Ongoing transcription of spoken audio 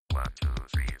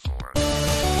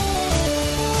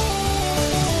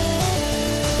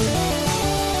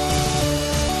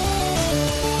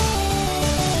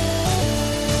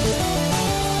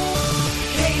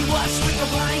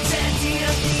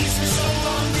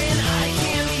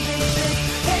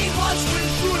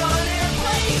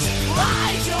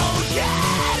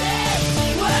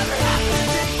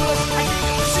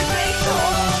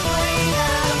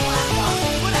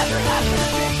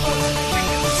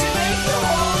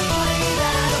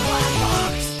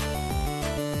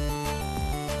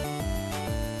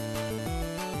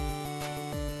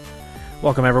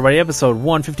Welcome, everybody. Episode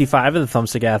 155 of the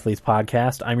Thumbstick Athletes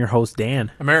podcast. I'm your host,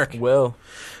 Dan. I'm Eric. Will.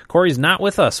 Corey's not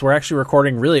with us. We're actually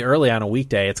recording really early on a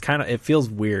weekday. It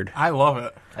feels weird. I love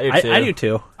it. I do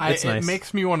too. It's nice. It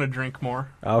makes me want to drink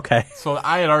more. Okay. So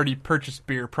I had already purchased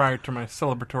beer prior to my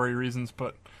celebratory reasons,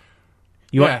 but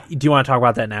do you want to talk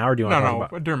about that now, or do you want to talk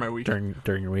about during my week? During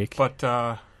your week.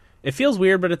 But it feels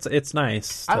weird, but it's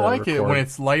nice. I like it when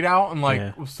it's light out and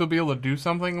Yeah. we'll still be able to do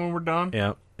something when we're done.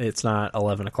 Yeah. It's not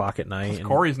 11 o'clock at night. If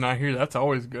Corey's not here, that's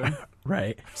always good.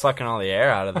 Right. Sucking all the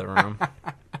air out of the room.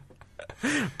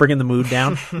 Bringing the mood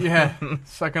down. Yeah.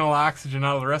 Sucking all the oxygen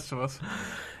out of the rest of us.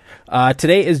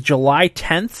 Today is July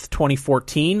 10th,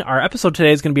 2014. Our episode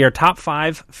today is going to be our top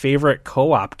 5 favorite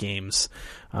co-op games.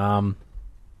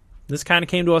 This kind of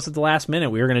came to us at the last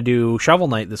minute. We were going to do Shovel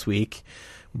Knight this week,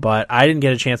 but I didn't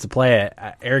get a chance to play it.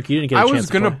 Eric, you didn't get a chance to play it. I was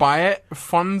going to buy it.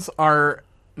 Funds are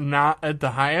not at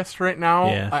the highest right now.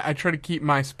 Yeah. I try to keep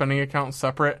my spending account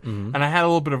separate, and I had a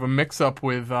little bit of a mix-up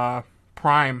with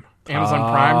Prime.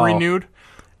 Amazon Prime renewed.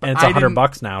 And it's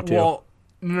 $100 now, too. Well,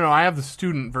 no, I have the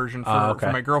student version for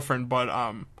my girlfriend,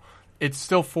 but it's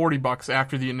still $40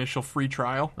 after the initial free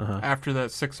trial. After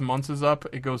that 6 months is up,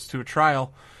 it goes to a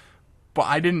trial. But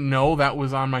I didn't know that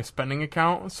was on my spending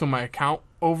account, so my account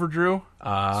overdrew. So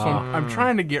I'm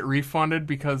trying to get refunded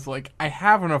because I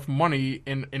have enough money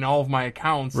in all of my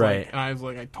accounts. Right. And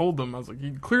I told them,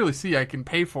 you can clearly see I can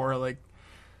pay for it.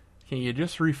 Can you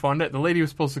just refund it? The lady was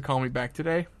supposed to call me back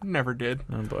today. Never did.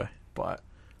 Oh, boy. But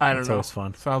I don't know. Always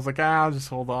fun. So I was I'll just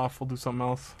hold off. We'll do something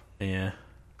else. Yeah.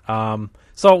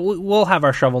 So we'll have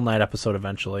our Shovel Knight episode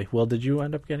eventually. Will, did you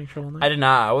end up getting Shovel Knight? I did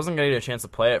not. I wasn't going to get a chance to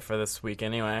play it for this week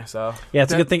anyway, so... Yeah,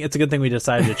 it's a good thing. It's a good thing we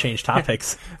decided to change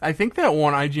topics. I think that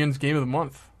won IGN's Game of the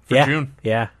Month for June.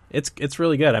 Yeah, it's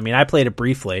really good. I mean, I played it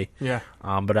briefly. Yeah.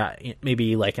 But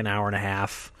maybe an hour and a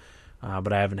half.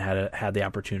 But I haven't had the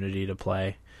opportunity to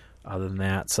play other than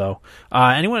that. So,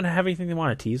 anyone have anything they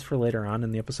want to tease for later on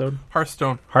in the episode?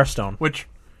 Hearthstone. Which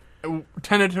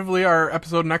tentatively our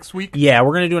episode next week. Yeah,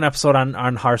 we're going to do an episode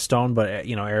on Hearthstone, but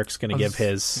Eric's going to give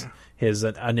his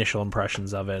initial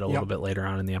impressions of it a little bit later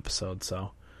on in the episode.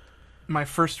 So, my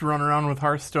first run around with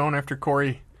Hearthstone after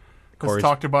Corey's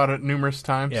talked about it numerous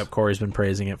times. Yeah, Corey's been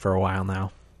praising it for a while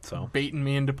now. So baiting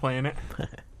me into playing it.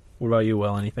 What about you,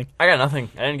 Will? Anything? I got nothing.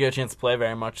 I didn't get a chance to play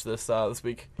very much this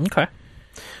week. Okay.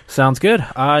 Sounds good.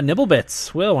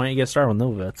 Nibblebits. Will, why don't you get started with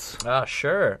Nibblebits?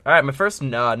 Sure. All right, my first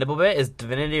Nibblebit is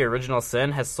Divinity Original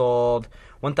Sin has sold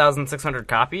 1,600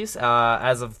 copies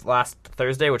as of last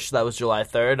Thursday, that was July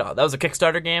 3rd. That was a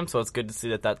Kickstarter game, so it's good to see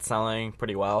that that's selling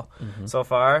pretty well so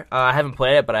far. I haven't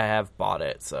played it, but I have bought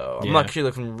it, so I'm actually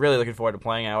really looking forward to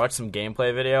playing it. I watched some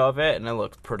gameplay video of it, and it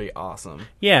looked pretty awesome.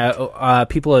 Yeah,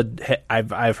 people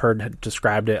I've heard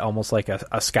described it almost like a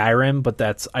Skyrim, but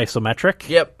that's isometric.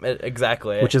 Yep,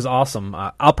 exactly. Which is awesome.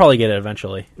 I'll probably get it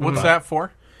eventually. What's that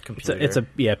for? Computer. It's a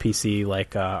PC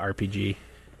RPG.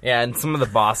 Yeah, and some of the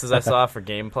bosses I saw for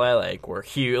gameplay were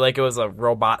huge. It was a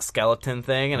robot skeleton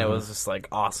thing, and it was just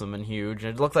awesome and huge.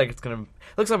 And it looks like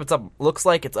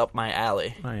it's up my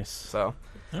alley. Nice. So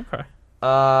okay.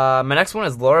 My next one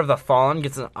is Lore of the Fallen.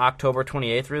 Gets an October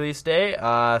 28th release date.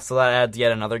 So that adds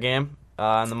yet another game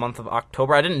in the month of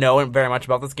October. I didn't know very much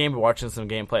about this game, but watching some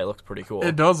gameplay, it looks pretty cool.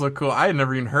 It does look cool. I had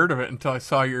never even heard of it until I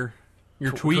saw your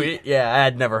tweet. Yeah, I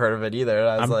had never heard of it either.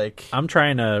 I'm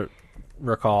trying to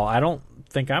recall. I don't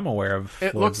think I'm aware of.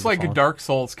 It looks like a Dark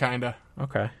Souls kind of.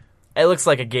 Okay. It looks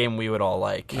like a game we would all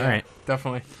like. All right.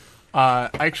 Definitely.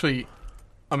 Actually,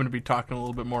 I'm going to be talking a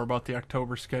little bit more about the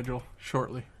October schedule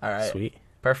shortly. All right. Sweet.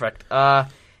 Perfect. And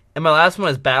my last one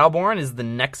is Battleborn, is the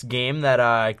next game that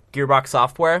Gearbox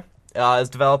Software is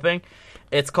developing.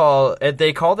 They called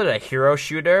it a hero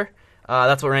shooter.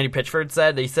 That's what Randy Pitchford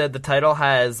said. He said the title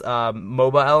has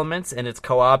MOBA elements, and it's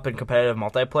co-op and competitive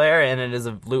multiplayer, and it is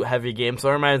a loot-heavy game, so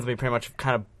it reminds me pretty much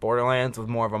kind of Borderlands with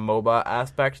more of a MOBA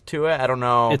aspect to it. I don't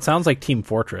know. It sounds like Team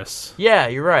Fortress. Yeah,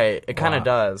 you're right. It kind of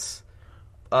does.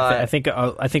 I think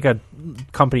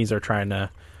companies are trying to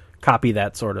copy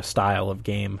that sort of style of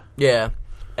game. Yeah.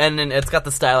 And then it's got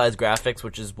the stylized graphics,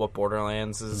 which is what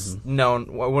Borderlands is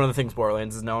known. One of the things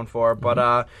Borderlands is known for.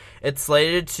 But it's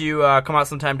slated to come out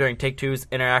sometime during Take-Two's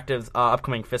Interactive's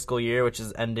upcoming fiscal year, which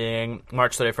is ending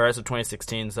March 31st of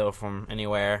 2016. So from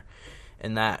anywhere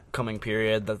in that coming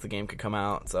period that the game could come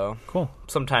out. So cool.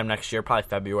 Sometime next year, probably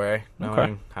February,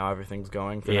 knowing how everything's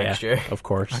going for next year. Of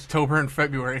course. October and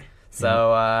February.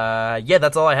 So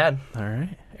that's all I had. All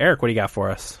right, Eric, what do you got for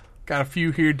us? Got a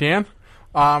few here, Dan.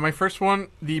 My first one,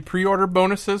 the pre-order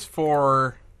bonuses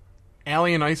for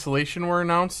Alien Isolation were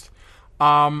announced.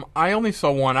 I only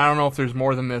saw one. I don't know if there's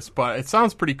more than this, but it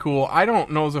sounds pretty cool. I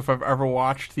don't know if I've ever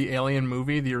watched the Alien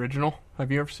movie, the original.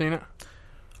 Have you ever seen it?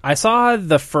 I saw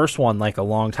the first one like a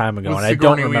long time ago, and I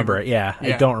don't remember it. Yeah,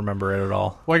 I don't remember it at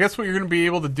all. Well, I guess what you're going to be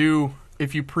able to do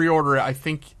if you pre-order it, I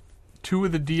think 2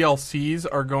 of the DLCs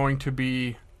are going to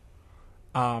be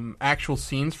actual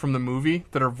scenes from the movie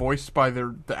that are voiced by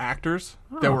the actors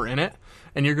that were in it,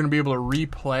 and you're going to be able to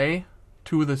replay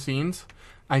 2 of the scenes.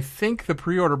 I think the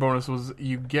pre-order bonus was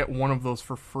you get one of those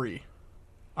for free,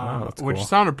 which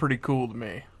sounded pretty cool to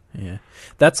me. Yeah,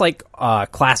 that's like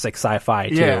classic sci-fi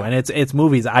too, and it's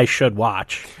movies I should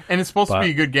watch. And it's supposed to be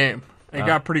a good game. It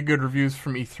got pretty good reviews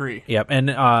from E3. Yep,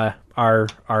 and our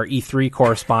E3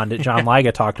 correspondent John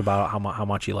Liga talked about how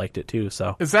much he liked it too.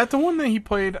 So is that the one that he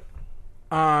played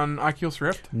on Oculus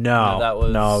Rift? No,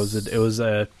 it was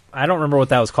a I don't remember what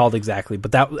that was called exactly,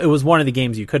 but it was one of the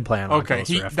games you could play on Oculus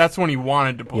Rift. That's when he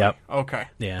wanted to play. Yep. Okay.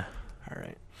 Yeah. All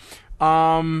right.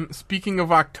 Speaking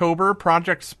of October,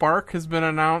 Project Spark has been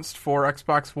announced for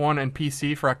Xbox One and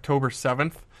PC for October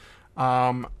 7th.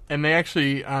 And they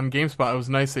actually, on GameSpot, it was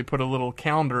nice, they put a little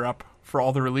calendar up for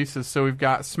all the releases. So we've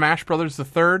got Smash Brothers the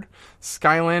 3rd,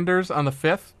 Skylanders on the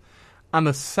 5th. On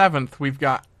the 7th, we've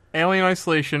got Alien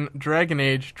Isolation, Dragon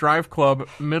Age, Drive Club,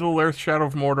 Middle-earth: Shadow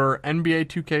of Mordor, NBA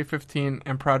 2K15,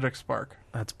 and Project Spark.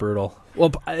 That's brutal.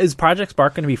 Well, is Project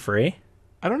Spark going to be free?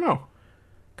 I don't know.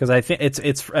 Because I think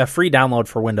it's a free download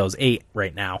for Windows 8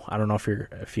 right now. I don't know if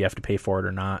you have to pay for it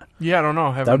or not. Yeah, I don't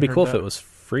know. That would be cool if it was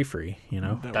free, you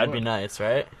know? That'd be nice,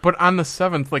 right? But on the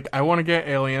 7th, like, I want to get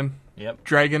Alien,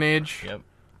 Dragon Age,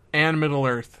 and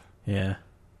Middle-earth. Yeah.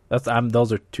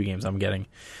 Those are 2 games I'm getting.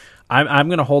 I'm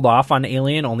going to hold off on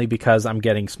Alien only because I'm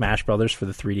getting Smash Brothers for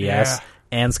the 3DS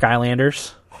and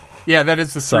Skylanders. Yeah, that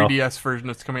is the 3DS version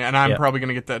that's coming out, and I'm probably going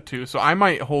to get that too. So I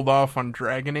might hold off on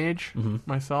Dragon Age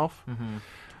myself. Mm-hmm.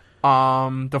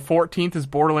 The 14th is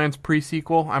Borderlands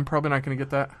pre-sequel. I'm probably not going to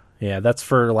get that. Yeah, that's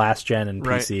for last gen and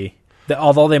PC.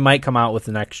 Although they might come out with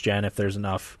the next gen if there's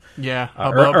enough. Yeah.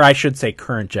 Or I should say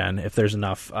current gen if there's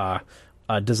enough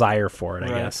desire for it, I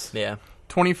guess. Yeah.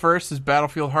 21st is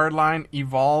Battlefield Hardline,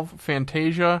 Evolve,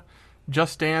 Fantasia,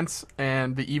 Just Dance,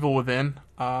 and The Evil Within.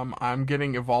 I'm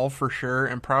getting Evolve for sure,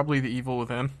 and probably The Evil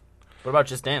Within. What about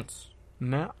Just Dance?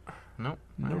 No,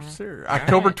 Right. sir.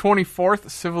 October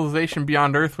 24th, Civilization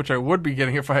Beyond Earth, which I would be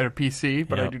getting if I had a PC,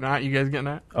 but I do not. You guys getting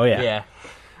that? Oh, yeah. Yeah.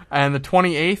 And the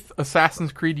 28th,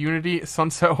 Assassin's Creed Unity,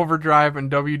 Sunset Overdrive, and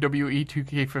WWE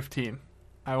 2K15.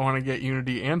 I want to get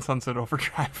Unity and Sunset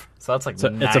Overdrive. So that's like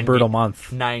it's a brutal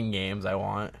month. 9 games I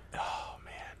want. Oh,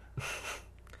 man.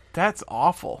 That's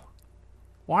awful.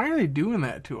 Why are they doing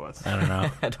that to us? I don't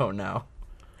know. I don't know.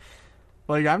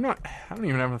 Like, I don't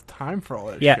even have enough time for all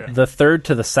that shit. Yeah, the 3rd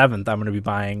to the 7th, I'm going to be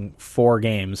buying 4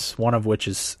 games, one of which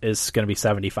is going to be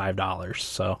 $75,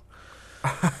 so.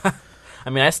 I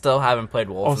mean, I still haven't played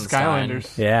Wolfenstein.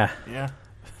 Skylanders. Yeah.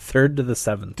 3rd to the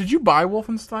 7th. Did you buy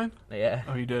Wolfenstein? Yeah.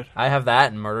 Oh, you did? I have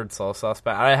that and Murdered Soul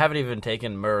Suspect. I haven't even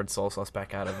taken Murdered Soul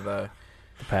Suspect out of the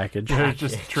package. It's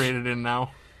just traded in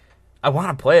now. I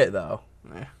want to play it, though.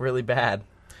 Really bad.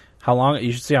 How long?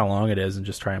 You should see how long it is and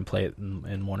just try and play it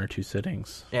in 1 or 2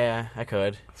 sittings. Yeah, I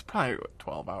could. It's probably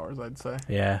 12 hours, I'd say.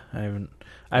 Yeah, I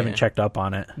haven't checked up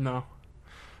on it. No.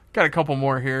 Got a couple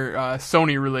more here,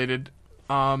 Sony related.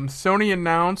 Sony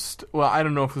announced, well, I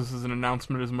don't know if this is an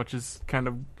announcement as much as kind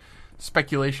of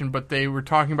speculation, but they were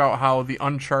talking about how the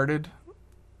Uncharted,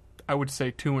 I would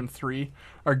say 2 and 3,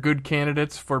 are good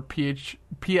candidates for PS4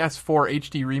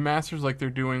 HD remasters like they're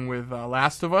doing with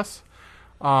Last of Us.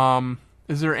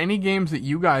 Is there any games that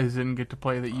you guys didn't get to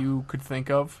play that you could think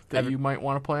of that you might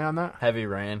want to play on that? Heavy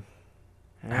Rain.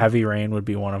 Yeah. Heavy Rain would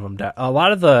be one of them. A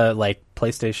lot of the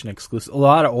PlayStation exclusive, a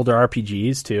lot of older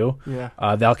RPGs too. Yeah.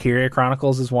 Valkyria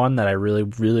Chronicles is one that I really,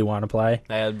 really want to play.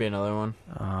 That'd be another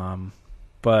one.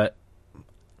 But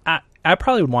I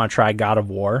probably would want to try God of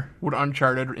War. Would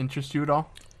Uncharted interest you at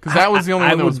all? Because that was the only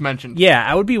one that was mentioned. Yeah,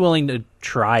 I would be willing to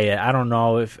try it. I don't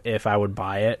know if I would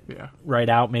buy it right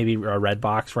out. Maybe a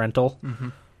Redbox rental.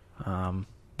 Mm-hmm.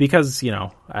 because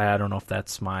I don't know if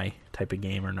that's my type of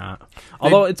game or not.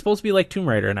 Although it's supposed to be like Tomb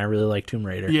Raider, and I really like Tomb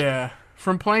Raider. Yeah,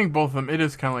 from playing both of them, it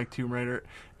is kind of like Tomb Raider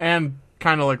and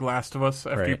kind of like Last of Us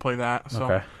after you play that. So,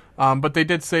 okay. But they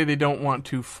did say they don't want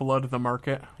to flood the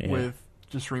market with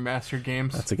just remastered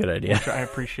games. That's a good idea. Which I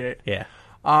appreciate. Yeah.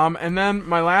 And then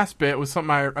my last bit was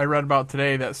something I read about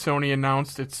today that Sony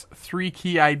announced its 3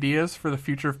 key ideas for the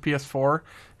future of PS4,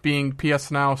 being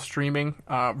PS Now streaming,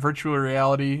 virtual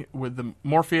reality with the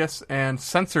Morpheus, and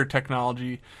sensor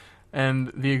technology.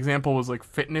 And the example was like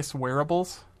fitness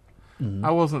wearables. Mm-hmm. I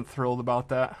wasn't thrilled about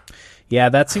that. Yeah,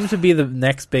 that seems to be the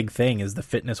next big thing is the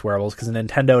fitness wearables, because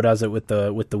Nintendo does it with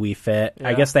the Wii Fit. Yeah.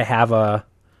 I guess they have a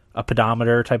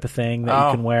pedometer type of thing that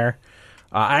you can wear.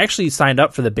 I actually signed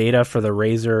up for the beta for the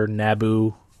Razer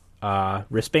Nabu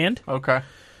wristband. Okay.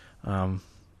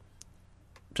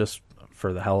 Just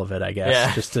for the hell of it, I guess.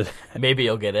 Yeah. Just to maybe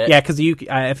you'll get it. Yeah, because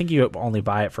I think you only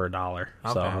buy it for $1. Okay.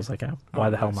 So I was like, why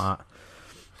the hell not?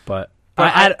 But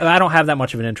I don't have that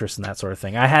much of an interest in that sort of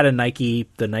thing. I had the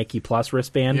Nike Plus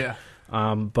wristband. Yeah.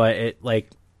 But it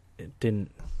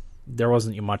didn't. There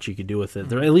wasn't much you could do with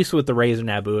it. At least with the Razer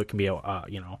Nabu, it can be a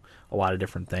lot of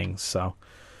different things. So.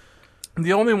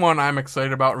 The only one I'm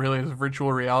excited about really is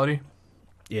virtual reality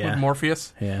with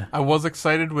Morpheus. Yeah. I was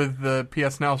excited with the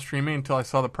PS Now streaming until I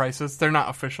saw the prices. They're not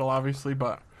official, obviously,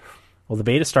 but... Well, the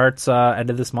beta starts end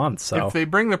of this month, so... If they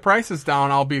bring the prices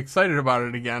down, I'll be excited about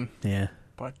it again. Yeah.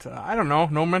 But I don't know.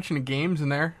 No mention of games in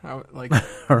there. Right.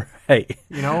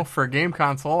 For a game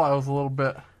console, I was a little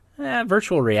bit...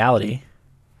 virtual reality.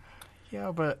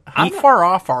 Yeah, but how far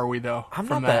off are we, though,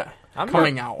 from that?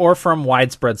 Coming out. Or from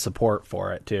widespread support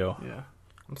for it, too. Yeah.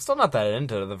 I'm still not that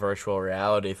into the virtual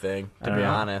reality thing, to be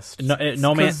honest.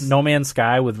 No Man's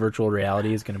Sky with virtual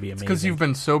reality is going to be amazing. Because you've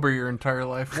been sober your entire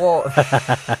life. Well,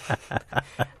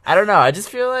 I don't know. I just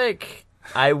feel like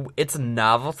it's a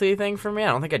novelty thing for me. I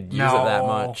don't think I'd use it that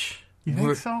much. You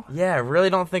think so? Yeah, I really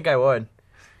don't think I would.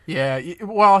 Yeah.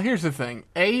 Well, here's the thing.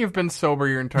 A, you've been sober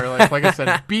your entire life, like I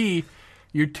said. B,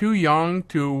 you're too young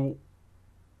to...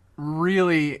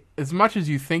 really, as much as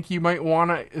you think you might want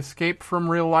to escape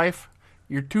from real life,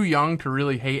 you're too young to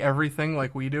really hate everything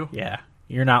like we do. Yeah.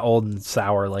 You're not old and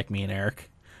sour like me and Eric.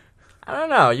 I don't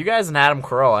know. You guys and Adam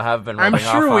Carolla have been rubbing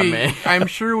off on me. I'm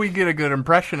sure we get a good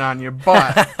impression on you,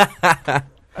 but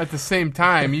at the same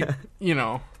time, you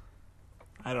know,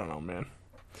 I don't know, man.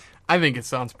 I think it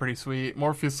sounds pretty sweet.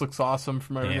 Morpheus looks awesome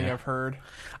from everything I've heard.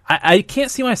 I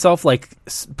can't see myself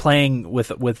playing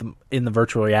with in the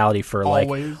virtual reality for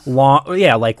always.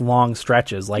 long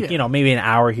stretches, maybe an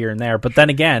hour here and there. But then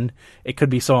again, it could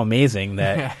be so amazing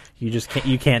that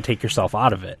you can't take yourself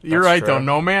out of it. You're right, though.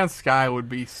 No Man's Sky would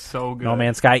be so good. No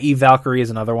Man's Sky. Eve Valkyrie is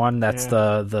another one. That's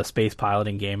the space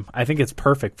piloting game. I think it's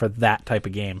perfect for that type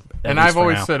of game. And I've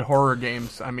always said horror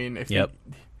games. I mean,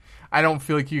 I don't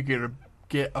feel like you could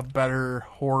get a better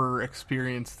horror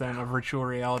experience than a virtual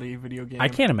reality video game. I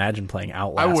can't imagine playing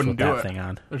Outlast with that thing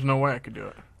on. There's no way I could do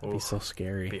it. It'd be so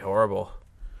scary. It'd be horrible.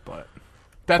 But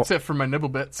that's it for my nibble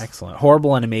bits. Excellent.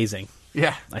 Horrible and amazing.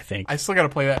 Yeah. I think. I still got to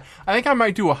play that. I think I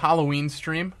might do a Halloween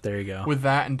stream. There you go. With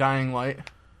that and Dying Light.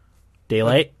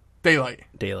 Daylight? Daylight.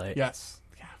 Yes.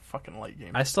 Fucking light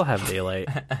game. I still have Daylight.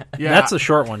 That's a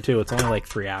short one too. It's only like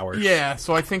 3 hours. Yeah,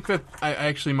 so I think that I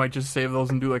actually might just save those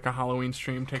and do like a Halloween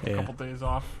stream, take a couple days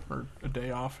off or a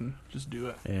day off and just do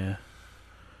it. Yeah.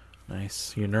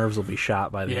 Nice. Your nerves will be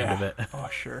shot by the end of it. Oh,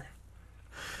 sure.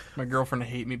 My girlfriend will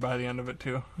hate me by the end of it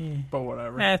too. Yeah. But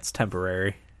whatever. It's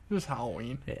temporary. Just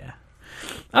Halloween. Yeah.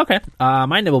 Okay.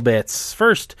 My nibble bits.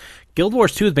 First, Guild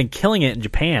Wars 2 has been killing it in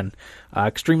Japan.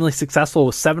 Extremely successful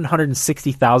with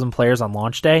 760,000 players on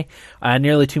launch day.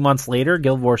 Nearly 2 months later,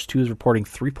 Guild Wars 2 is reporting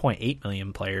 3.8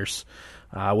 million players,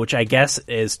 which I guess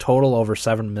is total over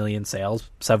 7 million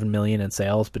in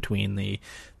sales between the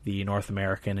North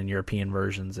American and European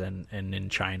versions and in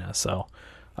China. So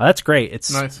that's great.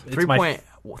 It's nice.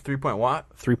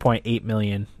 3.8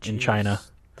 million in China.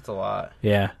 That's a lot.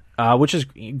 Yeah. Which is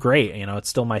great. You know, it's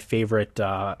still my favorite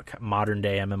modern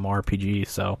day MMORPG.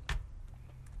 So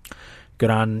good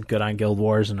on Guild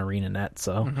Wars and ArenaNet.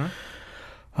 So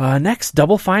next,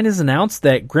 Double Fine has announced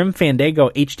that Grim Fandango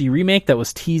HD remake that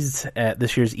was teased at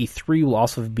this year's E3 will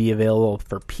also be available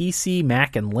for PC,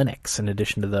 Mac, and Linux in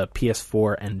addition to the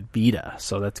PS4 and Vita.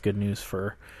 So that's good news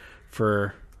for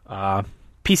PC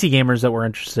gamers that were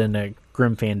interested in a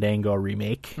Grim Fandango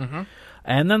remake.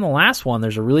 And then the last one,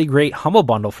 there's a really great Humble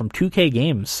Bundle from 2K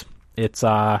Games. It's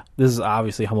this is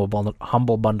obviously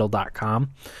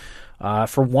humblebundle.com.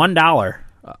 For $1,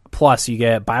 Plus, you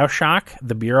get Bioshock,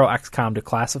 The Bureau, XCOM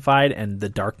Declassified, and The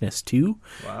Darkness 2.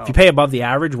 Wow. If you pay above the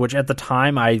average, which at the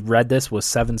time I read this was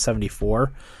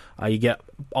 $7.74, you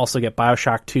also get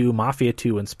Bioshock 2, Mafia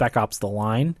 2, and Spec Ops: The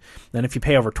Line. Then if you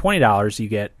pay over $20, you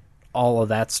get all of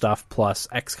that stuff plus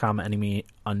XCOM Enemy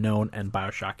Unknown and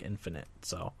Bioshock Infinite.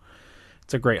 So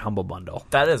it's a great humble bundle.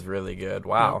 That is really good.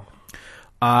 Wow.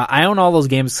 I own all those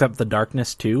games except The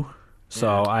Darkness 2.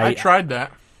 So I tried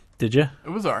that. Did you? It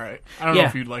was all right. I don't know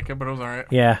if you'd like it, but it was all right.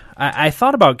 Yeah, I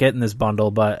thought about getting this bundle,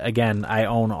 but again, I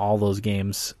own all those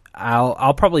games.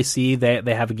 I'll probably see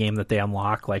they have a game that they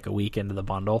unlock like a week into the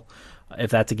bundle.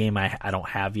 If that's a game I don't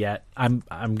have yet, I'm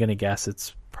gonna guess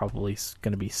it's probably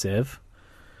gonna be Civ.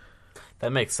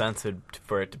 That makes sense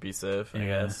for it to be Civ, I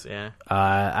guess. Yeah.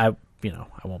 I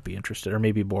won't be interested, or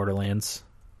maybe Borderlands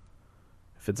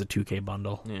if it's a 2K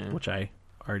bundle, which I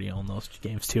already own those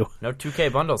games too. No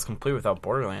 2K bundles complete without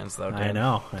Borderlands, though. Dude. I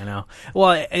know.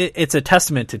 Well, it's a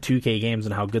testament to 2K games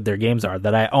and how good their games are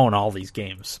that I own all these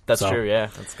games. That's true. Yeah,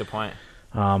 that's a good point.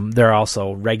 They're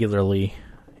also regularly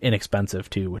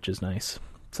inexpensive too, which is nice.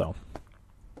 So,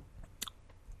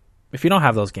 if you don't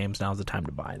have those games, now's the time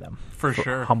to buy them for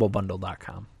sure.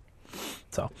 Humblebundle.com.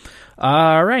 So,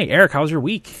 all right, Eric, how was your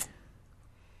week?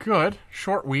 Good,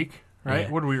 short week. Right?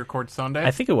 Yeah. What did we record, Sunday? I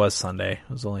think it was Sunday.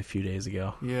 It was only a few days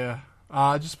ago. Yeah.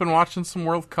 Just been watching some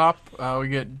World Cup. We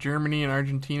get Germany and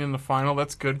Argentina in the final.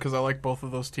 That's good because I like both of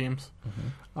those teams.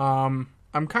 Mm-hmm.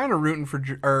 I'm kind of rooting for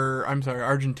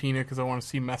Argentina because I want to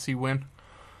see Messi win.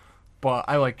 But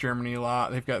I like Germany a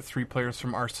lot. They've got 3 players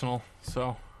from Arsenal,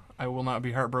 so I will not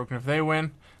be heartbroken if they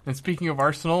win. And speaking of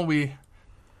Arsenal,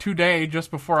 today,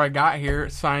 just before I got here,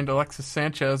 signed Alexis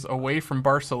Sanchez away from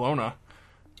Barcelona,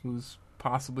 who's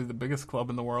possibly the biggest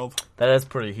club in the world. That is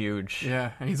pretty huge.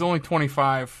 Yeah, and he's only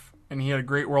 25, and he had a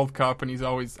great World Cup, and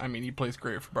he plays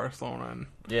great for Barcelona. And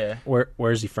yeah.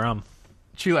 Where's he from?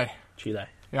 Chile. Yeah.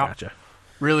 Gotcha.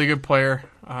 Really good player.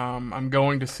 I'm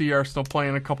going to see Arsenal play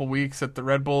in a couple weeks at the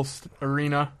Red Bull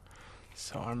Arena,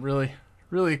 so I'm really,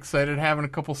 really excited. Having a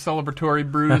couple celebratory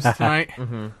brews tonight.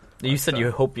 Mm-hmm. You said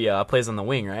you hope he plays on the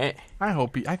wing, right?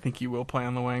 I think he will play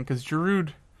on the wing, because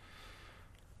Giroud...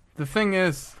 The thing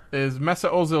is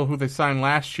Mesut Ozil, who they signed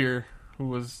last year, who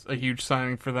was a huge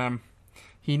signing for them,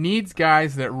 he needs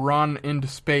guys that run into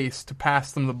space to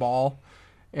pass them the ball.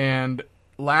 And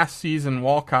last season,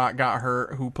 Walcott got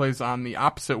hurt, who plays on the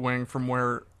opposite wing from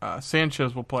where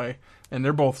Sanchez will play, and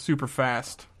they're both super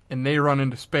fast, and they run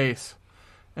into space.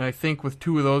 And I think with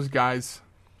 2 of those guys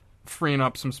freeing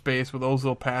up some space with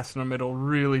Ozil passing them, it'll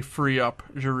really free up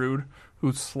Giroud,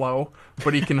 who's slow,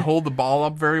 but he can hold the ball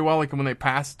up very well. Like when they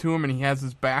pass it to him and he has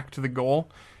his back to the goal,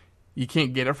 you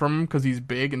can't get it from him because he's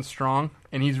big and strong,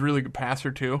 and he's a really good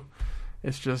passer too.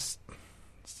 It's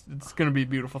going to be a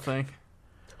beautiful thing.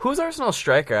 Who's Arsenal's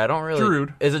striker? I don't really...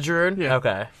 Giroud. Is it Giroud? Yeah.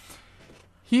 Okay.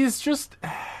 He's just...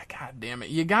 God damn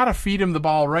it. You got to feed him the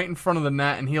ball right in front of the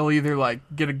net, and he'll either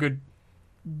get a good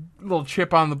little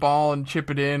chip on the ball and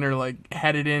chip it in or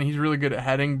head it in. He's really good at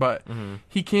heading, but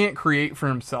he can't create for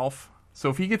himself. So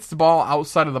if he gets the ball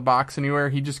outside of the box anywhere,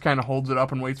 he just kind of holds it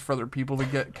up and waits for other people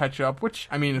to catch up, which,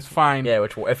 is fine. Yeah,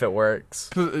 which if it works.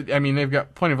 They've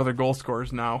got plenty of other goal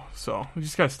scorers now, so you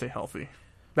just got to stay healthy.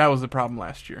 That was the problem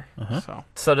last year.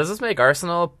 So does this make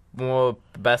Arsenal the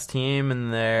best team in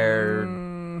their,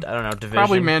 division?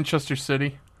 Probably Manchester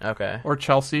City. Okay. Or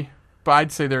Chelsea. But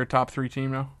I'd say they're a top 3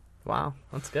 team now. Wow,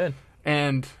 that's good.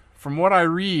 And from what I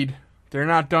read, they're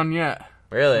not done yet.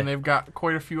 Really? And they've got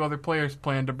quite a few other players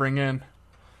planned to bring in.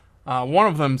 One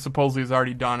of them supposedly is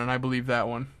already done, and I believe that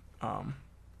one.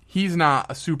 He's not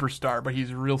a superstar, but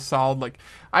he's real solid.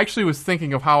 I actually was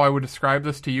thinking of how I would describe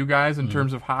this to you guys in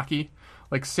terms of hockey.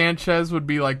 Sanchez would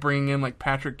be bringing in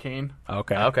Patrick Kane.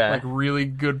 Okay. Really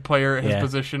good player at his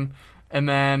position. And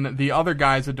then the other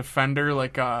guy's a defender.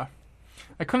 I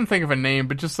couldn't think of a name,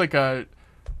 but just a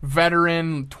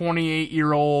veteran,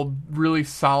 28-year-old, really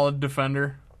solid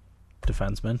defender.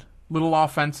 Defenseman. Little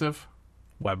offensive.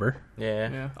 Weber.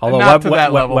 Yeah. Although not to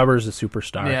that level. Weber's a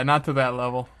superstar. Yeah, not to that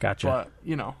level. Gotcha.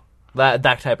 But,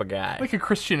 that type of guy. Like a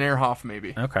Christian Ehrhoff,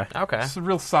 maybe. Okay. It's a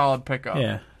real solid pickup.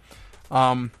 Yeah.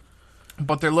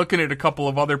 But they're looking at a couple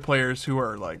of other players who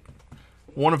are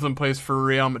one of them plays for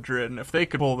Real Madrid, and if they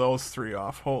could pull those 3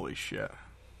 off, holy shit.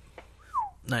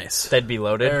 Nice. They'd be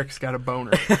loaded. Eric's got a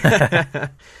boner.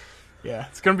 Yeah,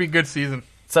 it's going to be a good season.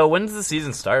 So when does the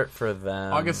season start for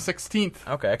them? August 16th.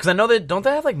 Okay, because I know don't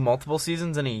they have multiple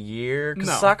seasons in a year?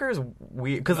 Because soccer is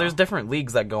weird. Because there's different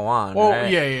leagues that go on. Well,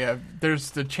 right? yeah.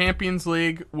 There's the Champions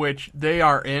League, which they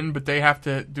are in, but they have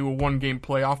to do a 1-game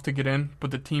playoff to get in.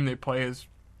 But the team they play is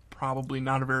probably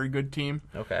not a very good team.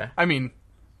 Okay.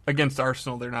 against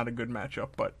Arsenal, they're not a good matchup,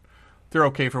 but they're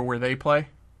okay for where they play.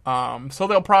 So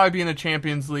they'll probably be in the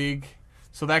Champions League.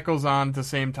 So that goes on at the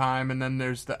same time. And then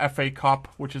there's the FA Cup,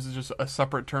 which is just a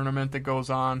separate tournament that goes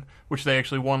on, which they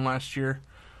actually won last year.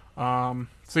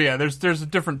 So yeah, there's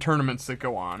different tournaments that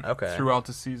go on throughout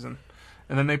the season.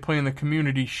 And then they play in the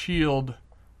Community Shield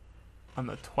on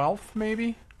the 12th,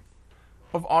 maybe,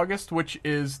 of August, which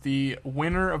is the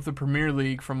winner of the Premier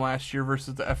League from last year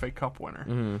versus the FA Cup winner.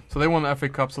 Mm-hmm. So they won the FA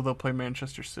Cup, so they'll play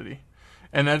Manchester City.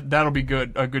 And that'll be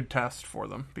a good test for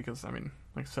them because, I mean,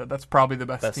 like I said, that's probably the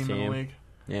best team in the league.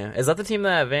 Yeah. Is that the team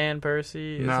that Van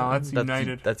Persie is? No, that's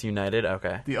United. That's United?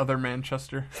 Okay. The other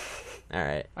Manchester. All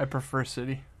right. I prefer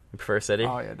City. You prefer City?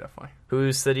 Oh, yeah, definitely.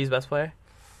 Who's City's best player?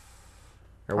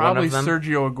 Or probably one of them?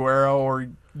 Sergio Aguero or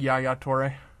Yaya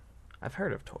Toure. I've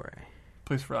heard of Toure.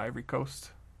 Plays for the Ivory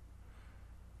Coast.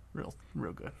 Real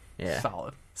good. Yeah.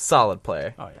 Solid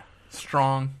player. Oh, yeah.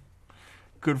 Strong.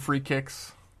 Good free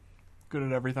kicks. Good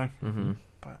at everything. Mm-hmm.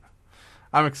 But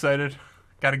I'm excited.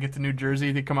 Got to get the new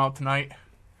jersey. They come out tonight.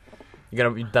 You're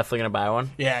definitely gonna buy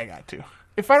one? Yeah, I got to.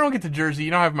 If I don't get the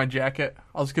jersey, I have my jacket.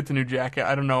 I'll just get the new jacket.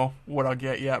 I don't know what I'll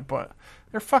get yet, but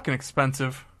they're fucking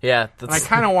expensive. Yeah. And I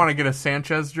kind of want to get a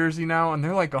Sanchez jersey now, and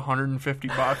they're like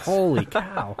 $150. Holy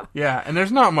cow. Yeah, and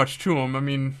there's not much to them. I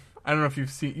mean, I don't know if you've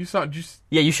seen...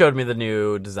 Yeah, you showed me the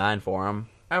new design for them.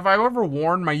 Have I ever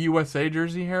worn my USA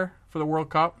jersey here for the World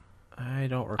Cup? I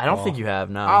don't recall. I don't think you have,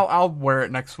 no. I'll wear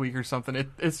it next week or something.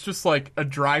 It's just like a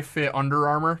dry fit Under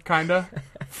Armour, kind of.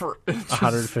 For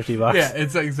 $150. Yeah,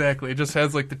 it's exactly. It just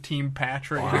has like the team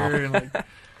patch right here. And like,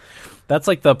 that's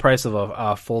like the price of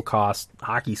a full cost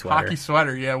hockey sweater. Hockey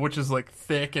sweater, yeah, which is like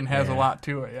thick and has a lot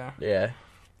to it, yeah. Yeah.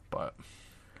 But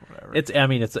whatever. It's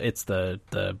the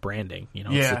branding,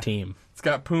 it's the team. It's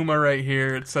got Puma right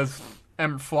here. It says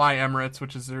Fly Emirates,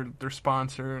 which is their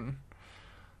sponsor, and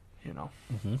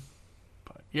Mm-hmm.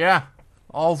 But yeah,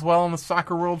 all's well in the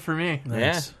soccer world for me.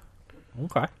 Nice. Yeah.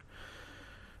 Okay.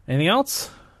 Anything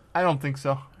else? I don't think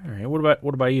so. All right.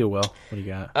 What about you, Will? What do you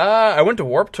got? I went to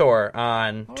Warped Tour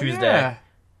on Tuesday,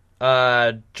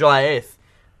 July 8th.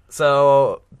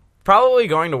 So probably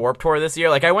going to Warped Tour this year.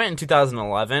 Like I went in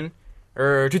 2011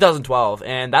 or 2012,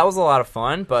 and that was a lot of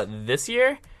fun. But this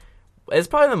year, it's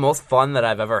probably the most fun that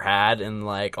I've ever had in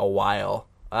like a while.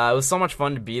 It was so much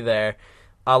fun to be there.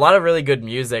 A lot of really good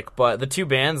music, but the two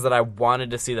bands that I wanted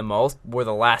to see the most were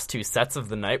the last two sets of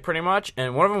the night, pretty much.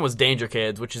 And one of them was Danger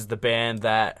Kids, which is the band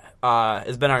that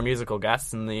has been our musical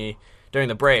guests during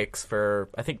the breaks for,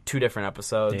 I think, 2 different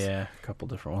episodes. Yeah, a couple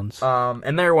different ones.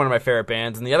 And they're one of my favorite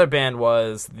bands. And the other band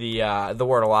was the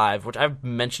Word Alive, which I've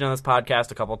mentioned on this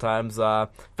podcast a couple times.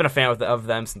 Been a fan of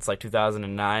them since like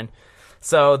 2009.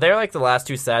 So they're like the last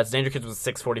 2 sets. Danger Kids was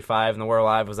 6:45, and the Word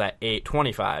Alive was at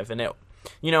 8:25, and it.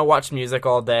 Watched music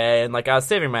all day, and, I was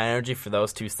saving my energy for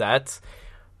those 2 sets.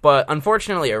 But,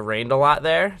 unfortunately, it rained a lot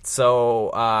there,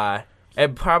 so, there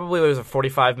was a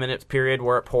 45-minute period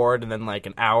where it poured, and then,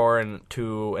 an hour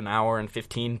to an hour and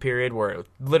 15 period where it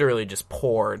literally just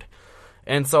poured.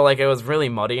 And so, it was really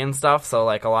muddy and stuff, so,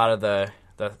 a lot of the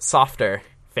softer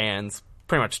fans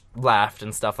pretty much laughed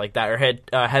and stuff like that, or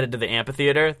headed to the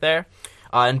amphitheater there,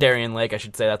 in Darien Lake, I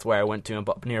should say. That's where I went to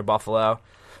near Buffalo.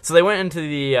 So they went into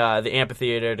the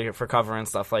amphitheater for cover and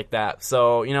stuff like that.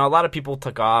 So, a lot of people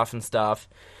took off and stuff.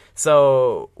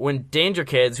 So when Danger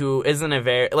Kids, who isn't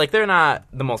they're not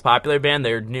the most popular band.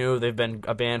 They're new. They've been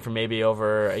a band for maybe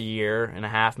over a year and a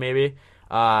half, maybe.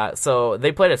 So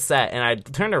they played a set, and I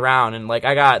turned around, and,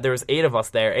 there was 8 of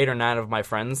us there, 8 or 9 of my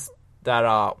friends that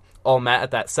all met at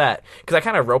that set, because I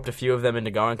kind of roped a few of them into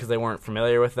going because they weren't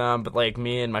familiar with them, but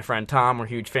me and my friend Tom were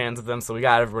huge fans of them, so we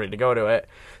got everybody to go to it.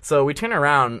 So we turned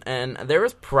around, and there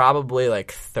was probably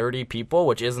 30 people,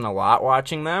 which isn't a lot,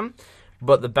 watching them,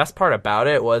 but the best part about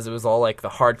it was all the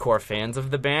hardcore fans of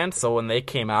the band. So when they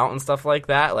came out and stuff like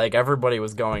that, everybody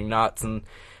was going nuts, and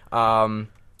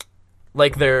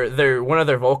their one of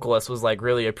their vocalists was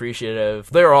really appreciative.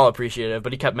 They were all appreciative,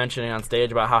 but he kept mentioning on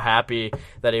stage about how happy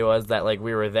that he was that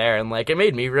we were there, and it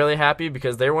made me really happy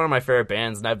because they're one of my favorite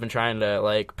bands, and I've been trying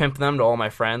to pimp them to all my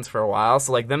friends for a while.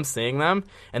 So them seeing them,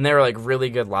 and they were really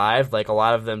good live. A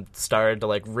lot of them started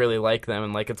to really like them,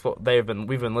 and it's what we've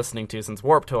been listening to since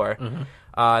Warped Tour,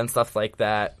 and stuff like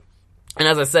that. And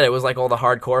as I said, it was all the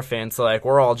hardcore fans, so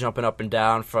we're all jumping up and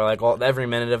down for every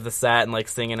minute of the set and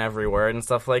singing every word and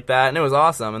stuff like that, and it was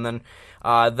awesome. And then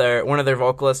one of their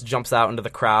vocalists jumps out into the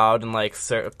crowd and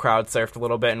crowd surfed a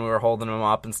little bit, and we were holding him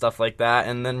up and stuff like that.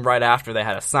 And then right after, they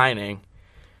had a signing.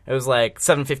 It was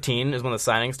 7:15 is when the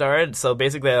signing started, so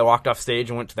basically they walked off stage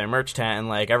and went to their merch tent,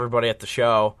 and everybody at the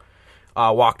show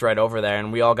walked right over there,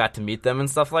 and we all got to meet them and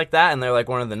stuff like that. And they're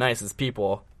one of the nicest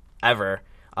people ever.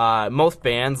 Most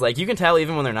bands, like, you can tell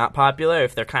even when they're not popular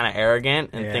if they're kind of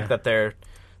arrogant and think that they're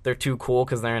too cool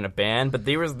because they're in a band. But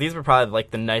these were probably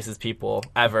like the nicest people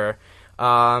ever.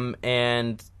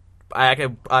 And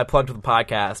I plugged the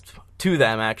podcast to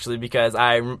them actually because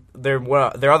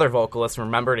their other vocalist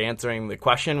remembered answering the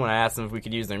question when I asked him if we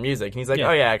could use their music, and he's like,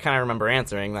 "Oh yeah, I kind of remember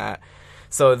answering that."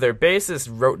 So their bassist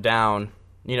wrote down,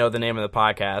 the name of the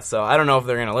podcast. So I don't know if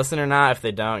they're gonna listen or not. If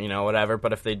they don't, whatever.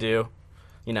 But if they do,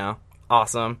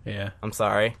 awesome. Yeah, I'm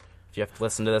sorry if you have to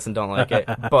listen to this and don't like it,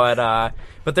 but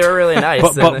they're really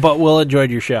nice. but we'll enjoy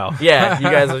your show. Yeah,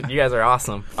 you guys are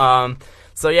awesome.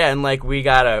 So yeah, and like we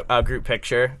got a group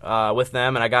picture with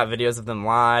them, and I got videos of them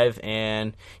live,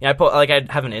 and I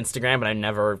have an Instagram, but I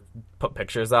never put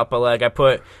pictures up. But like I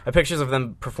put pictures of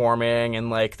them performing, and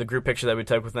like the group picture that we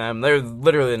took with them. They're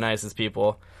literally the nicest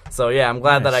people. So yeah, I'm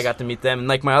glad that I got to meet them. And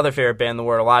like my other favorite band, The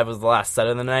Word Alive, was the last set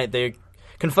of the night. They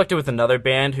conflicted with another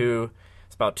band who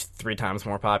is about 3 times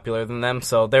more popular than them,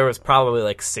 so there was probably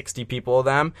like 60 people of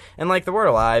them. And like The Word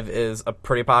Alive is a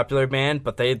pretty popular band,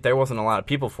 but there wasn't a lot of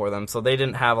people for them, so they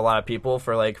didn't have a lot of people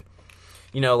for like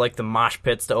like the mosh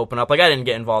pits to open up. Like I didn't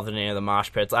get involved in any of the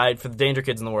mosh pits. For the Danger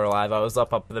Kids and The Word Alive, I was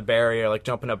up the barrier, like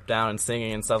jumping up, down, and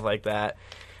singing and stuff like that.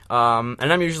 And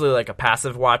I'm usually like a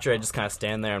passive watcher. I just kind of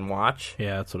stand there and watch.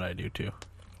 Yeah, that's what I do too.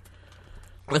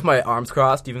 With my arms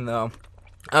crossed, even though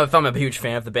if I'm a huge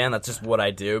fan of the band, that's just what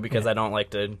I do because I don't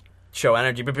like to show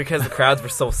energy. But because the crowds were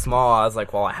so small, I was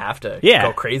like, well, I have to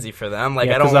go crazy for them. Like,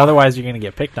 because otherwise you're going to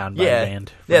get picked on by the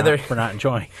band for not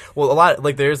enjoying. Well,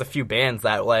 there's a few bands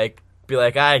that like be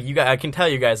like, I can tell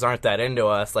you guys aren't that into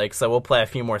us. Like, so we'll play a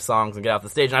few more songs and get off the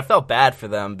stage. And I felt bad for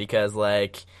them because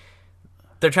like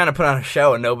they're trying to put on a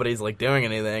show and nobody's like doing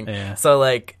anything. Yeah. So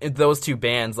like those two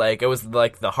bands, like it was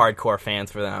like the hardcore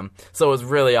fans for them. So it was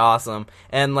really awesome.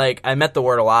 And like I met The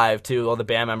Word Alive too, all the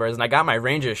band members, and I got my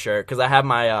Rangers shirt because I have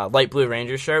my light blue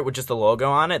Rangers shirt with just the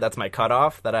logo on it. That's my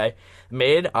cutoff that I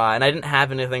made, and I didn't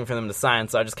have anything for them to sign,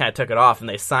 so I just kind of took it off, and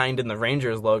they signed in the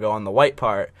Rangers logo on the white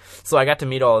part. So I got to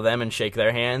meet all of them and shake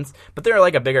their hands. But they're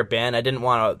like a bigger band. I didn't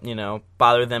want to,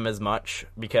 bother them as much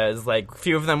because like a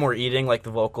few of them were eating, like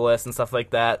the vocalist and stuff like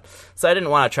that. So I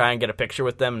didn't want to try and get a picture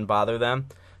with them and bother them.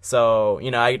 So,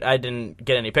 I didn't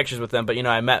get any pictures with them, but,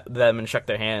 I met them and shook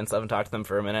their hands and stuff and talked to them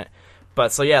for a minute.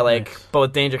 But, so, yeah, like, nice. But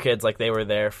with Danger Kids, like, they were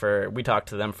there we talked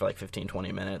to them for, like, 15,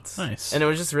 20 minutes. Nice. And it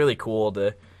was just really cool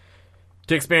to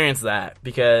experience that,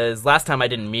 because last time I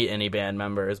didn't meet any band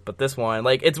members, but this one,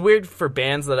 like, it's weird for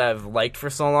bands that I've liked for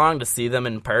so long to see them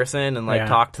in person and, like,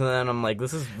 talk to them. I'm like,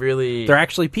 this is really... They're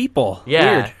actually people.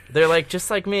 Yeah. Weird. They're, like,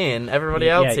 just like me and everybody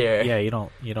else here. Yeah, you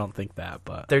don't think that,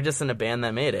 but... They're just in a band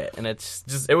that made it, and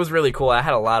it was really cool. I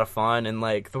had a lot of fun, and,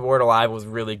 like, The Word Alive was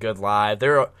really good live.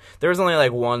 There was only,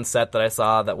 like, one set that I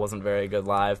saw that wasn't very good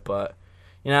live, but,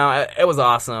 it was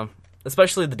awesome.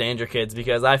 Especially the Danger Kids,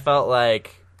 because I felt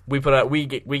like we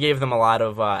gave them a lot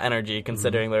of energy,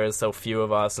 considering there was so few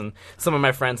of us, and some of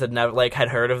my friends had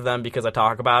heard of them because I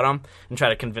talk about them and try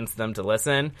to convince them to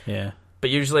listen. Yeah. But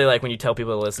usually, like, when you tell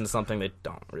people to listen to something, they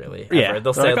don't really. Yeah.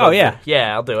 They'll say, like, oh, yeah.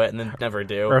 Yeah, I'll do it, and then never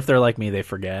do. Or if they're like me, they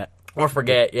forget.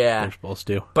 Yeah. They're supposed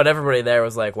to. But everybody there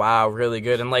was like, wow, really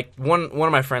good. And, like, one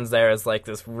of my friends there is, like,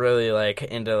 this really, like,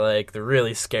 into, like, the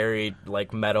really scary,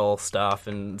 like, metal stuff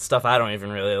and stuff I don't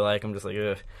even really like. I'm just like,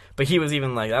 ugh. But he was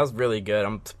even like, that was really good.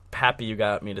 I'm happy you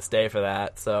got me to stay for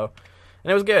that. So,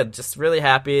 and it was good. Just really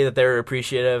happy that they were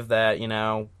appreciative that,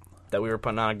 that we were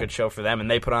putting on a good show for them,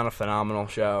 and they put on a phenomenal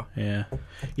show. Yeah.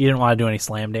 You didn't want to do any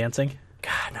slam dancing?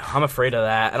 God, no. I'm afraid of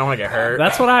that. I don't want to get hurt.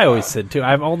 That's what I always said, too.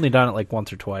 I've only done it, like,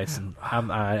 once or twice, and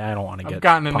I don't want to get I've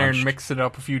gotten in punched. there and mixed it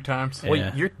up a few times.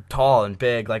 Well, you're tall and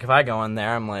big. Like, if I go in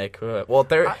there, I'm like, ugh. Well,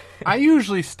 I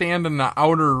usually stand in the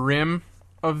outer rim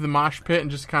of the mosh pit and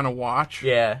just kind of watch.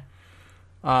 Yeah.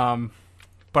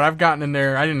 But I've gotten in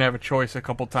there. I didn't have a choice a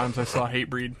couple times. I saw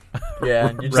Hatebreed.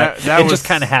 Yeah. It just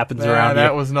kind of happens around you.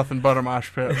 That was nothing but a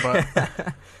mosh pit, but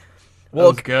that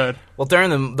well, was good. Well,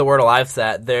 during the Word Alive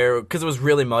set, because it was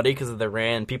really muddy because of the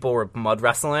rain, people were mud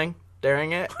wrestling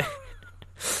during it.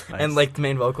 Nice. And, like, the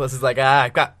main vocalist is like,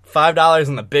 I've got $5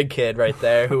 on the big kid right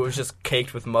there who was just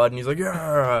caked with mud, and he's like,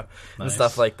 yeah, and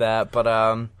stuff like that. But,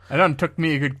 it done took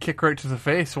me a good kick right to the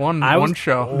face one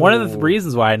show. One of the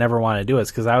reasons why I never wanted to do it is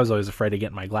because I was always afraid of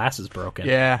getting my glasses broken.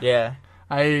 Yeah. Yeah.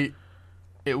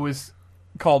 It was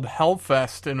called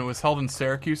Hellfest, and it was held in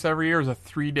Syracuse every year. It was a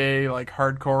 3-day, like,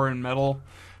 hardcore and metal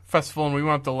festival, and we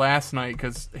went up the last night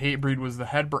because Hatebreed was the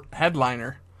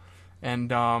headliner.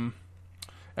 And,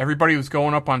 everybody was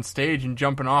going up on stage and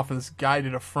jumping off, and this guy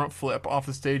did a front flip off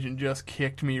the stage and just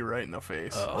kicked me right in the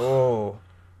face. Oh.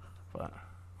 But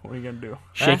What are you gonna do?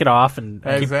 Shake it off and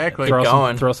exactly throw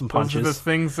going. Some punches. Those are the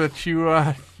things that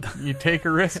you take a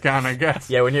risk on, I guess.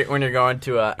 Yeah, when you're going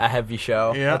to a heavy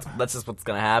show, yeah. that's just what's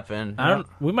gonna happen.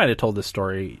 We might have told this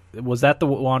story. Was that the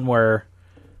one where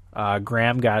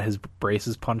Graham got his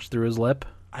braces punched through his lip?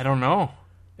 I don't know.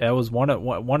 It was one of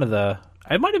the.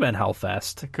 It might have been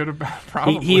Hellfest. It could have been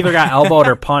probably. He either got elbowed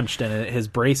or punched, and his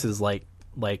braces like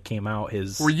came out.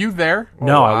 Were you there?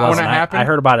 No, I wasn't. When it happened? I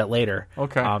heard about it later.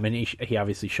 Okay. And he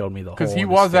obviously showed me the whole. Because he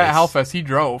was at Hellfest. He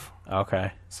drove.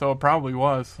 Okay. So it probably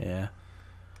was. Yeah.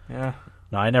 Yeah.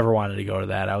 No, I never wanted to go to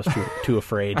that. I was too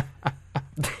afraid.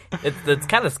 It's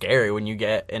kind of scary when you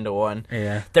get into one.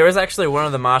 Yeah. There was actually one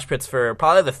of the mosh pits for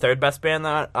probably the third best band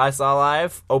that I saw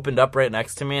live opened up right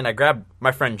next to me, and I grabbed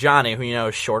my friend Johnny, who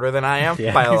is shorter than I am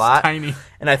by a lot. Tiny.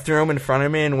 And I threw him in front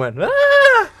of me and went,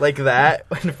 ah! Like that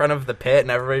in front of the pit,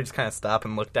 and everybody just kind of stopped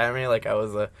and looked at me like I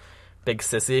was a big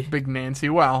sissy. Big Nancy.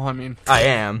 Well, I mean, I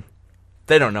am.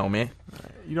 They don't know me.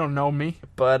 You don't know me.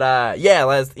 But yeah,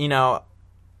 Les,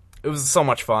 it was so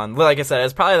much fun. Like I said,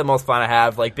 it's probably the most fun I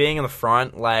have. Like, being in the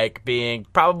front, like, being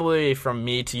probably from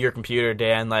me to your computer,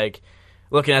 Dan, like,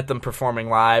 looking at them performing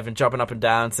live and jumping up and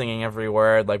down, singing every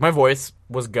word. Like, my voice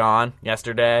was gone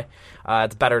yesterday.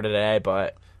 It's better today,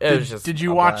 but it was just Did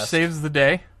you a watch blast. Saves the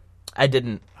Day? I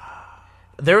didn't.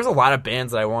 There was a lot of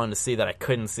bands that I wanted to see that I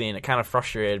couldn't see, and it kind of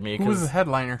frustrated me. Who was the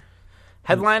headliner?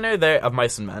 Headliner there of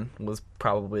Mice and Men was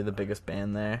probably the biggest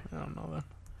band there. I don't know that.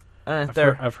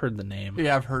 I've heard the name.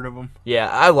 Yeah, I've heard of them. Yeah,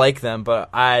 I like them,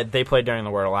 but they played during the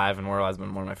Word Alive, and Word Alive's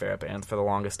been one of my favorite bands for the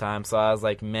longest time, so I was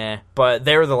like, meh. But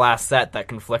they were the last set that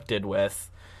conflicted with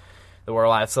the Word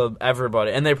Alive, so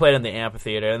everybody, and they played in the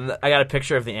amphitheater, and I got a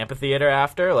picture of the amphitheater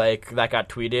after, like, that got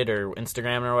tweeted or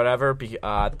Instagram or whatever.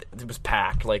 It was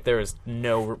packed, like, there was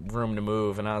no room to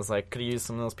move, and I was like, could have used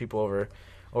some of those people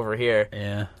over here.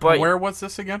 Yeah. But where was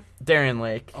this again? Darien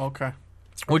Lake. Okay.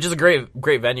 Which is a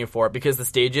great venue for it, because the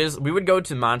stages, we would go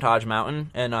to Montage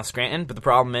Mountain in Scranton, but the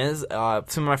problem is, some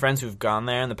of my friends who've gone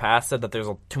there in the past said that there's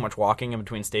too much walking in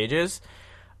between stages,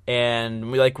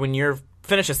 and when you're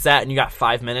finish a set and you got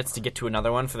 5 minutes to get to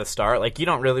another one for the start, like, you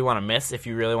don't really want to miss if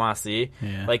you really want to see.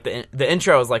 Yeah. Like, the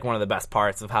intro is like one of the best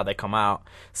parts of how they come out,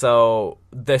 so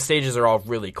the stages are all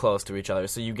really close to each other,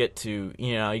 so you get to,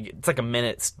 it's like a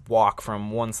minute's walk from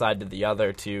one side to the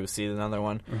other to see another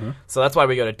one. Mm-hmm. So that's why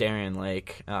we go to Darien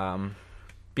Lake. But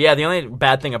yeah, the only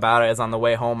bad thing about it is on the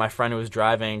way home, my friend who was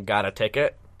driving got a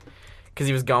ticket because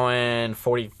he was going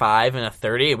 45 and a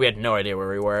 30. We had no idea where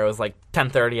we were. It was like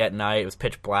 10:30 at night. It was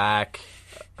pitch black.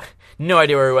 No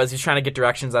idea where he was. He was trying to get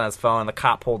directions on his phone. The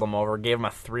cop pulled him over, gave him a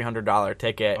 $300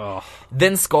 ticket,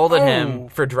 then scolded him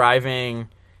for driving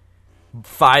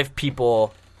 5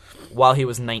 people while he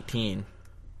was 19.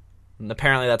 And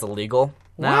apparently that's illegal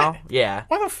now. What? Yeah.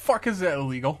 Why the fuck is that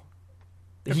illegal?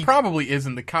 It probably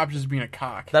isn't. The cop just being a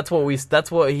cock.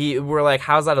 We're like,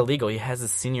 how's that illegal? He has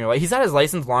his senior, he's had his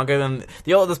license longer than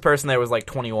the oldest person there was like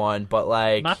 21, but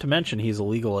like, not to mention he's a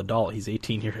legal adult. He's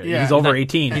 18 years. Yeah. He's over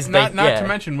 18. He's not yeah. to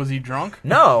mention, was he drunk?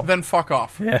 No. Then fuck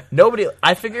off. Yeah. Nobody,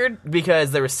 I figured because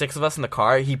there were 6 of us in the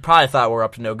car, he probably thought we were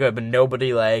up to no good, but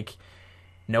nobody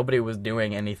was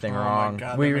doing anything wrong. Oh my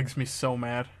god, that makes me so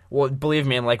mad. Well, believe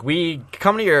me, and we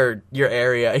come to your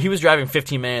area. He was driving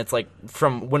 15 minutes,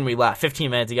 from when we left.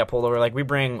 15 minutes, he got pulled over. We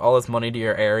bring all this money to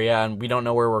your area, and we don't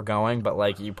know where we're going,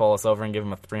 but you pull us over and give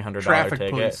him a $300 Traffic ticket.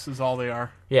 police is all they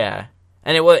are. Yeah,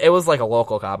 and it was like a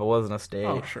local cop. It wasn't a state.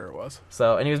 Oh, sure it was.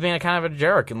 So, and he was being a kind of a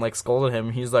jerk and scolded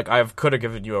him. He's like, "I could have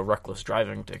given you a reckless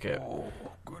driving ticket." Oh,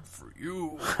 good for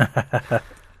you.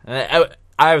 And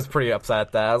I was pretty upset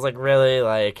at that. I was like, really,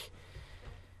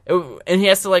 and he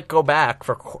has to go back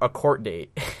for a court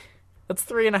date. That's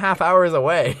 3.5 hours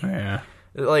away. Yeah.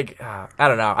 I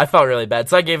don't know. I felt really bad,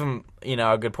 so I gave him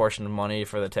a good portion of money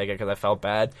for the ticket because I felt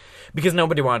bad because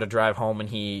nobody wanted to drive home and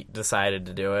he decided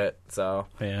to do it. So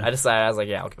yeah. I was like,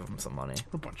 yeah, I'll give him some money.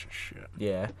 A bunch of shit.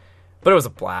 Yeah, but it was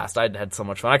a blast. I had so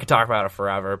much fun. I could talk about it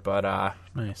forever, but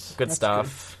nice, good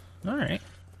stuff. Good. All right.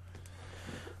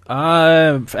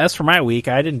 As for my week,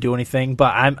 I didn't do anything,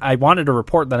 but I wanted to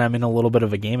report that I'm in a little bit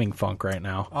of a gaming funk right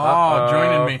now. Oh,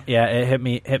 joining me. Yeah, it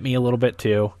hit me a little bit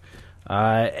too.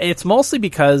 It's mostly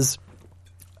because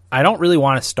I don't really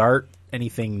want to start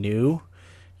anything new,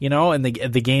 and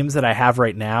the games that I have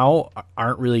right now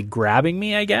aren't really grabbing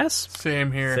me, I guess.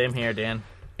 Same here, Dan.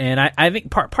 And I think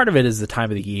part of it is the time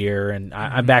of the year, and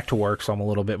I'm back to work, so I'm a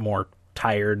little bit more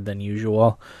tired than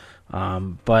usual.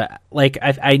 But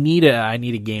I need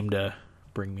a game to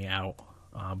bring me out,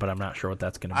 but I'm not sure what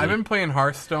that's going to be. I've been playing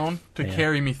Hearthstone to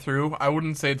carry me through. I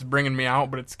wouldn't say it's bringing me out,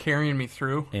 but it's carrying me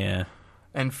through. Yeah.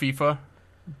 And FIFA,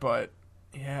 but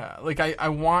Yeah, like I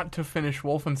want to finish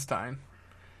Wolfenstein,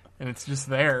 and it's just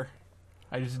there.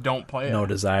 I just don't play it. No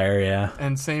desire, yeah.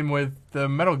 And same with the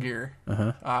Metal Gear,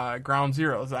 Ground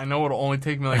Zeroes. I know it'll only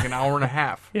take me like an hour and a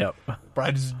half. Yep. But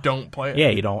I just don't play it. Yeah,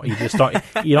 you don't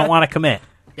want to commit.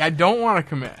 I don't want to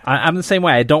commit. I'm the same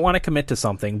way. I don't want to commit to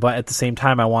something, but at the same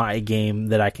time, I want a game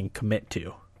that I can commit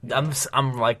to.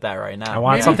 I'm like that right now. I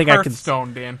want Maybe something I can.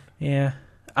 Hearthstone, Dan. Yeah,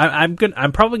 I'm good.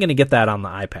 I'm probably going to get that on the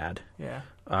iPad. Yeah.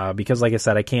 Because, like I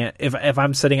said, I can't. If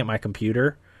I'm sitting at my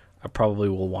computer, I probably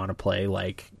will want to play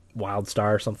like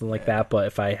WildStar or something like that. But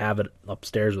if I have it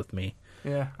upstairs with me,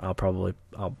 I'll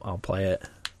play it.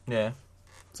 Yeah.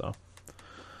 So.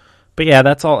 But yeah,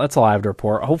 that's all I have to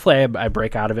report. Hopefully I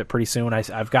break out of it pretty soon.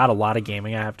 I've got a lot of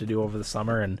gaming I have to do over the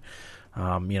summer, and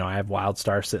I have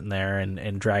WildStar sitting there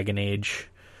and Dragon Age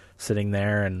sitting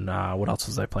there, and what else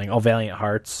was I playing? Oh, Valiant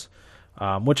Hearts,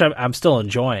 which I'm still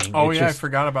enjoying. Oh, I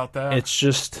forgot about that. It's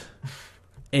just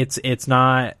it's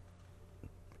not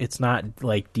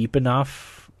like deep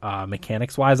enough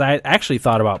mechanics wise. I actually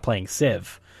thought about playing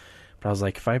Civ. But I was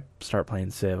like, if I start playing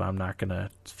Civ, I'm not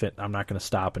gonna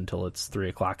stop until it's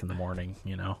 3:00 in the morning.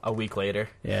 A week later.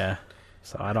 Yeah.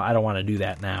 So I don't want to do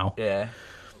that now. Yeah.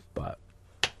 But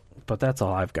that's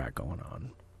all I've got going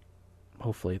on.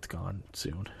 Hopefully it's gone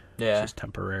soon. Yeah. It's just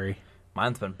temporary.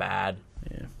 Mine's been bad.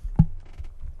 Yeah.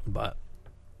 But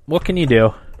what can you do?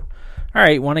 All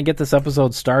right, want to get this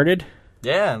episode started?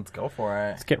 Yeah, let's go for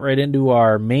it. Let's get right into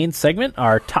our main segment,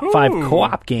 our top 5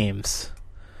 co-op games.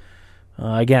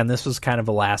 Again, this was kind of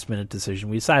a last-minute decision.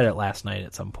 We decided it last night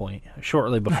at some point,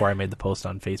 shortly before I made the post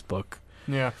on Facebook.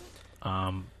 Yeah.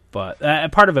 But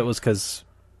part of it was because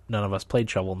none of us played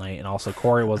Shovel Knight, and also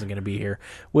Corey wasn't going to be here,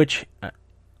 which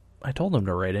I told him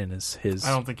to write in his...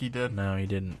 I don't think he did. No, he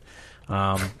didn't.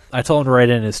 I told him to write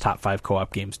in his top 5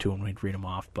 co-op games, too, and we'd read them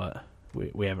off, but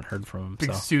we haven't heard from him.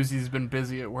 Big Susie's been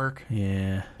busy at work.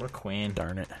 Yeah. What a queen.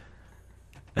 Darn it.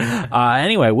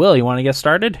 Anyway, Will, you want to get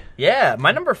started? Yeah,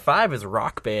 my number 5 is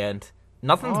Rock Band.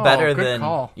 Nothing's better good than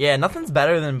call. Yeah, nothing's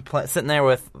better than sitting there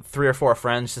with 3 or 4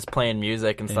 friends just playing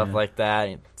music and stuff like that.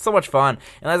 It's so much fun.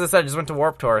 And as I said, I just went to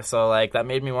Warped Tour, so like that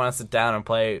made me want to sit down and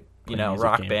play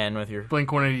Rock Band with your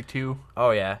Blink-182.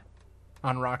 Oh yeah,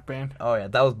 on Rock Band. Oh yeah,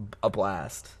 that was a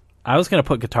blast. I was going to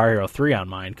put Guitar Hero 3 on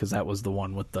mine because that was the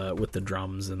one with the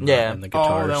drums and the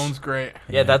guitars. Oh, that one's great.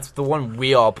 Yeah, that's the one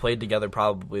we all played together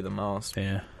probably the most.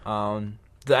 Yeah.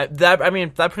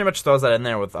 That pretty much throws that in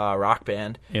there with Rock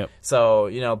Band. Yep.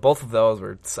 So both of those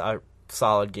were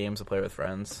solid games to play with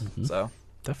friends. Mm-hmm. So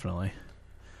definitely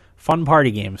fun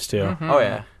party games too. Mm-hmm. Oh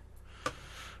yeah.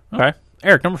 Okay,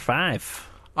 Eric, number 5.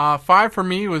 5 for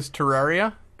me was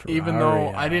Terraria. Even though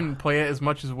I didn't play it as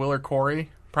much as Will or Corey.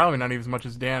 Probably not even as much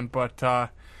as Dan, but I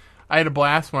had a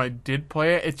blast when I did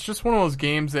play it. It's just one of those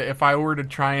games that if I were to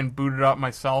try and boot it up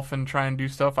myself and try and do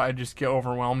stuff, I'd just get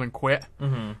overwhelmed and quit.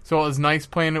 Mm-hmm. So it was nice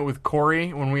playing it with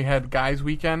Corey when we had guys'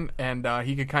 weekend, and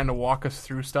he could kind of walk us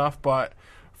through stuff. But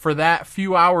for that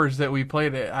few hours that we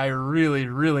played it, I really,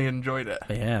 really enjoyed it.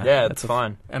 Yeah, it's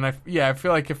fun. And I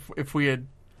feel like if we had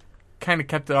kind of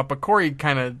kept it up, but Corey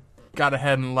kind of got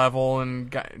ahead in level and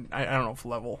got, I don't know if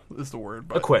level is the word,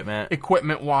 but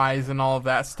equipment wise and all of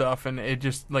that stuff, and it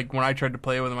just like when I tried to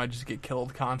play with him I just get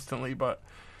killed constantly. But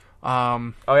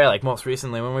like most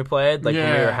recently when we played, when we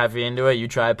were heavy into it, you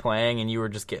tried playing and you were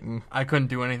just I couldn't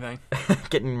do anything.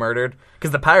 Getting murdered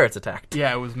because the pirates attacked.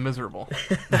 Yeah, it was miserable.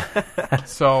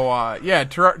 So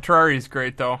Terraria is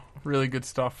great though, really good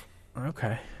stuff.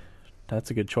 Okay. That's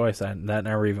a good choice. That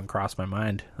never even crossed my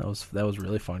mind. That was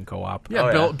really fun co-op.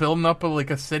 Yeah, building up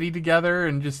a city together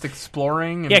and just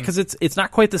exploring. And... Yeah, because it's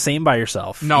not quite the same by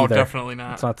yourself. No, either. Definitely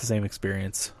not. It's not the same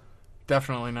experience.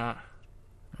 Definitely not.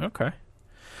 Okay.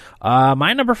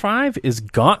 My number 5 is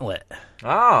Gauntlet.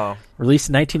 Oh. Released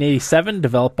in 1987,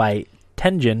 developed by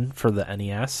Tengen for the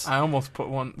NES. I almost put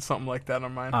something like that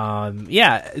on mine.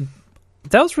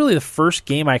 That was really the first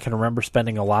game I can remember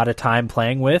spending a lot of time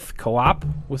playing with co-op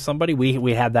with somebody.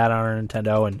 We had that on our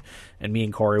Nintendo, and me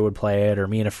and Corey would play it, or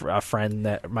me and a friend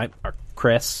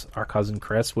our cousin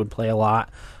Chris would play a lot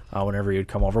whenever he would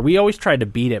come over. We always tried to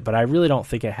beat it, but I really don't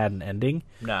think it had an ending.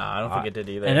 No, I don't think it did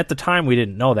either. And at the time, we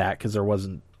didn't know that because there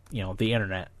wasn't the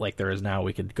internet like there is now.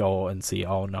 We could go and see,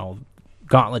 oh no,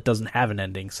 Gauntlet doesn't have an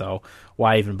ending, so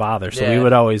why even bother? So we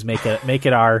would always make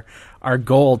it our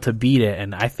goal to beat it,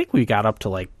 and I think we got up to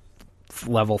like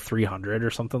level 300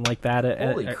 or something like that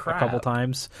a couple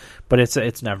times. But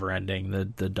it's never ending.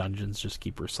 The dungeons just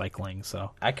keep recycling.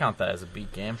 So I count that as a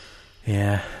beat game.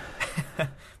 Yeah,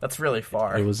 that's really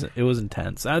far. It was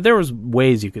intense. There was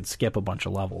ways you could skip a bunch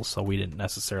of levels, so we didn't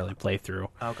necessarily play through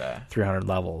 300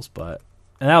 levels, but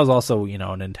And that was also,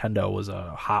 Nintendo was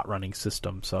a hot running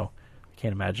system, so I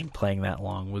can't imagine playing that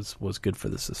long was good for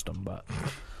the system. But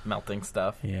melting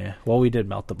stuff. Yeah. Well, we did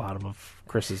melt the bottom of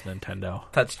Chris's Nintendo.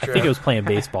 That's true. I think it was playing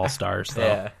Baseball Stars, though.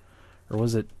 Yeah. Or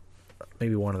was it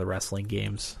maybe one of the wrestling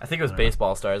games? I think it was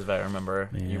Baseball Stars, if I remember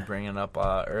you bringing it up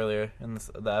earlier in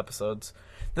the episodes.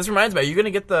 This reminds me, are you going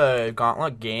to get the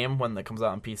Gauntlet game when it comes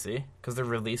out on PC? Because they're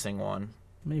releasing one.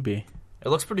 Maybe. It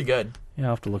looks pretty good. Yeah,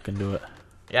 I'll have to look into it.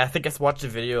 Yeah, I think I watched a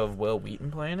video of Will Wheaton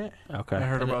playing it. Okay. I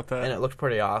heard about that. And it looked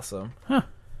pretty awesome. Huh.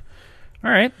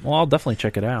 All right. Well, I'll definitely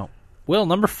check it out. Will,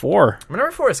 number 4. My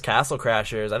number 4 is Castle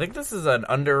Crashers. I think this is an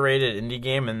underrated indie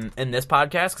game in this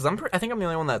podcast because I think I'm the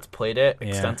only one that's played it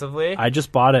extensively. I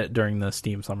just bought it during the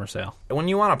Steam Summer Sale. When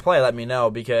you want to play, let me know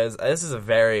because this is a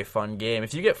very fun game.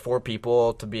 If you get 4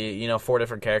 people to be, 4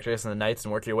 different characters in the knights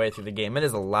and work your way through the game, it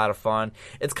is a lot of fun.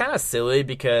 It's kind of silly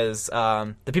because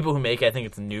the people who make it, I think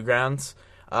it's Newgrounds,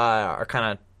 are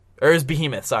kind of... Or it's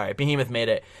Behemoth, sorry. Behemoth made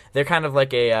it. They're kind of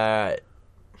like a...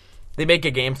 They make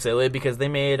a game silly because they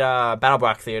made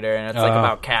BattleBlock Theater, and it's like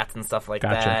about cats and stuff like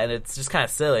that, and it's just kind of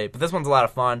silly. But this one's a lot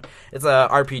of fun. It's a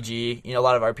RPG, a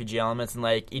lot of RPG elements, and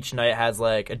like each knight has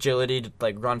like agility to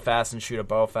like run fast and shoot a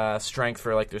bow fast, strength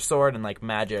for like their sword, and like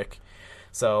magic.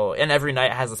 So, and every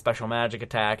knight has a special magic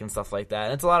attack and stuff like that.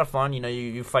 And it's a lot of fun.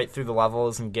 You fight through the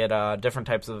levels and get different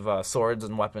types of swords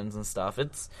and weapons and stuff.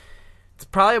 It's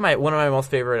probably one of my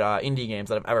most favorite indie games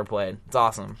that I've ever played. It's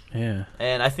awesome. Yeah.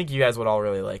 And I think you guys would all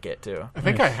really like it, too. I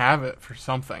think I have it for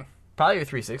something. Probably your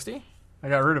 360? I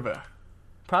got rid of it.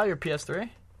 Probably your PS3?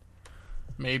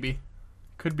 Maybe.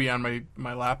 Could be on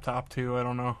my laptop, too. I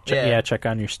don't know. Check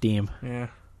on your Steam. Yeah.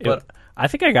 I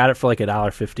think I got it for like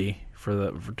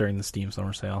 $1.50 during the Steam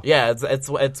Summer Sale. Yeah,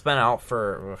 it's been out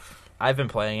for... I've been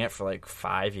playing it for like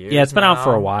 5 years. Yeah, it's been out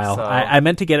for a while. So. I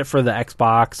meant to get it for the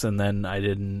Xbox, and then I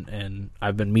didn't. And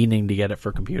I've been meaning to get it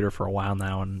for computer for a while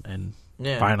now, and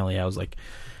finally I was like,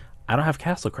 I don't have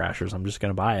Castle Crashers. I'm just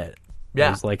going to buy it. Yeah. It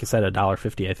was, like I said,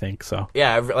 $1.50, I think. So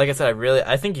yeah, like I said,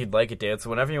 I think you'd like it, dude. So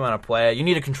whenever you want to play it, you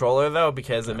need a controller though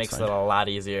because it makes it a lot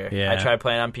easier. Yeah. I tried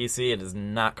playing on PC. It is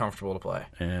not comfortable to play.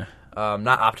 Yeah.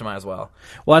 Not optimized well.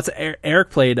 Well, that's Eric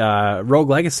played Rogue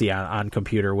Legacy on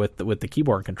computer with the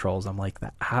keyboard controls. I'm like,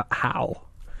 how?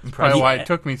 Probably why it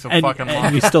took me so fucking long.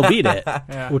 And you still beat it,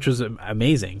 Yeah. which was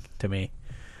amazing to me.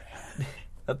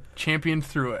 Championed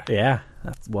through it. Yeah,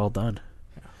 that's well done.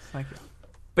 Yeah, thank you.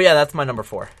 But yeah, that's my number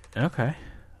 4. Okay.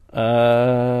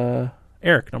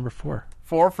 Eric, number 4.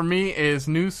 4 for me is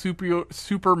new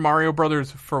Super Mario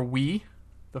Brothers for Wii,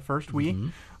 the first Wii. Mm-hmm.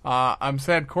 I'm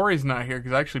sad Corey's not here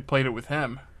because I actually played it with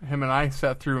him. Him and I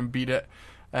sat through and beat it.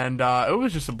 And it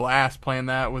was just a blast playing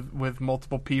that with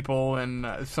multiple people,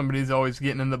 and somebody's always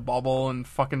getting in the bubble and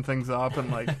fucking things up.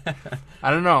 And, like,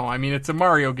 I don't know. I mean, it's a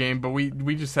Mario game, but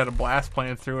we just had a blast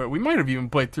playing through it. We might have even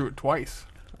played through it twice.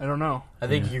 I don't know. I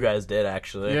think you guys did,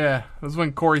 actually. Yeah. It was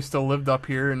when Corey still lived up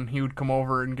here, and he would come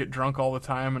over and get drunk all the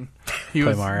time. And he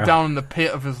was Mario. down in the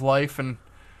pit of his life, and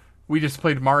we just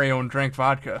played Mario and drank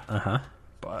vodka. Uh-huh.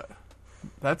 But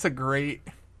that's a great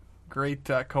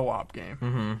co-op game.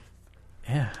 Mm-hmm.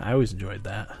 Yeah, I always enjoyed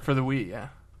that. For the Wii, yeah.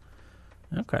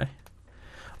 Okay.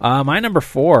 My number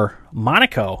 4,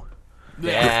 Monaco.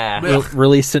 Yeah.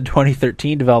 Released in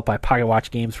 2013, developed by Pocket Watch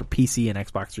Games for PC and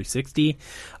Xbox 360.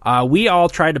 We all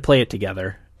tried to play it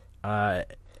together.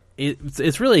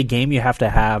 It's really a game you have to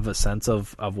have a sense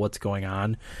of what's going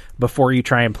on before you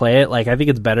try and play it. Like, I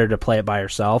think it's better to play it by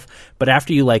yourself, but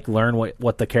after you like learn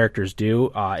what the characters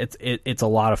do, it's a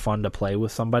lot of fun to play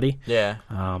with somebody. Yeah.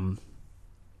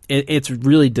 It's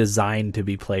really designed to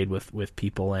be played with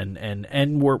people,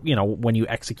 and we're, when you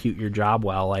execute your job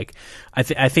well, like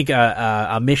I think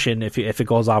a mission, if it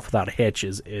goes off without a hitch,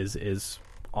 is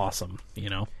awesome.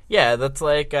 Yeah, that's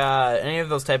like any of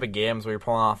those type of games where you're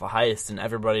pulling off a heist and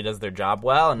everybody does their job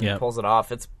well and pulls it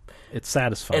off. It's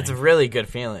satisfying. It's a really good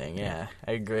feeling. Yeah,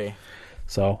 I agree.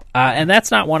 So, and that's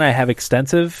not one I have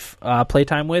extensive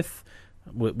playtime with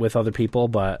other people,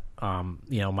 but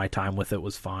my time with it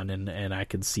was fun, and I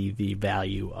could see the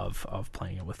value of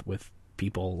playing it with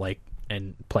people, like,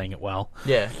 and playing it well.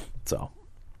 Yeah. So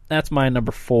that's my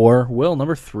number 4. Will,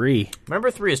 number 3. Number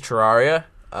 3 is Terraria.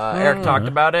 Eric talked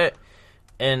about it,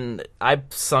 and I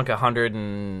sunk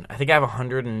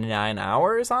 109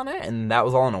 hours on it, and that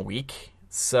was all in a week.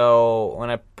 So when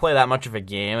I play that much of a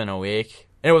game in a week,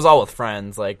 and it was all with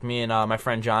friends, like me and my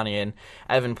friend Johnny and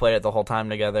Evan played it the whole time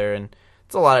together, and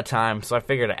it's a lot of time, so I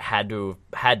figured it had to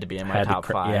be in my top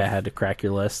 5. Yeah, I had to crack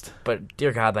your list. But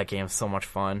dear God, that game's so much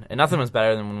fun, and nothing was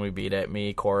better than when we beat it,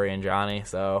 me, Corey, and Johnny.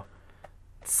 So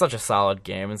it's such a solid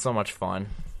game and so much fun.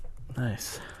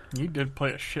 Nice. You did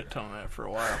play a shit ton of that for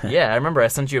a while. Yeah, I remember I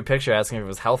sent you a picture asking if it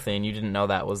was healthy, and you didn't know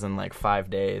that was in like 5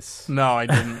 days. No, I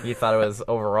didn't. You thought it was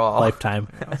overall. Lifetime.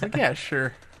 I was like, yeah,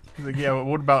 sure. He's like, yeah,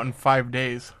 what about in 5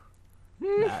 days?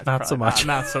 Nah, it's Not so probably much.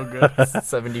 Not so good.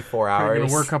 74 You're hours. going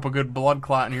to work up a good blood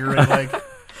clot in your right leg.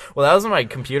 Well, that was when my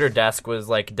computer desk was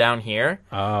like down here.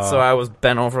 Oh. So I was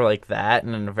bent over like that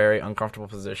and in a very uncomfortable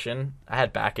position. I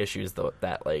had back issues though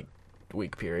that like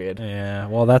week period. Yeah,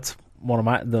 well, that's one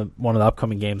of the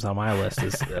upcoming games on my list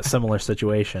is a similar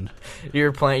situation.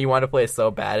 You wanted to play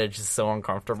so bad, it's just so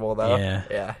uncomfortable though.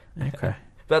 Yeah. Okay.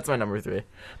 That's my number 3.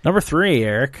 Number 3,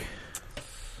 Eric.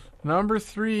 Number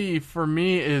 3 for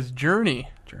me is Journey.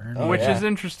 Journey. Which is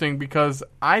interesting because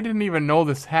I didn't even know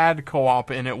this had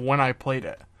co-op in it when I played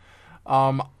it.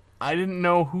 I didn't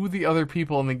know who the other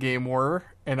people in the game were,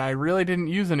 and I really didn't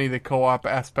use any of the co-op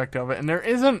aspect of it. And there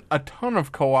isn't a ton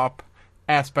of co-op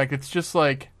aspect. It's just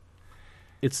like...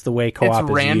 It's the way co-op it's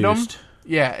is random. used.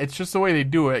 Yeah, it's just the way they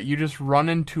do it. You just run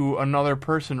into another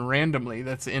person randomly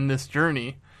that's in this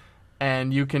journey,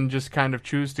 and you can just kind of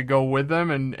choose to go with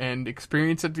them and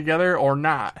experience it together or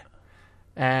not.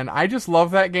 And I just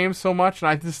love that game so much, and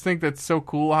I just think that's so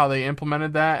cool how they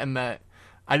implemented that and that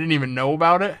I didn't even know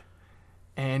about it.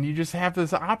 And you just have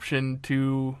this option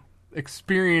to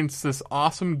experience this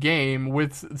awesome game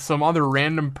with some other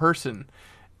random person.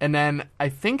 And then I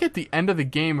think at the end of the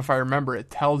game, if I remember,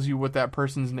 it tells you what that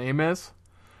person's name is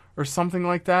or something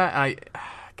like that.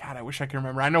 And I wish I could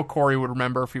remember. I know Corey would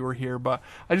remember if he were here, but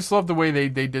I just love the way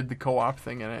they did the co-op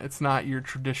thing in it. It's not your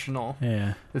traditional.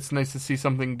 Yeah. It's nice to see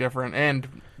something different, and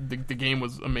the game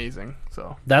was amazing.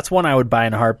 So That's one I would buy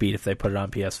in a heartbeat if they put it on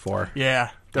PS4.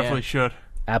 yeah, definitely should.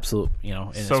 Absolute,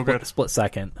 in So a good. split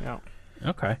second. Yeah.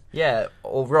 Okay. Yeah,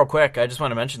 well, real quick, I just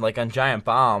want to mention, like, on Giant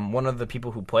Bomb, one of the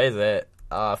people who plays it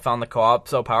found the co-op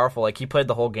so powerful. Like, he played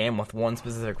the whole game with one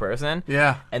specific person.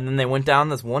 Yeah. And then they went down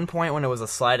this one point when it was a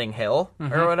sliding hill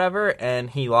or whatever, and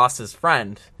he lost his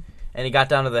friend. And he got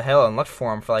down to the hill and looked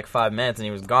for him for like 5 minutes, and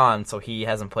he was gone, so he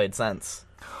hasn't played since.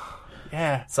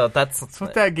 Yeah. So that's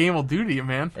what that game will do to you,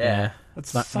 man. Yeah.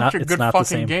 It's Not- such not- a it's good not the fucking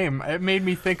same. game. It made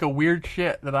me think of weird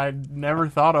shit that I'd never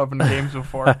thought of in games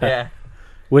before. Yeah.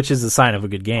 Which is a sign of a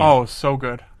good game. Oh, so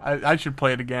good. I should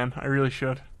play it again. I really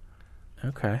should.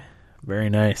 Okay. Very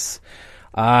nice.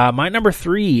 My number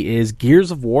 3 is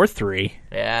Gears of War 3.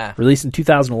 Yeah. Released in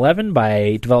 2011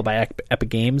 developed by Epic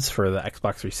Games for the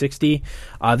Xbox 360.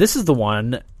 This is the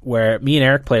one where me and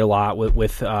Eric played a lot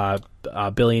with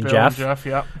Billy and Jeff.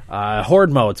 Yep.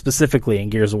 Horde mode specifically in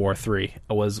Gears of War 3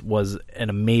 was an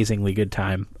amazingly good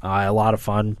time. A lot of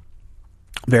fun.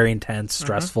 Very intense,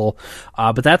 stressful,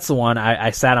 but that's the one I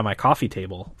sat on my coffee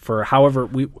table for. However,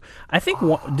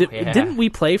 didn't we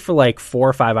play for like 4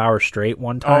 or 5 hours straight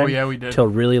one time? Oh yeah, we did. Till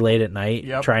really late at night,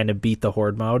 Yep. trying to beat the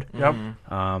Horde mode. Yep.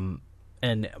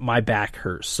 And my back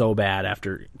hurt so bad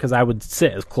after because I would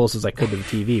sit as close as I could to the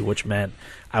TV, which meant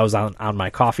I was on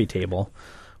my coffee table,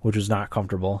 which was not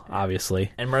comfortable,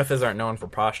 obviously. And Murphys aren't known for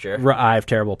posture. I have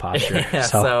terrible posture, Yeah,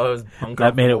 so so it was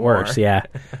that made it uncomfortable worse. more. Yeah,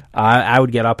 I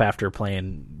would get up after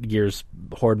playing Gears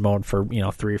Horde mode for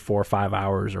 3, 4, 5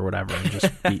 hours or whatever, and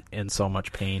just be in so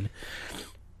much pain.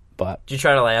 But Did you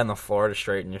try to lay on the floor to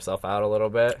straighten yourself out a little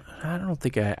bit? I don't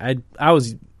think I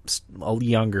was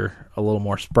younger, a little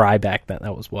more spry back then.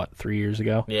 That was 3 years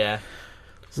ago. Yeah.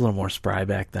 I was a little more spry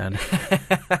back then.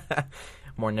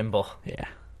 More nimble. Yeah.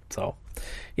 So,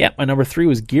 yeah, my number 3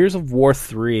 was Gears of War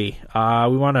 3.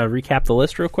 We want to recap the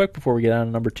list real quick before we get on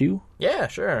to number 2. Yeah,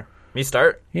 sure. Me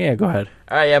start? Yeah, go ahead.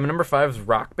 All right, yeah, my number 5 is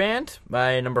Rock Band.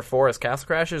 My number 4 is Castle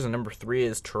Crashers, and number 3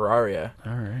 is Terraria.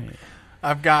 All right.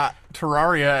 I've got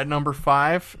Terraria at number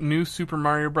 5, New Super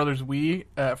Mario Brothers Wii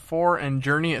at 4, and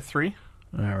Journey at 3.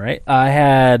 All right. I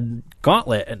had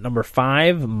Gauntlet at number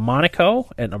 5, Monaco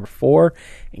at number 4,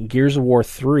 and Gears of War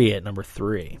 3 at number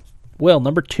 3. Will,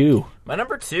 number 2. My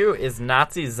number 2 is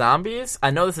Nazi Zombies. I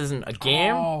know this isn't a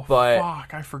game, Oh, but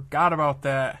fuck, I forgot about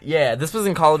that. yeah, this was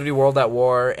in Call of Duty World at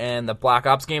War and the Black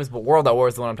Ops games, but World at War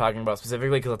is the one I'm talking about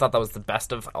specifically because I thought that was the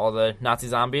best of all the Nazi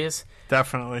Zombies.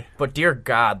 Definitely. But dear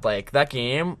God, like, that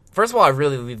game, first of all, I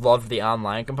really loved the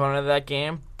online component of that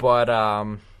game, but,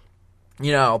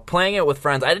 playing it with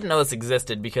friends, I didn't know this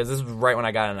existed because this was right when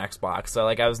I got an Xbox. So,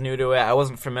 like, I was new to it. I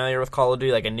wasn't familiar with Call of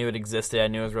Duty. Like, I knew it existed. I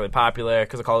knew it was really popular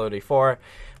because of Call of Duty 4.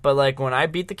 But, like, when I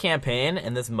beat the campaign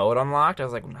and this mode unlocked, I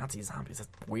was like, Nazi Zombies, that's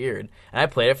weird. And I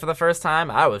played it for the first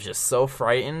time. I was just so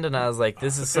frightened, and I was like,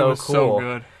 this is so it was cool. so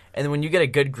good. And when you get a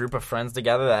good group of friends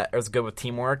together that is good with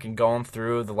teamwork and going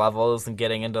through the levels and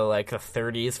getting into, like, the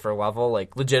 30s for level,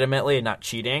 like, legitimately and not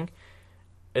cheating,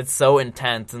 it's so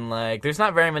intense, and like there's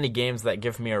not very many games that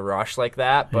give me a rush like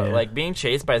that, but like being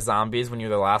chased by zombies when you're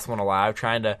the last one alive,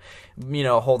 trying to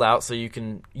hold out so you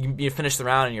finish the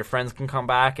round and your friends can come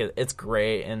back, it's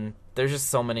great. And there's just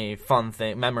so many fun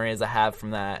memories I have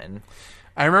from that. And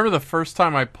I remember the first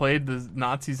time I played the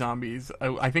Nazi zombies,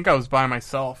 I think I was by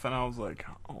myself, and I was like,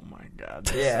 oh my god,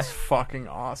 this is fucking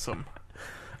awesome.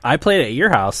 I played at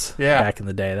your house back in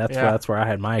the day. That's where I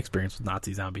had my experience with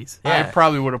Nazi zombies. Yeah. I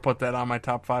probably would have put that on my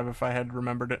top 5 if I had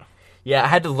remembered it. Yeah, I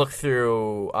had to look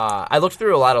through. I looked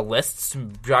through a lot of lists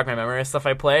to jog my memory of stuff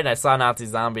I played, and I saw Nazi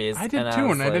zombies. I did too,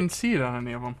 and I didn't see it on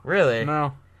any of them. Really?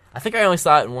 No. I think I only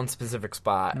saw it in one specific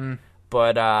spot.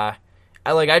 But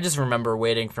I just remember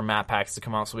waiting for map packs to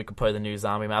come out so we could play the new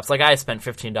zombie maps. Like, I spent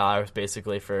 $15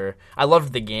 basically for. I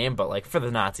loved the game, but like for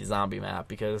the Nazi zombie map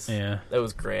because it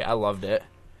was great. I loved it.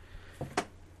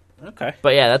 Okay.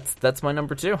 But yeah, that's my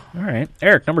number 2. All right.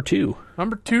 Eric, number 2.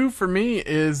 Number 2 for me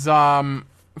is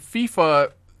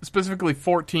FIFA, specifically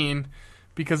 14,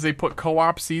 because they put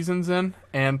co-op seasons in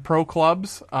and pro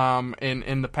clubs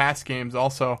in the past games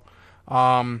also.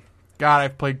 God,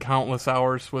 I've played countless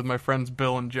hours with my friends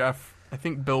Bill and Jeff. I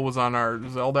think Bill was on our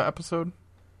Zelda episode.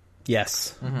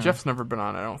 Yes. Mm-hmm. Jeff's never been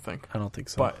on it, I don't think. I don't think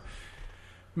so. But,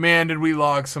 man, did we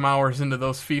log some hours into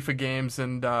those FIFA games,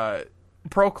 and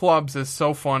pro clubs is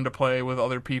so fun to play with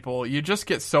other people. You just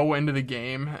get so into the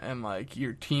game and like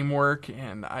your teamwork,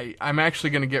 and I'm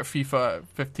actually going to get FIFA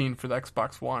 15 for the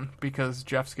Xbox One because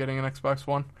Jeff's getting an Xbox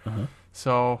One. Uh-huh.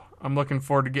 So I'm looking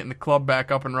forward to getting the club back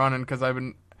up and running because I've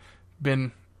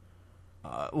been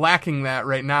lacking that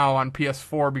right now on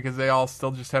PS4 because they all still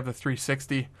just have the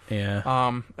 360.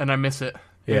 Yeah. And I miss it.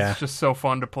 Yeah. It's just so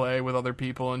fun to play with other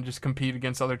people and just compete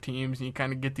against other teams, and you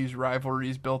kind of get these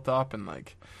rivalries built up and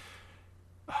like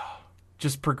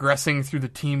just progressing through the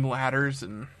team ladders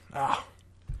and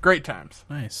great times.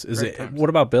 Nice. What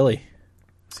about Billy?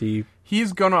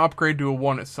 He's gonna upgrade to a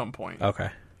 1 at some point. Okay.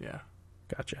 Yeah.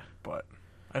 Gotcha. But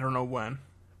I don't know when.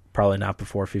 Probably not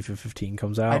before FIFA 15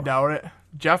 comes out. I doubt it.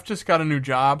 Jeff just got a new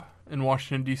job in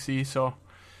Washington D.C., so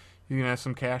he's gonna have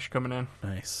some cash coming in.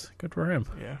 Nice. Good for him.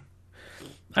 Yeah.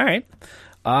 All right.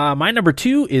 My number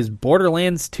 2 is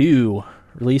Borderlands 2.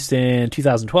 Released in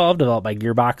 2012, developed by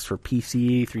Gearbox for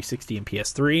PC, 360, and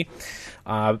PS3.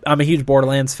 I'm a huge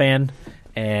Borderlands fan,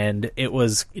 and it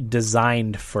was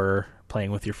designed for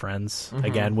playing with your friends. Mm-hmm.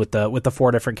 Again, with the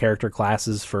 4 different character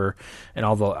classes and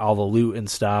all the loot and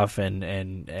stuff,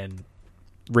 and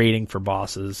rating for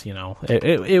bosses.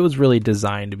 It was really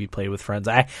designed to be played with friends.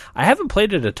 I haven't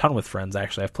played it a ton with friends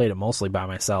actually. I've played it mostly by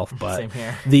myself, but Same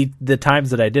here. the times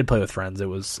that I did play with friends, it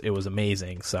was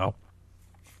amazing. So.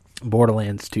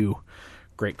 Borderlands 2,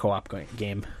 great co-op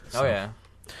game. So. Oh, yeah.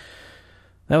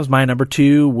 That was my number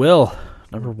 2. Will,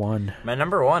 number 1. My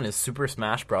number 1 is Super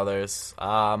Smash Brothers.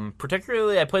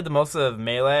 Particularly, I played the most of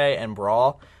Melee and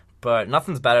Brawl, but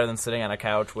nothing's better than sitting on a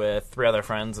couch with 3 other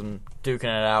friends and duking it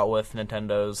out with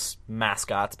Nintendo's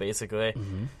mascots, basically.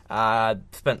 Mm-hmm.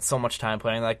 Spent so much time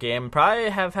playing that game. Probably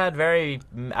I've had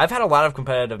a lot of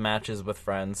competitive matches with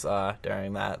friends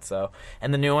during that. So,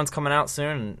 and the new one's coming out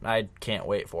soon, and I can't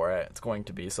wait for it. It's going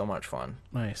to be so much fun.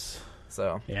 Nice.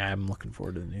 So yeah, I'm looking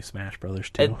forward to the new Smash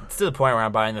Brothers too. It's to the point where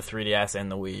I'm buying the 3DS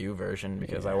and the Wii U version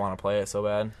because I want to play it so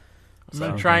bad. I'm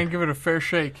going to try and give it a fair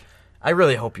shake. I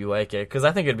really hope you like it, because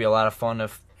I think it'd be a lot of fun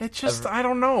if... I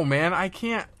don't know, man. I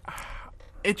can't...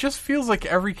 It just feels like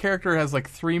every character has,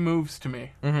 3 moves to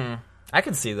me. Mm-hmm. I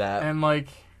can see that. And,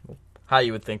 how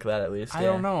you would think that, at least. I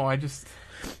don't know.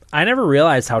 I never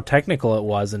realized how technical it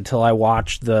was until I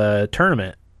watched the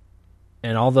tournament.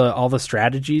 And all the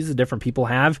strategies that different people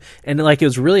have. And, it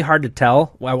was really hard to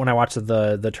tell when I watched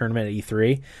the tournament at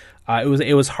E3.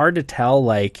 It was hard to tell,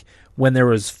 when there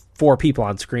was 4 people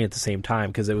on screen at the same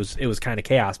time, because it was kind of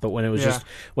chaos. But when it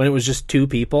was just 2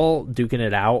 people duking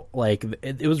it out,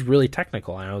 it was really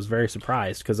technical, and I was very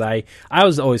surprised because I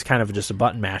was always kind of just a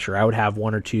button masher. I would have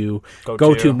 1 or 2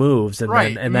 go-to moves, and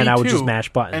then I would just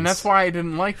mash buttons, and that's why I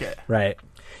didn't like it. Right.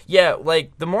 Yeah,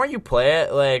 the more you play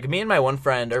it, me and my one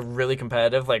friend are really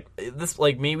competitive.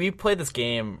 We played this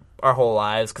game our whole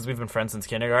lives because we've been friends since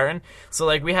kindergarten. So,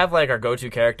 we have, our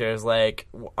go-to characters.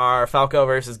 Our Falco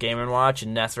versus Game & Watch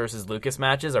and Ness versus Lucas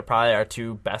matches are probably our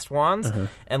 2 best ones. Uh-huh.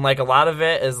 And, a lot of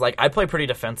it is, I play pretty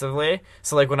defensively.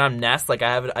 So, when I'm Ness,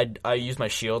 I use my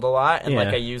shield a lot. And,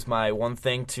 I use my one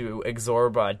thing to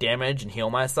absorb damage and heal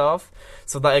myself.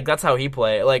 So, that's how he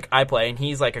play. I play, and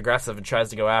he's, aggressive and tries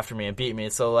to go after me and beat me.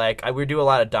 So, we do a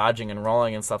lot of dodging and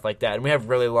rolling and stuff like that. And we have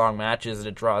really long matches that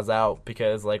it draws out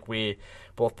because, we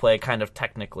both play kind of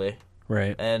technically.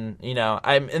 Right. And,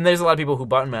 and there's a lot of people who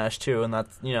button mash too, and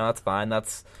that's, that's fine.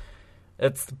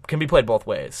 It can be played both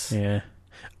ways. Yeah.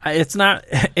 It's not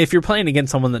if you're playing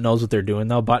against someone that knows what they're doing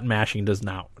though. Button mashing does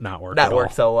not work. That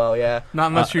works so well, yeah. Not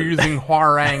unless you're using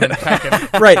Hwoarang and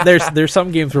Tekken. Right. There's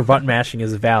some games where button mashing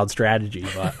is a valid strategy,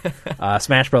 but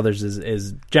Smash Brothers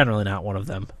is generally not one of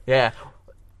them. Yeah,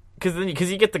 because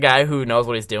you get the guy who knows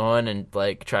what he's doing and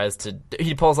like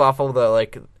he pulls off all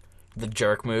the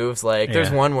jerk moves. Like there's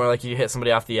one where like you hit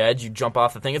somebody off the edge, you jump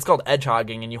off the thing. It's called edge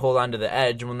hogging, and you hold onto the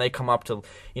edge. And when they come up to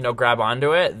grab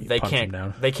onto it, they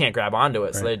can't grab onto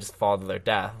it, so they just fall to their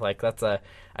death. Like that's a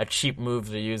cheap move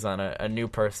to use on a new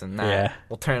person that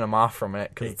will turn them off from it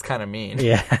because it's kind of mean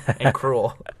and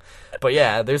cruel. But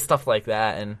yeah, there's stuff like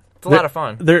that, and it's a lot of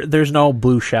fun. There's no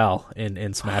blue shell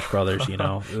in Smash Brothers.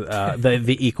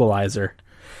 The equalizer.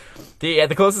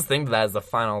 The closest thing to that is the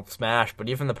final Smash, but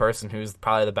even the person who's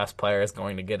probably the best player is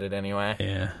going to get it anyway.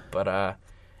 Yeah. But, I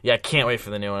can't wait for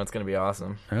the new one. It's going to be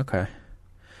awesome. Okay.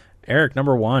 Eric,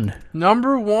 number 1.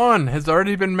 Number 1 has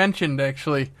already been mentioned,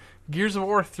 actually. Gears of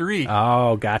War 3.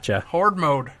 Oh, gotcha. Horde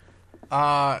mode.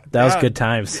 That was good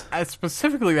times.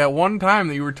 Specifically, that one time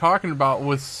that you were talking about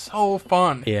was so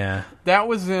fun. Yeah. That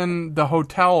was in the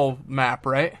hotel map,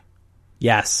 right?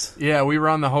 Yes. Yeah, we were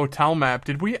on the hotel map.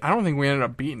 Did we? I don't think we ended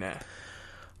up beating it.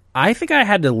 I think I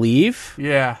had to leave.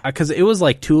 Yeah. Because it was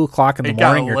like 2 o'clock in the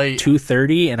morning or late.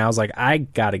 2:30, and I was like, I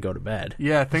got to go to bed.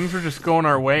 Yeah, things were just going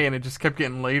our way, and it just kept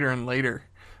getting later and later.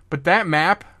 But that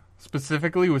map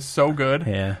specifically was so good.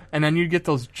 Yeah. And then you'd get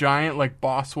those giant like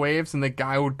boss waves, and the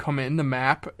guy would come in the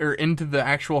map or into the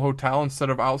actual hotel instead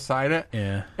of outside it.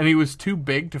 Yeah. And he was too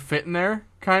big to fit in there,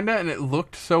 kind of, and it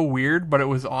looked so weird, but it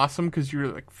was awesome because you were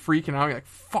like freaking out. You're like,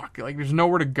 fuck, like there's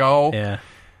nowhere to go. Yeah.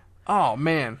 Oh,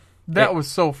 man. That was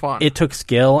so fun. It took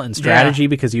skill and strategy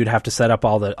because you'd have to set up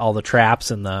all the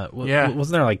traps and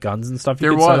wasn't there like guns and stuff you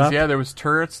could set up? Yeah, there was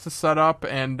turrets to set up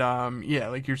and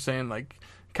like you're saying, like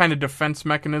kind of defense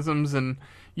mechanisms, and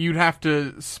you'd have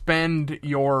to spend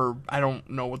your, I don't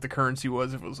know what the currency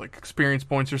was, if it was like experience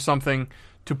points or something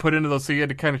to put into those, so you had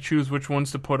to kind of choose which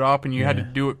ones to put up, and you had to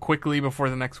do it quickly before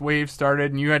the next wave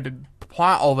started, and you had to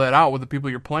plot all that out with the people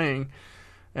you're playing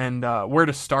and where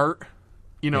to start.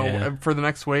 For the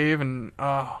next wave, and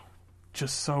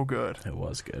just so good. It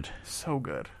was good. So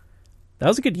good. That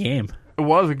was a good game. It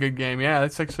was a good game, yeah.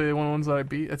 That's actually one of the ones that I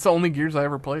beat. It's the only Gears I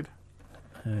ever played.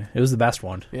 It was the best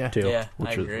one, too. Yeah, which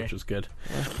I agree. Which was good.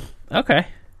 Yeah. Okay.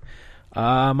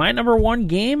 My number 1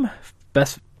 game,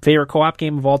 best favorite co-op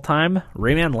game of all time,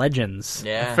 Rayman Legends.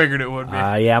 Yeah. I figured it would be.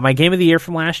 My game of the year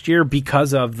from last year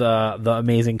because of the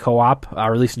amazing co-op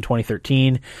released in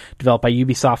 2013, developed by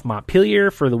Ubisoft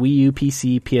Montpellier for the Wii U,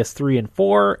 PC, PS3, and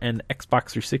 4, and Xbox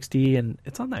 360, and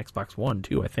it's on the Xbox One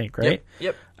too, I think, right?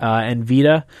 Yep. And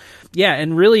Vita. Yeah,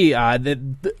 and really,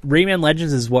 the Rayman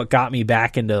Legends is what got me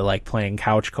back into like playing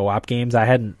couch co-op games. I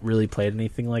hadn't really played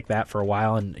anything like that for a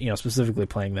while, and specifically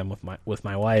playing them with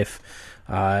my wife.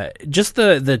 Just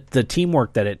the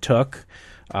teamwork that it took,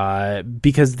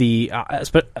 because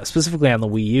specifically on the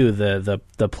Wii U,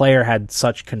 the player had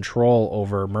such control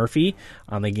over Murphy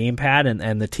on the gamepad,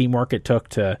 and the teamwork it took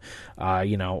to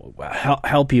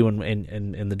help you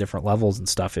in the different levels and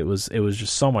stuff. It was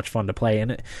just so much fun to play,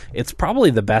 and it's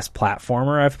probably the best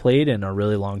platformer I've played in a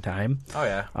really long time. Oh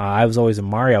yeah. I was always a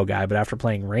Mario guy, but after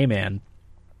playing Rayman,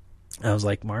 I was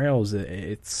like,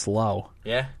 it's slow.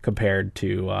 Yeah. Compared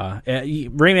to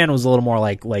Rayman was a little more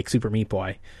like Super Meat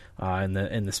Boy, and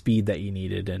the speed that you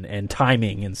needed and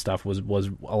timing and stuff was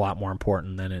a lot more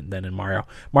important than in Mario.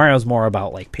 Mario's more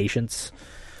about like patience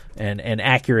and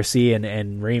accuracy,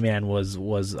 and Rayman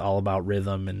was all about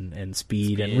rhythm and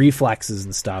speed and reflexes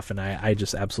and stuff. And I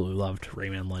just absolutely loved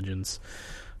Rayman Legends.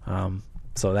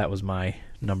 So that was my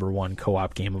number 1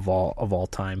 co-op game of all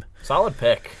time. Solid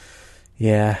pick.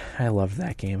 Yeah, I loved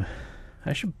that game.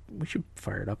 We should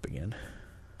fire it up again.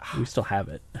 We still have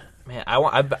it. Man, I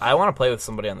want to play with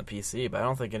somebody on the PC, but I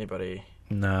don't think anybody.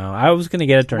 No, I was gonna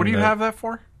get it. What do you have that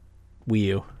for? Wii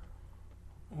U.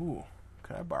 Ooh,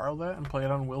 could I borrow that and play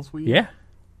it on Will's Wii U?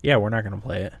 Yeah. We're not gonna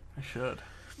play it. I should.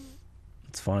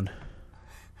 It's fun.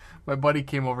 My buddy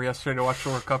came over yesterday to watch the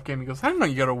World Cup game. He goes, "I didn't know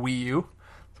you got a Wii U."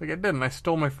 It's like, I didn't. I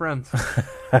stole my friend's.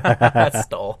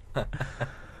 Stole.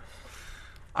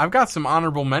 I've got some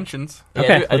honorable mentions.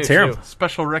 Okay, let's hear them.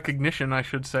 Special recognition, I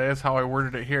should say, is how I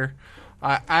worded it here.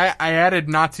 I added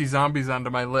Nazi zombies onto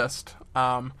my list.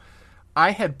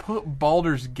 I had put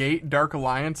Baldur's Gate Dark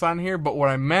Alliance on here, but what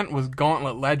I meant was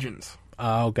Gauntlet Legends.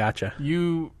 Oh, gotcha.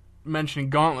 You mentioning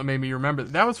Gauntlet made me remember.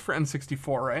 That was for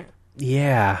N64, right?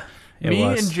 Yeah, Me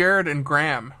and Jared and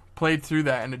Graham played through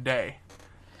that in a day.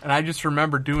 And I just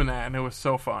remember doing that, and it was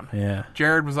so fun. Yeah.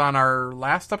 Jared was on our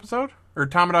last episode? Or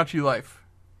Tomodachi Life?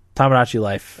 Tamagotchi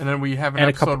Life. And then we have an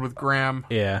episode with Graham.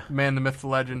 Yeah. Man, the myth, the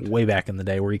legend. Way back in the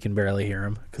day where you can barely hear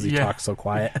him because he talks so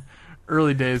quiet.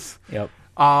 Early days. Yep.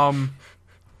 I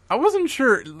wasn't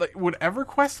sure. Like, would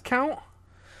EverQuest count?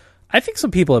 I think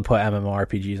some people have put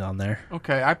MMORPGs on there.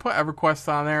 Okay, I put EverQuest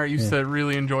on there. I used to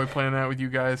really enjoy playing that with you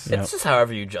guys. It's just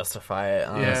however you justify it,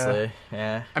 honestly.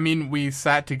 Yeah. I mean, we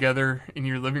sat together in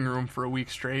your living room for a week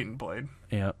straight and played.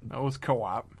 Yeah. That was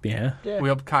co-op. Yeah. We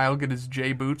helped Kyle get his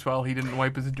J boots while he didn't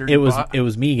wipe his dirty butt. It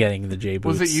was me getting the J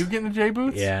boots. Was it you getting the J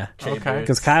boots? Yeah. Okay.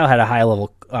 Because Kyle had a high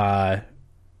level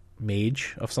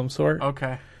mage of some sort.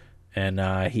 Okay. And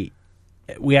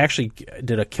we actually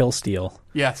did a kill steal.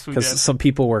 Yes, we did. Because some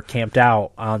people were camped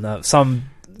out on some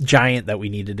giant that we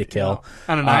needed to kill.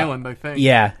 On an island, I think.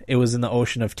 Yeah, it was in the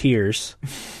Ocean of Tears.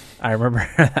 I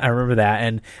remember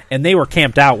that, and they were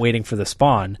camped out waiting for the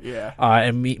spawn. Yeah.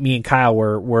 And me and Kyle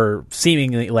were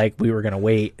seemingly like we were gonna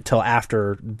wait till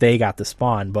after they got the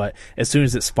spawn, but as soon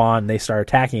as it spawned, they started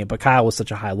attacking it. But Kyle was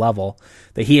such a high level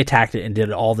that he attacked it and did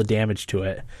all the damage to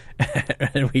it,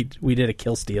 and we did a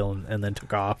kill steal and then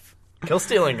took off. Kill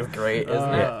stealing is great,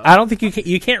 isn't it? I don't think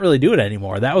you can't really do it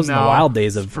anymore. That was in the wild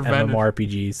days of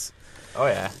MMORPGs. Oh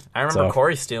yeah, I remember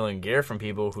Corey stealing gear from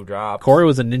people who dropped. Corey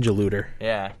was a ninja looter.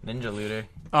 Yeah, ninja looter.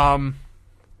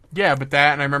 Yeah, but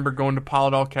that, and I remember going to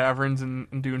Polydol Caverns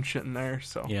and doing shit in there.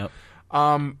 So yep.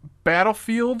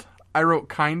 Battlefield, I wrote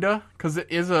kinda because it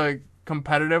is a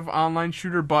competitive online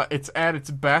shooter, but it's at its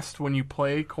best when you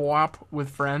play co-op with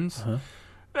friends. Uh-huh.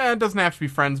 It doesn't have to be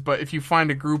friends, but if you find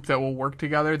a group that will work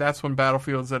together, that's when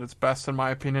Battlefield is at its best, in my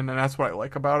opinion, and that's what I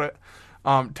like about it.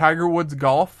 Tiger Woods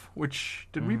Golf, which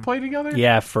did we play together?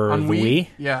 Yeah, for the Wii.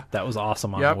 Yeah, that was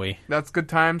awesome on the Wii. That's good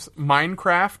times.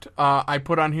 Minecraft, I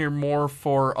put on here more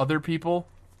for other people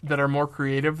that are more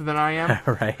creative than I am.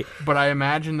 Right. But I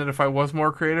imagine that if I was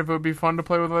more creative, it would be fun to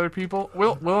play with other people.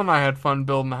 Will and I had fun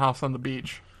building the house on the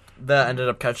beach. That ended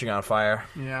up catching on fire.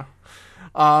 Yeah.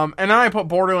 And then I put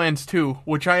Borderlands 2,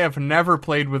 which I have never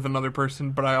played with another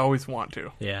person, but I always want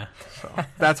to. Yeah. So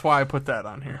that's why I put that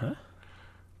on here. Uh-huh.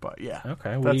 But yeah.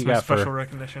 Okay. What that's do you my got special for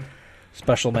recognition.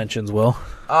 Special mentions, Will?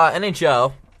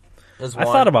 NHL is one.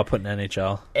 I thought about putting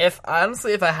NHL. If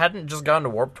I hadn't just gone to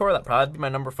Warped Tour, that'd probably be my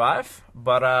number 5.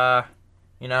 But I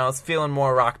was feeling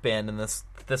more Rock Band in this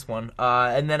one.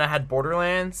 And then I had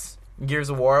Borderlands, Gears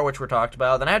of War, which we talked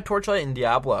about. Then I had Torchlight and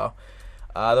Diablo.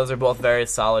 Those are both very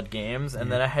solid games.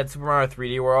 And then I had Super Mario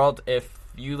 3D World. If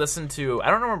you listen to...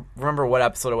 I don't remember what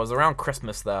episode it was. Around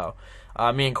Christmas, though.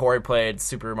 Me and Corey played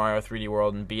Super Mario 3D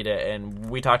World and beat it. And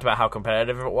we talked about how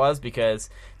competitive it was because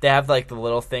they have like the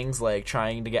little things like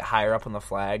trying to get higher up on the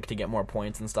flag to get more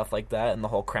points and stuff like that. And the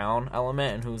whole crown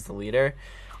element and who's the leader.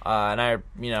 And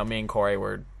me and Corey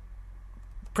were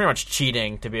pretty much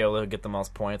cheating to be able to get the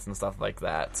most points and stuff like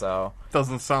that. So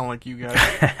doesn't sound like you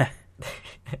guys.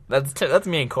 That's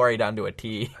me and Corey down to a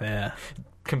T. Yeah,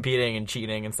 competing and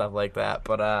cheating and stuff like that.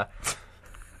 But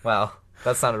well,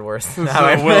 that sounded worse. So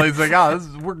Willie's like,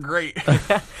 we're great.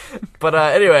 But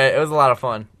anyway, it was a lot of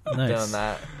fun doing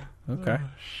that. Okay. Oh,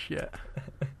 shit.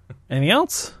 Anything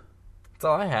else? That's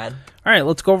all I had. All right,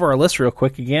 let's go over our list real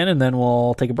quick again, and then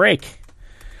we'll take a break.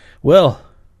 Will.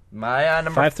 My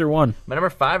number 5 through 1. My number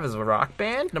 5 is Rock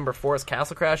Band. Number 4 is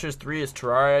Castle Crashers. 3 is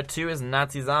Terraria. 2 is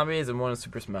Nazi Zombies, and 1 is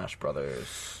Super Smash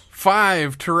Brothers.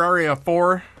 5 Terraria.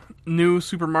 4 New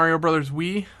Super Mario Brothers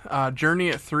Wii.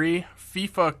 Journey at 3.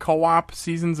 FIFA Co-op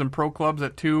Seasons and Pro Clubs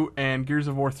at 2, and Gears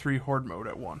of War 3 Horde Mode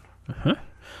at 1.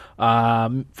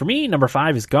 For me, number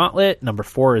 5 is Gauntlet. Number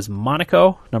 4 is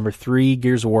Monaco. Number 3,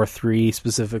 Gears of War 3,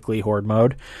 specifically Horde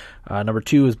Mode. Number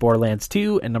 2 is Borderlands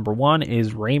 2, and number 1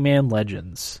 is Rayman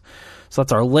Legends. So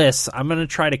that's our list. I'm going to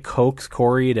try to coax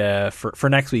Corey for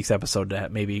next week's episode to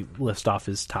maybe list off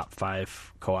his top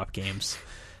 5 co-op games.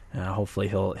 Hopefully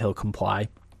he'll comply.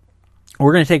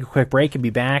 We're going to take a quick break and be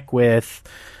back with,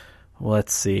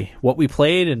 let's see, what we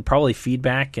played and probably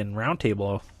feedback and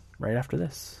roundtable right after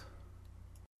this.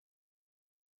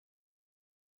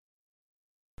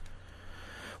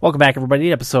 Welcome back, everybody,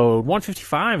 to episode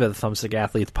 155 of the Thumbstick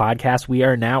Athletes podcast. We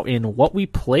are now in What We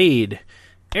Played.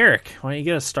 Eric, why don't you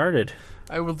get us started?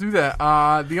 I will do that.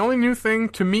 The only new thing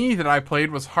to me that I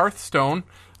played was Hearthstone.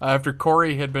 After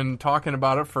Corey had been talking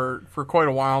about it for quite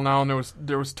a while now, and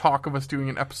there was talk of us doing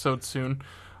an episode soon.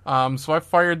 So I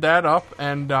fired that up,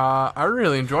 and I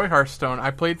really enjoy Hearthstone. I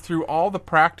played through all the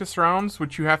practice rounds,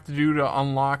 which you have to do to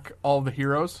unlock all the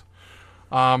heroes.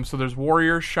 So there's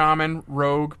Warrior, Shaman,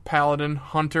 Rogue, Paladin,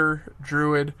 Hunter,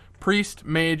 Druid, Priest,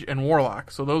 Mage, and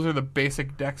Warlock. So those are the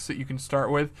basic decks that you can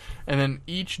start with. And then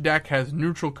each deck has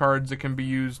neutral cards that can be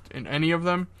used in any of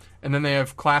them. And then they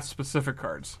have class-specific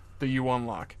cards that you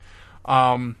unlock.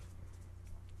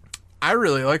 I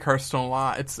really like Hearthstone a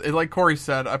lot. It's like Corey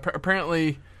said.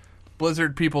 Apparently,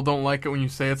 Blizzard people don't like it when you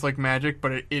say it's like Magic,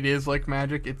 but it is like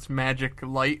Magic. It's Magic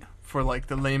Light for like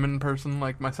the layman person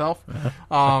like myself.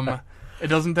 It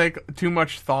doesn't take too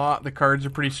much thought. The cards are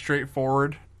pretty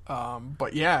straightforward.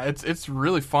 But yeah, it's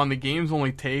really fun. The games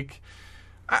only take,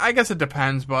 I guess it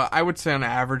depends, but I would say on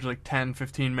average like 10,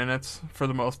 15 minutes for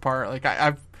the most part. Like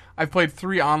I've played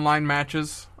 3 online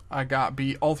matches. I got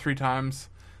beat all 3 times.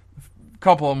 A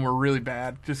couple of them were really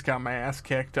bad. Just got my ass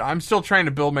kicked. I'm still trying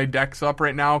to build my decks up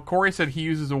right now. Corey said he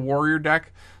uses a warrior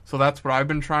deck, so that's what I've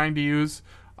been trying to use.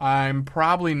 I'm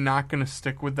probably not going to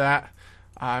stick with that.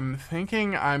 I'm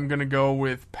thinking I'm going to go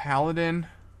with Paladin.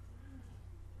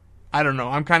 I don't know.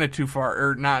 I'm kind of too far,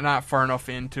 or not far enough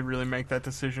in to really make that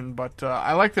decision. But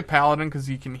I like the Paladin because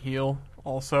he can heal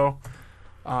also.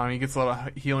 He gets a lot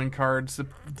of healing cards.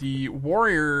 The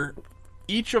Warrior,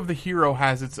 each of the hero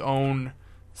has its own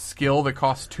skill that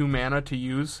costs 2 mana to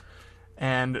use.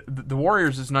 And the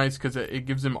Warrior's is nice because it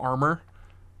gives him armor.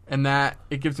 And that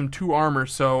it gives him 2 armor,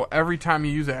 so every time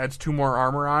you use it, it adds 2 more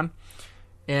armor on.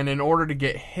 And in order to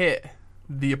get hit,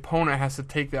 the opponent has to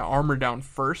take that armor down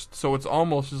first, so it's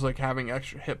almost just like having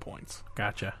extra hit points.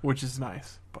 Gotcha. Which is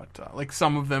nice. But like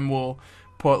some of them will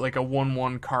put like a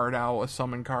 1/1 card out, a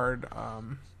summon card.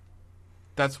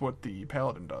 That's what the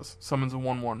Paladin does. Summons a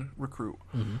 1/1 recruit.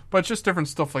 Mm-hmm. But it's just different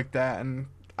stuff like that, and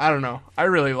I don't know. I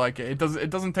really like it. It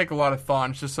doesn't take a lot of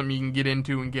thought. It's just something you can get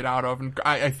into and get out of. And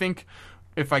I think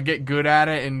if I get good at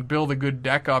it and build a good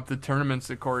deck up, the tournaments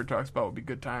that Corey talks about would be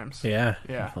good times. Yeah.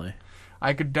 Definitely.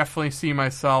 I could definitely see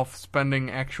myself spending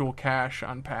actual cash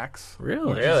on packs.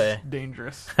 Really? Which is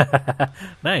dangerous.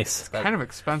 Nice. It's kind of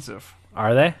expensive.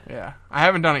 Are they? Yeah. I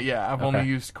haven't done it yet. I've only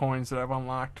used coins that I've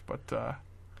unlocked, but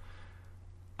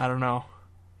I don't know.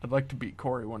 I'd like to beat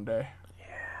Corey one day. Yeah.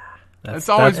 That's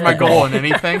always my goal in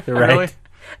anything, really.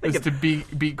 Is to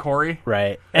beat Corey.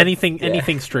 Right.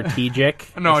 Anything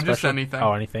strategic? No, just anything.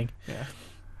 Oh, anything? Yeah.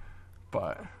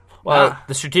 But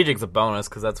the strategic's a bonus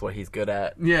because that's what he's good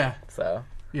at. Yeah. So.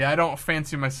 Yeah, I don't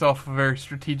fancy myself a very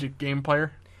strategic game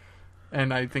player,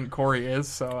 and I think Corey is.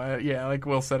 So like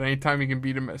Will said, anytime you can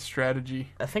beat him at strategy,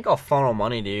 I think I'll funnel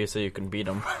money to you so you can beat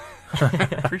him.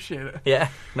 Appreciate it. Yeah,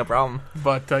 no problem.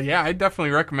 But I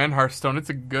definitely recommend Hearthstone. It's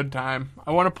a good time.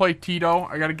 I want to play Tito.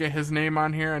 I got to get his name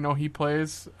on here. I know he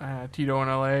plays Tito in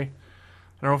LA.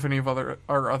 I don't know if any of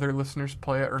our other listeners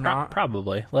play it or not.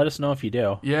 Probably. Let us know if you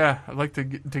do. Yeah, I'd like to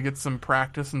get some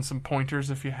practice and some pointers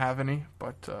if you have any.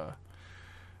 But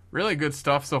really good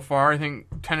stuff so far. I think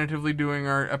tentatively doing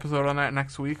our episode on that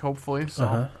next week, hopefully.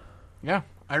 So yeah,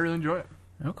 I really enjoy it.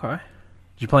 Okay.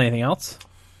 Did you play anything else?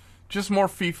 Just more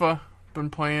FIFA. Been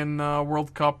playing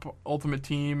World Cup Ultimate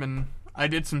Team, and I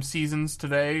did some seasons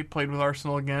today. Played with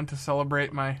Arsenal again to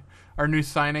celebrate our new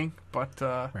signing. But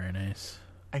very nice.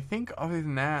 I think other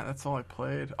than that, that's all I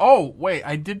played. Oh, wait,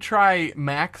 I did try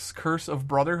Max Curse of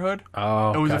Brotherhood.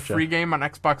 Oh, it was a free game on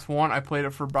Xbox One. I played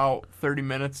it for about 30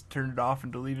 minutes, turned it off,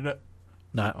 and deleted it.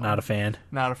 Not a fan.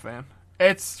 Not a fan.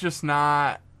 It's just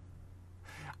not.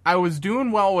 I was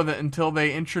doing well with it until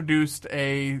they introduced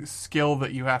a skill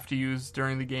that you have to use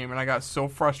during the game, and I got so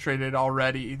frustrated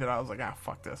already that I was like,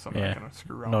 fuck this. I'm not going to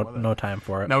screw around with it. No time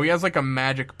for it. No, he has like a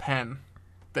magic pen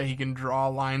that he can draw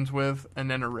lines with and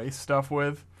then erase stuff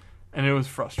with, and it was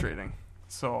frustrating.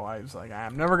 So I was like,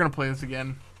 I'm never going to play this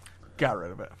again. Got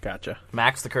rid of it. Gotcha.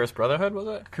 Max the Curse Brotherhood, was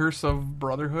it? Curse of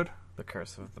Brotherhood. The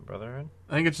Curse of the Brotherhood?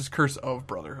 I think it's just Curse of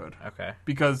Brotherhood. Okay.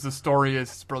 Because the story is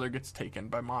his brother gets taken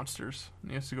by monsters,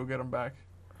 and he has to go get him back.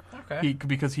 Okay.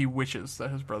 Because he wishes that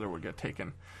his brother would get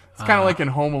taken. It's kind of like in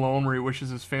Home Alone where he wishes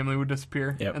his family would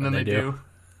disappear, and then they do.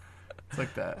 It's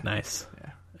like that. Nice.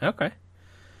 Yeah. Okay.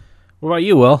 What about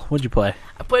you, Will? What'd you play?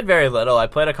 I played very little. I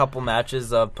played a couple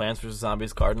matches of Plants vs.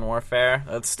 Zombies Garden Warfare.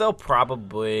 It's still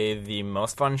probably the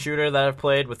most fun shooter that I've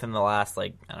played within the last,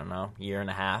 year and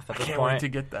a half at this point. I can't wait to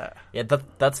get that. Yeah,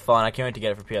 that's fun. I can't wait to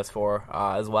get it for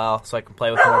PS4 as well, so I can play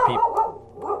with more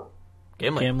people.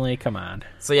 Gimli, come on.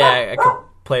 So yeah, I could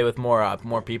play with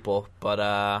more people, but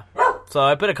so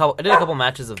I did a couple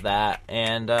matches of that,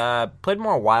 and played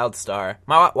more WildStar.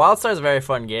 WildStar is a very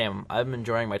fun game. I'm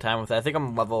enjoying my time with it. I think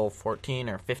I'm level 14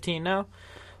 or 15 now.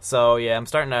 So yeah, I'm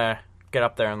starting to get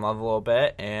up there and level a little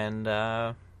bit, and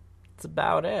that's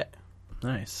about it.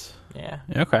 Nice. Yeah.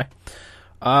 Okay.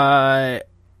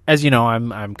 As you know,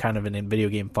 I'm kind of in video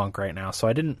game funk right now, so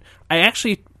I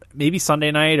actually maybe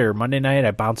Sunday night or Monday night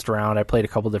I bounced around. I played a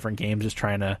couple different games, just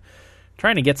trying to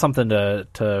get something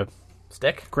to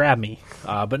stick grab me,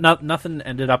 but nothing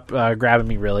ended up grabbing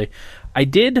me really. I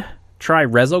did try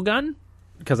Resogun.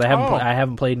 because I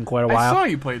haven't played in quite a while. I saw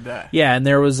you played that. Yeah, and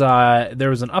there was an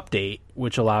update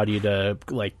which allowed you to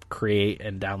like create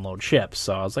and download ships.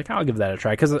 So I was like, I'll give that a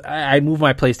try because I moved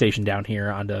my PlayStation down here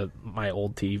onto my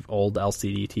old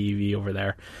LCD TV over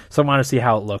there. So I wanted to see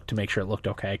how it looked to make sure it looked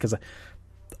okay because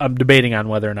I'm debating on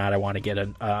whether or not I want to get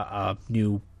a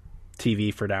new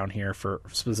TV for down here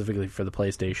specifically for the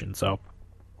PlayStation. So.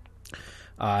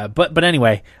 But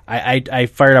anyway, I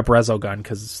fired up Resogun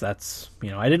because that's,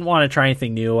 I didn't want to try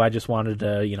anything new. I just wanted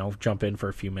to, jump in for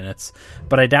a few minutes.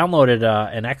 But I downloaded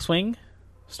an X-Wing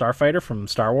starfighter from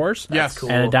Star Wars. Yes.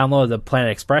 Cool. And I downloaded the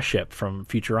Planet Express ship from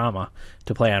Futurama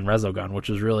to play on Resogun, which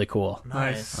was really cool.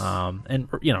 Nice. And,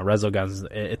 Resogun's,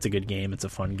 it's a good game. It's a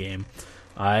fun game.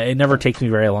 It never takes me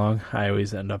very long. I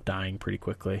always end up dying pretty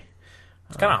quickly.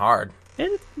 It's kind of hard.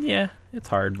 It's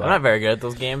hard. But I'm not very good at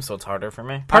those games, so it's harder for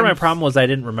me. Part of my problem was I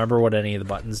didn't remember what any of the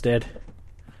buttons did.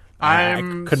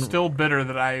 I'm still bitter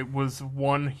that I was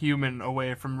one human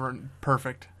away from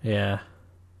perfect. Yeah.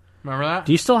 Remember that?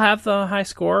 Do you still have the high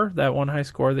score? That one high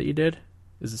score that you did?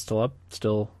 Is it still up?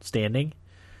 Still standing?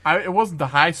 It wasn't the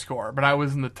high score, but I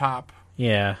was in the top.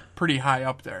 Yeah. Pretty high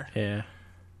up there. Yeah.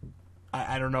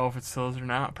 I don't know if it still is or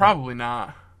not. Probably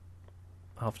not.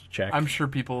 I'll have to check. I'm sure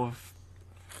people have,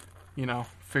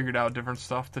 figured out different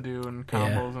stuff to do and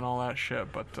combos and all that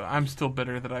shit, but I'm still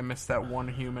bitter that I missed that one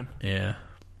human. Yeah.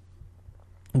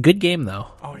 Good game, though.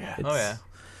 Oh, yeah.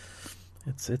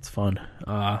 It's fun.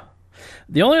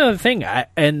 The only other thing,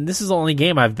 and this is the only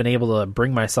game I've been able to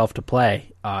bring myself to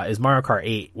play, is Mario Kart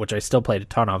 8, which I still played a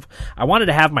ton of. I wanted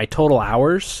to have my total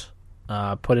hours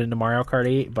put into Mario Kart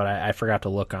 8, but I forgot to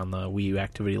look on the Wii U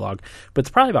activity log. But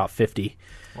it's probably about 50.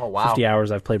 Oh, wow. 50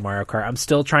 hours I've played Mario Kart. I'm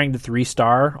still trying to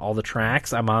 3-star all the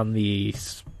tracks. I'm on the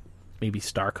maybe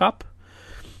Star Cup.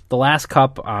 The last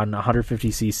cup on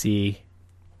 150cc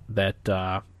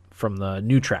that from the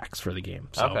new tracks for the game.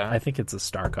 So okay. I think it's a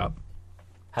Star Cup.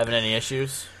 Having any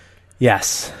issues?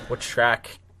 Yes. Which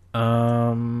track?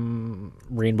 Rainbow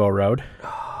Road.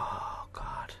 Oh,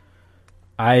 God.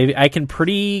 I can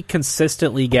pretty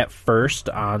consistently get first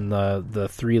on the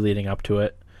 3 leading up to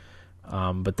it.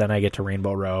 But then I get to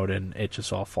Rainbow Road, and it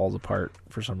just all falls apart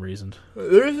for some reason.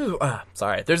 There's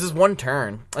this one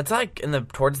turn. It's like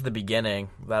towards the beginning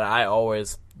that I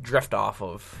always drift off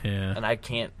of, and I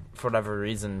can't, for whatever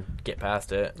reason, get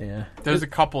past it. Yeah, there's a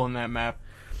couple in that map.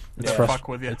 Fuck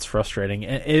with you. It's frustrating.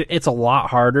 It's a lot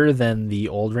harder than the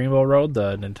old Rainbow Road,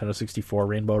 the Nintendo 64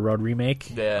 Rainbow Road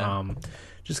remake. Yeah,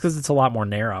 just because it's a lot more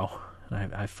narrow,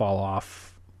 and I fall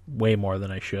off way more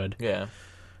than I should. Yeah.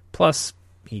 Plus,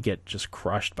 you get just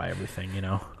crushed by everything,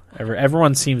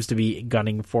 Everyone seems to be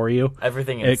gunning for you.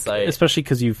 Everything in sight. Especially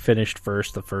because you finished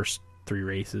first the first 3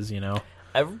 races,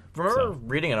 I remember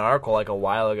reading an article a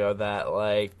while ago that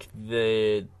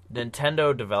the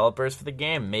Nintendo developers for the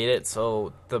game made it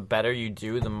so the better you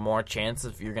do, the more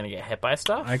chances you're going to get hit by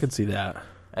stuff. I could see that.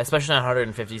 Especially on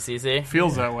 150cc.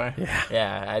 Feels that way.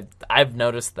 Yeah, I've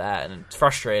noticed that, and it's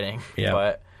frustrating. Yeah.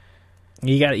 But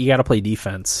You got to play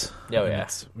defense. Oh yeah.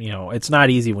 It's not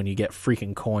easy when you get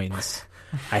freaking coins.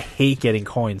 I hate getting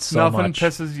coins so much. Nothing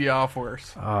pisses you off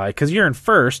worse. Because you're in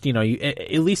first.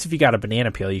 At least if you got a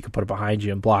banana peel, you could put it behind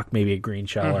you and block maybe a green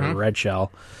shell or a red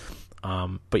shell.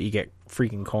 But you get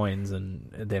freaking coins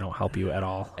and they don't help you at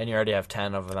all. And you already have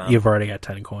 10 of them. You've already got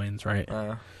 10 coins, right?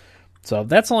 So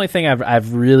that's the only thing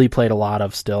I've really played a lot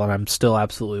of still, and I'm still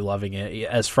absolutely loving it.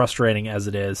 As frustrating as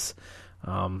it is.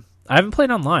 I haven't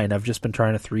played online. I've just been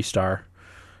trying to 3-star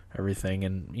everything,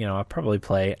 and I probably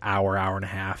play hour and a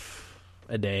half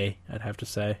a day, I'd have to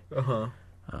say.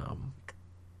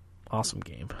 Awesome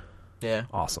game. Yeah,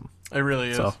 awesome. It really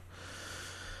is. So,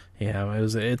 yeah,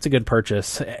 it's a good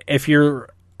purchase. If you're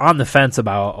on the fence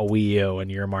about a Wii U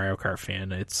and you're a Mario Kart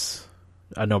fan, it's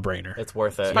a no-brainer. It's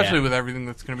worth it, especially with everything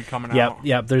that's going to be coming out.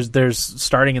 Yep. There's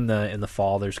starting in the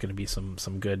fall. There's going to be some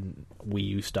good Wii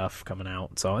U stuff coming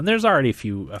out. So, and there's already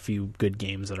a few good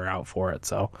games that are out for it.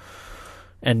 So,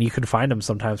 and you can find them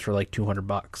sometimes for like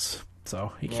 $200.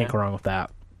 So you can't go wrong with that.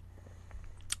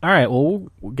 All right. Well,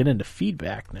 we'll get into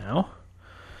feedback now.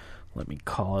 Let me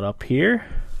call it up here.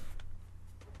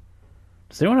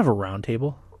 Does anyone have a round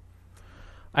table?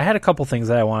 I had a couple things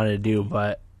that I wanted to do,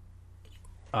 but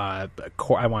I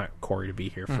want Corey to be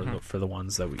here for the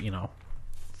ones that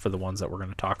for the ones that we're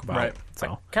going to talk about. Right. So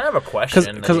I kind of have a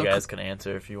question that you guys can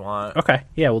answer if you want. Okay,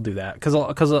 yeah, we'll do that because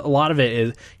a lot of it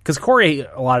is because Corey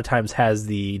a lot of times has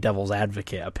the devil's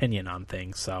advocate opinion on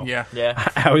things. So yeah,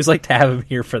 I always like to have him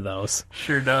here for those.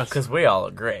 Sure does, because we all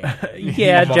agree.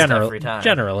 Yeah,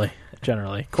 generally.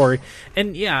 generally.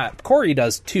 Corey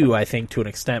does too, I think, to an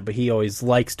extent, but he always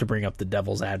likes to bring up the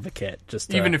devil's advocate,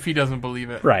 even if he doesn't believe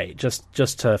it. Right,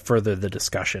 just to further the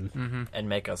discussion. And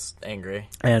make us angry.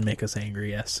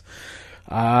 Yes.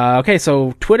 Okay,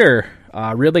 so Twitter,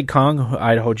 Real Big Kong,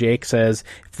 Idaho Jake says,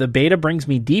 if the beta brings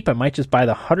me deep, I might just buy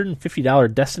the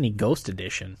 $150 Destiny Ghost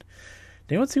Edition.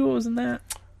 Did anyone see what was in that?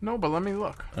 No, but let me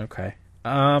look. Okay.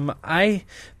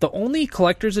 The only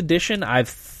collector's edition I've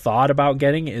thought about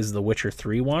getting is the Witcher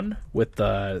 3 one with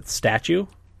the statue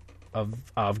of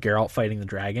Geralt fighting the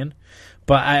dragon,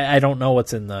 but I don't know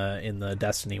what's in the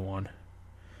Destiny one.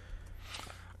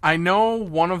 I know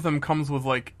one of them comes with,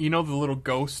 like, the little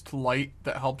ghost light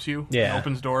that helps you and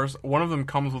opens doors. One of them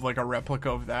comes with, like, a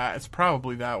replica of that. It's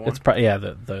probably that one. It's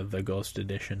the Ghost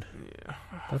Edition. Yeah,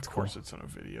 that's of course cool. It's in a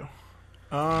video.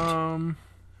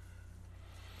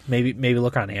 Maybe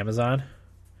look on Amazon.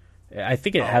 I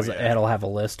think it'll have a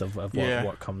list of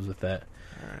what comes with it.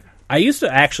 All right. I used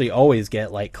to actually always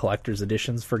get like collector's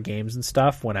editions for games and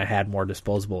stuff when I had more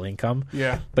disposable income.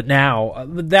 Yeah. But now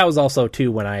that was also too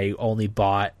when I only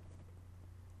bought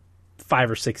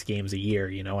 5 or 6 games a year,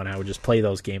 and I would just play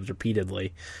those games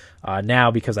repeatedly.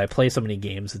 Now because I play so many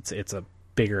games, it's a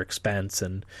bigger expense,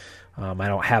 and I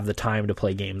don't have the time to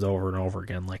play games over and over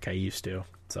again like I used to.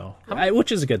 So,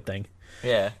 which is a good thing.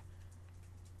 Yeah.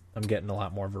 I'm getting a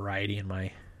lot more variety in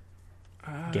my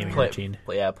gaming routine.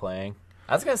 Playing.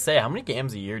 I was going to say, how many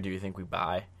games a year do you think we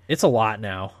buy? It's a lot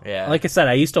now. Yeah. Like I said,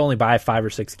 I used to only buy 5 or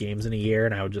 6 games in a year,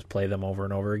 and I would just play them over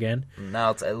and over again.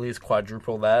 Now it's at least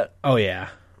quadruple that. Oh, yeah.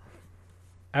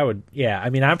 I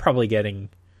mean, I'm probably getting...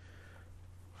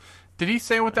 Did he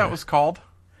say what that was called?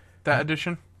 That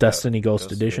edition? Destiny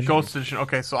Ghost Edition. Ghost Edition.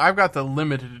 Okay, so I've got the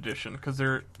limited edition because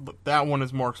that one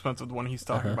is more expensive than the one he's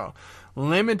talking about.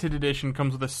 Limited edition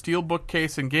comes with a steel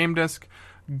bookcase and game disc,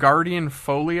 Guardian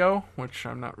Folio, which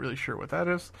I'm not really sure what that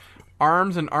is,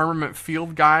 Arms and Armament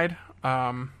Field Guide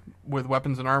with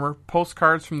weapons and armor,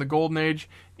 postcards from the Golden Age,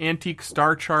 antique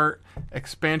star chart,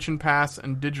 expansion pass,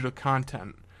 and digital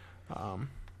content.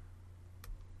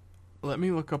 Let me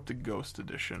look up the Ghost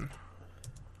Edition.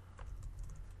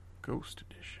 Ghost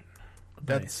Edition.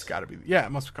 That's got to be... Yeah,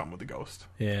 it must have come with the Ghost.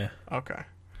 Yeah. Okay.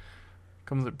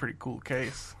 Comes with a pretty cool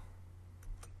case.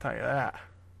 I'll tell you that.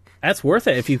 That's worth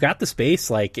it if you got the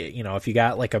space, like, if you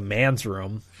got, like, a man's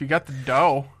room. If you got the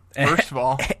dough, first of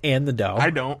all. And the dough. I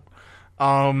don't.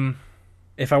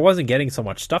 If I wasn't getting so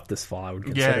much stuff this fall, I would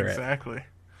consider it. Yeah, exactly.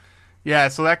 Yeah,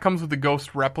 so that comes with the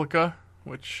Ghost replica,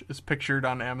 which is pictured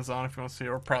on Amazon if you want to see it,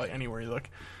 or probably anywhere you look.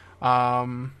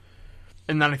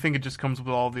 And then I think it just comes with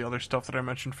all the other stuff that I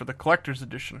mentioned for the collector's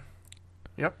edition.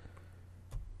 Yep.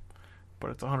 But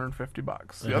it's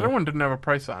 $150. The other one didn't have a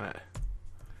price on it.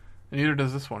 And neither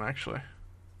does this one, actually.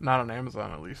 Not on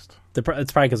Amazon, at least.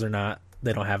 It's probably because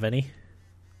they don't have any.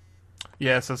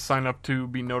 Yeah, it says sign up to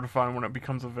be notified when it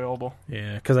becomes available.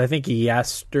 Yeah, because I think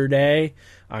yesterday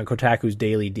on Kotaku's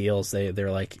daily deals,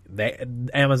 they're like,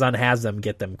 Amazon has them,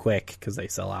 get them quick because they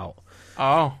sell out.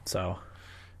 Oh. So...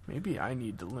 Maybe I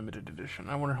need the limited edition.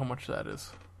 I wonder how much that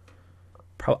is.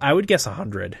 I would guess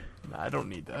 100. Nah, I don't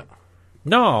need that.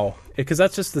 No, because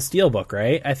that's just the steelbook,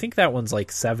 right? I think that one's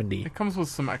like 70. It comes with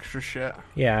some extra shit.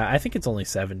 Yeah, I think it's only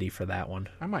 70 for that one.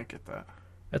 I might get that.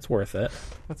 That's worth it.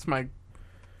 I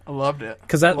loved it.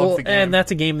 And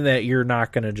that's a game that you're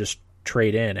not going to just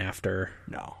trade in after.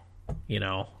 No.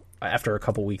 After a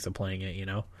couple weeks of playing it,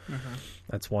 Mm-hmm.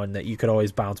 That's one that you could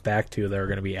always bounce back to. They're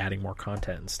going to be adding more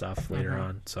content and stuff later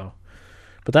on. So,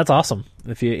 but that's awesome.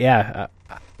 The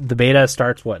beta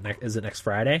starts is it next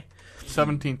Friday?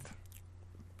 17th.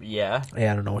 Yeah.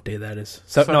 Yeah, I don't know what day that is.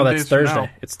 So no, that's Thursday.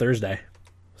 It's Thursday.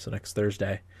 So next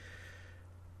Thursday.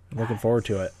 I'm looking forward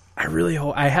to it. I really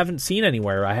hope. I haven't seen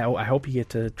anywhere. I hope you get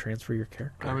to transfer your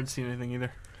character. I haven't seen anything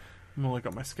either. I'm gonna look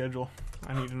up my schedule.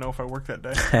 I need to know if I work that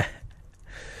day.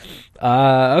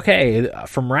 Okay,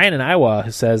 from Ryan in Iowa,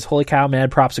 who says, "Holy cow,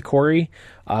 mad props to Corey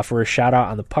for a shout out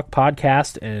on the Puck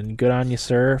podcast, and good on you,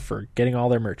 sir, for getting all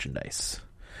their merchandise."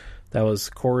 That was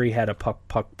Corey had a Puck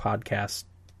podcast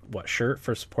shirt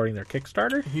for supporting their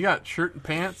Kickstarter. He got shirt and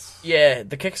pants. Yeah,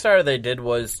 the Kickstarter they did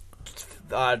was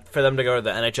for them to go to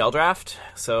the NHL draft.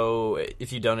 So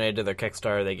if you donated to their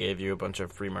Kickstarter, they gave you a bunch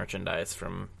of free merchandise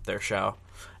from their show,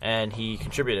 and he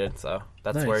contributed. So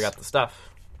that's where he got the stuff.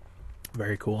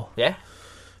 Very cool. Yeah.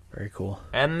 Very cool.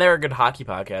 And they're a good hockey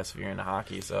podcast if you're into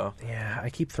hockey. So yeah,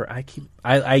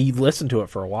 I listened to it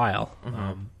for a while,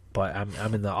 but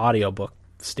I'm in the audiobook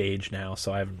stage now,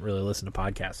 so I haven't really listened to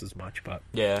podcasts as much. But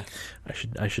yeah, I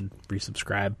should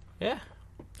resubscribe. Yeah.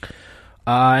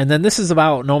 And then this is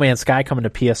about No Man's Sky coming to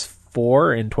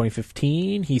PS4 in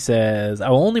 2015. He says, I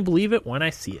will only believe it when I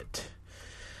see it.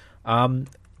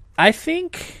 I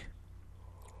think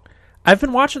I've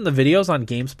been watching the videos on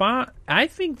GameSpot. I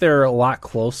think they're a lot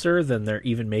closer than they're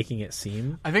even making it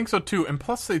seem. I think so too. And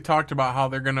plus they talked about how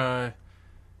they're going to,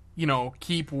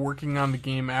 keep working on the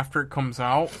game after it comes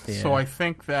out. Yeah. So I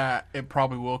think that it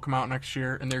probably will come out next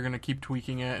year and they're going to keep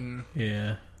tweaking it and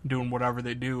doing whatever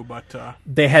they do. But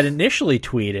they had initially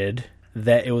tweeted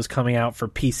that it was coming out for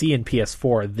PC and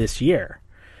PS4 this year.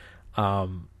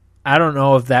 I don't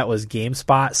know if that was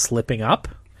GameSpot slipping up.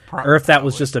 Or if that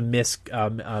was just a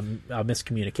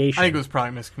miscommunication. I think it was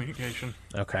probably miscommunication.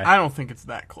 Okay. I don't think it's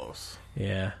that close.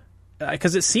 Yeah.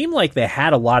 Because it seemed like they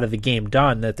had a lot of the game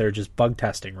done that they're just bug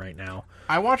testing right now.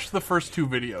 I watched the first 2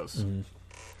 videos,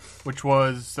 which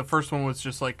was, the first one was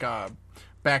just like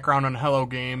background on Hello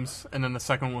Games, and then the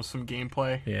second one was some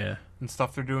gameplay and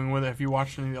stuff they're doing with it. Have you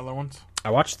watched any of the other ones? I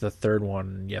watched the third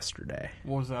one yesterday.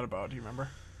 What was that about? Do you remember?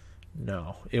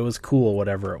 No, it was cool,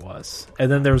 whatever it was.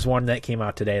 And then there was one that came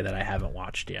out today that I haven't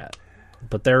watched yet.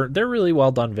 But they're really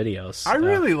well done videos. I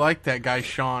really like that guy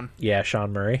Sean. Yeah,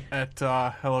 Sean Murray at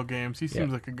Hello Games. He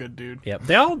seems like a good dude. Yep.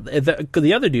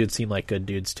 The other dudes seem like good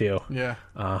dudes too. Yeah.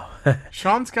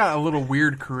 Sean's got a little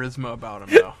weird charisma about him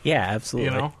though. Yeah,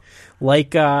 absolutely.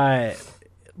 Like an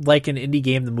indie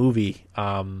game, the movie.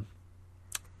 Ed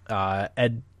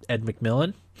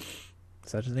McMillan.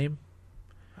 Is that his name?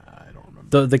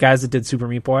 The guys that did Super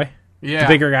Meat Boy? Yeah. The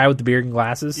bigger guy with the beard and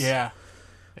glasses? Yeah.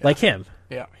 Like him.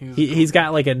 Yeah. He's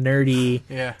got like a nerdy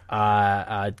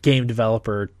game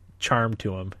developer charm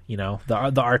to him,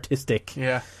 the artistic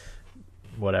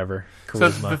whatever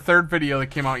charisma. So the third video that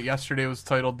came out yesterday was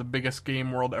titled The Biggest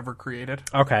Game World Ever Created.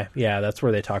 Okay. Yeah, that's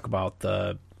where they talk about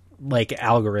the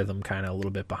algorithm kind of a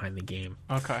little bit behind the game.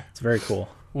 Okay. It's very cool.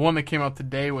 One that came out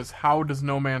today was How Does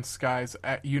No Man's Sky's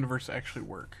universe actually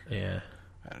work? Yeah.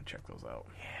 I had to check those out.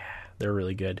 Yeah, they're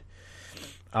really good.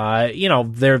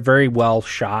 They're very well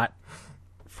shot.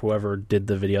 Whoever did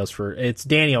the videos it's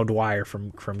Danny O'Dwyer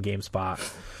from GameSpot,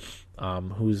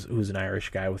 who's an Irish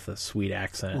guy with a sweet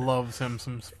accent. Loves him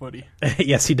some footy.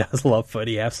 Yes, he does love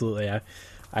footy. Absolutely.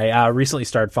 I recently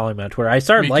started following him on Twitter. I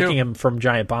started liking him from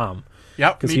Giant Bomb.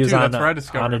 Yep, because he was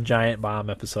on a Giant Bomb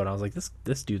episode. I was like,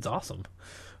 this dude's awesome.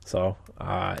 So,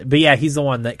 but yeah, he's the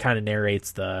one that kind of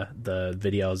narrates the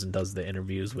videos and does the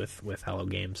interviews with Hello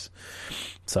Games.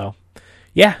 So,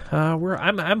 yeah,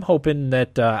 I'm hoping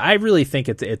that I really think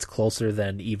it's closer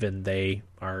than even they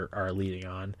are leading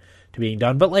on to being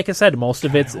done. But like I said, most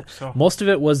of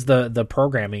it was the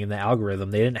programming and the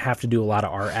algorithm. They didn't have to do a lot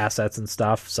of art assets and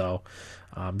stuff. So,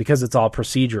 because it's all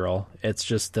procedural, it's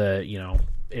just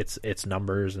it's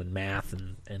numbers and math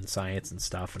and science and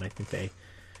stuff. And I think they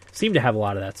seem to have a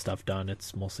lot of that stuff done.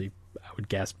 It's mostly, I would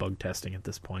guess, bug testing at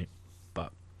this point.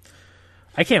 But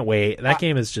I can't wait. That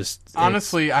game is just...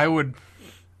 Honestly, I would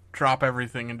drop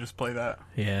everything and just play that.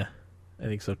 Yeah, I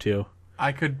think so too.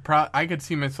 I could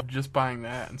see myself just buying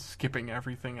that and skipping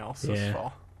everything else this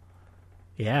fall.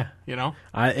 Yeah.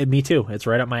 Me too. It's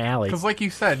right up my alley. Because like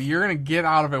you said, you're going to get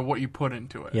out of it what you put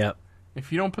into it. Yep.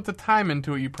 If you don't put the time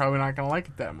into it, you're probably not going to like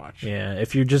it that much. Yeah,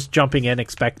 if you're just jumping in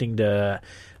expecting to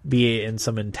be in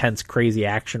some intense, crazy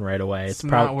action right away, it's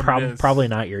probably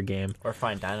not your game. Or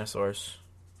find dinosaurs.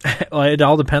 Well, it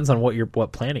all depends on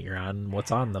what planet you're on,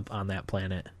 what's on that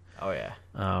planet. Oh yeah.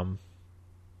 Man,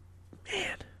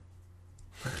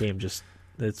 the game just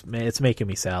it's making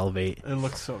me salivate. It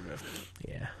looks so good.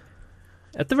 Yeah.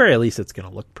 At the very least, it's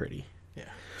gonna look pretty. Yeah.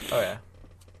 Oh yeah.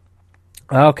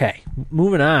 Okay,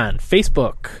 moving on.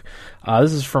 Facebook.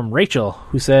 This is from Rachel,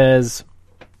 who says,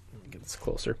 get this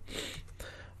closer.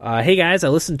 Hey guys, I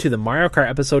listened to the Mario Kart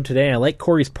episode today, and I like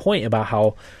Corey's point about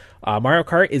how Mario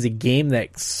Kart is a game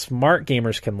that smart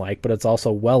gamers can like, but it's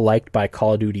also well liked by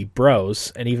Call of Duty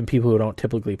bros and even people who don't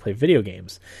typically play video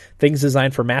games. Things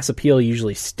designed for mass appeal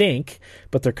usually stink,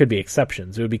 but there could be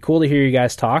exceptions. It would be cool to hear you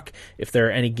guys talk if there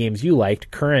are any games you liked,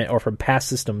 current or from past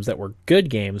systems, that were good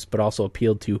games, but also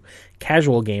appealed to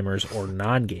casual gamers or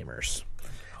non-gamers.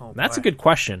 That's a good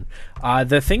question.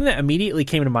 The thing that immediately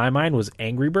came to my mind was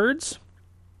Angry Birds.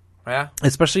 Yeah.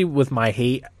 Especially with my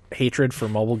hatred for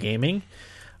mobile gaming.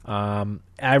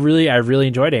 I really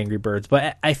enjoyed Angry Birds,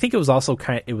 but I think it was also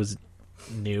it was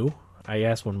new, I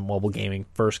guess, when mobile gaming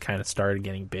first kind of started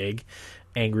getting big.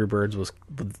 Angry Birds was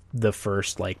the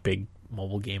first big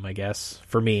mobile game, I guess,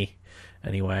 for me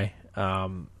anyway.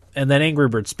 And then Angry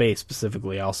Birds Space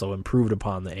specifically also improved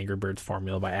upon the Angry Birds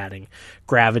formula by adding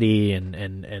gravity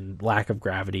and lack of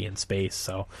gravity in space.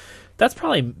 So that's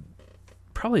probably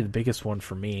the biggest one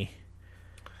for me.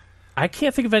 I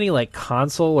can't think of any like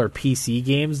console or PC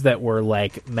games that were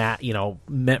like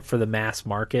meant for the mass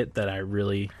market that I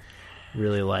really,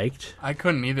 really liked. I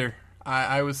couldn't either.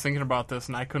 I was thinking about this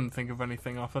and I couldn't think of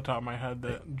anything off the top of my head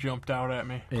that jumped out at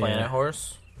me. Planet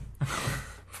Horse.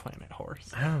 Planet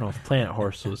Horse. I don't know if Planet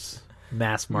Horse was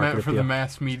mass market meant for appeal. the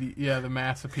mass media. Yeah, the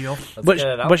mass appeal.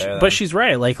 But she's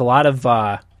right. Like a lot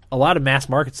of mass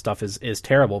market stuff is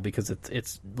terrible because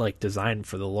it's like designed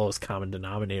for the lowest common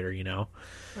denominator,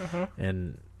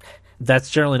 and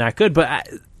that's generally not good. But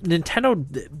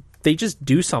Nintendo, they just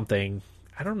do something.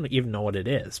 I don't even know what it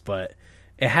is, but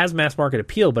it has mass market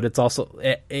appeal. But it's also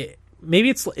maybe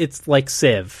it's like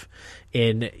Civ,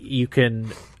 in you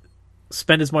can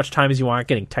spend as much time as you want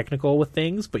getting technical with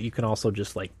things, but you can also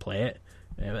just like play it.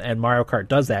 And Mario Kart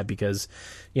does that because,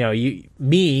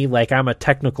 I'm a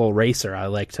technical racer. I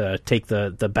like to take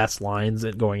the best lines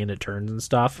going into turns and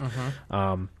stuff.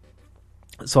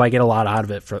 So I get a lot out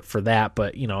of it for that.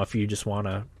 But if you just want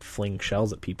to fling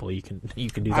shells at people, you can do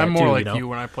that too. I'm more like you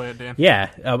when I play it, Dan. Yeah,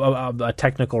 a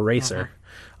technical racer.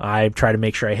 I try to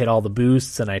make sure I hit all the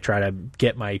boosts, and I try to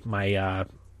get my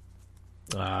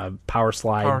power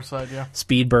slide,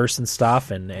 speed bursts and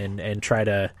stuff, and try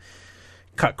to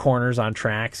cut corners on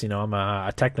tracks. I'm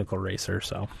a technical racer,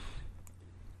 so.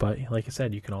 But like I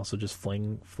said, you can also just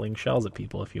fling shells at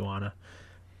people if you want to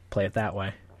play it that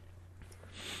way.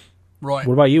 Right.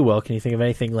 What about you, Will? Can you think of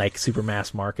anything like super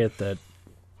mass market that?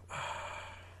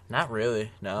 Not really.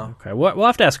 No. Okay, we'll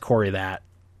have to ask Corey that.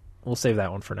 We'll save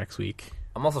that one for next week.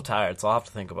 I'm also tired, so I'll have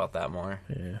to think about that more.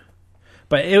 Yeah,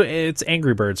 but it's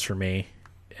Angry Birds for me,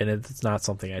 and it's not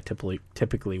something I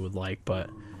typically would like, but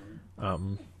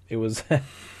it was.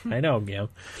 I know, it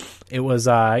was.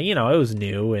 It was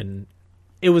new, and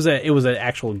it was an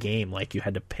actual game. Like you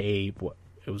had to pay.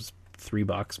 It was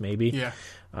 $3 maybe. Yeah.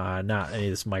 Not any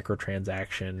of this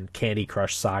microtransaction, Candy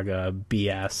Crush Saga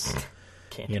BS.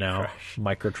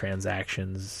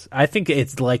 Microtransactions. I think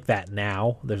it's like that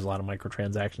now. There's a lot of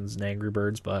microtransactions in Angry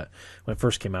Birds, but when it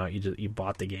first came out, you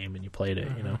bought the game and you played it.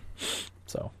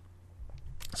 So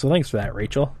thanks for that,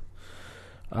 Rachel.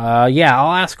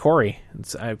 I'll ask Corey.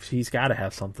 He's got to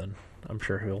have something. I'm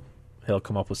sure he'll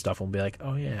come up with stuff and be like,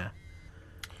 oh yeah,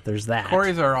 there's that.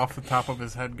 Corey's our off the top of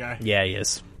his head guy. Yeah, he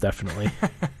is definitely.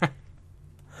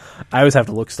 I always have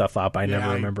to look stuff up. I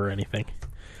never remember anything.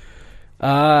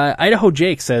 Idaho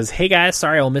Jake says, hey guys,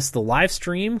 sorry I'll miss the live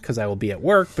stream because I will be at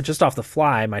work, but just off the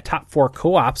fly, my top 4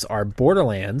 co-ops are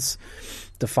Borderlands,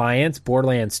 Defiance,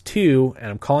 Borderlands 2, and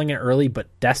I'm calling it early, but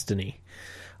Destiny.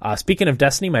 Speaking of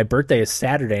Destiny, my birthday is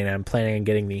Saturday, and I'm planning on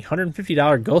getting the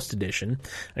 $150 Ghost Edition.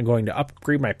 I'm going to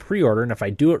upgrade my pre-order, and if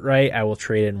I do it right, I will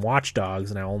trade in Watch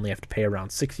Dogs, and I only have to pay around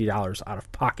 $60 out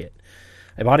of pocket.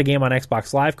 I bought a game on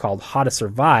Xbox Live called How to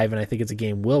Survive, and I think it's a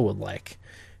game Will would like.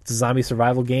 It's a zombie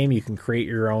survival game. You can create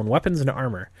your own weapons and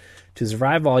armor. To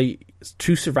survive,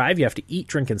 you have to eat,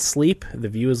 drink, and sleep. The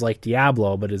view is like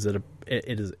Diablo, but it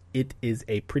is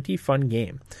a pretty fun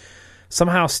game.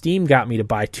 Somehow Steam got me to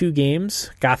buy 2 games,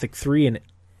 Gothic 3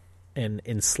 and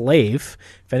Enslave.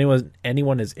 If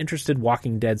anyone is interested,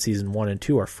 Walking Dead Season 1 and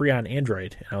 2 are free on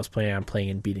Android, and I was planning on playing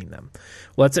and beating them.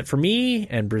 Well, that's it for me,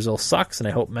 and Brazil sucks, and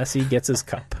I hope Messi gets his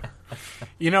cup.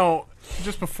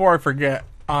 Just before I forget,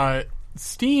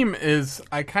 Steam is,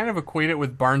 I kind of equate it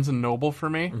with Barnes & Noble for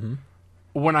me. Mm-hmm.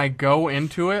 When I go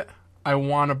into it, I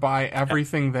want to buy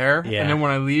everything there, and then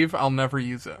when I leave, I'll never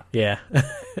use it. Yeah.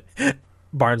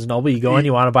 Barnes & Noble, you go in,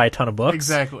 you want to buy a ton of books.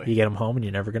 Exactly. You get them home, and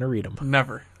you're never going to read them.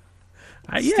 Never.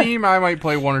 Steam, I might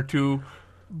play 1 or 2,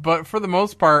 but for the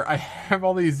most part, I have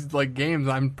all these games.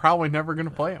 I'm probably never going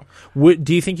to play them.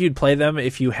 Do you think you'd play them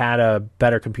if you had a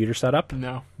better computer setup?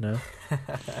 No. No?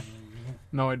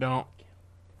 No, I don't.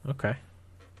 Okay.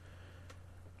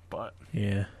 But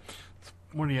yeah.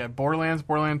 What do you have?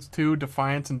 Borderlands 2,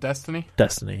 Defiance, and Destiny?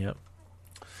 Destiny, yep.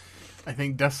 I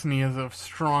think Destiny has a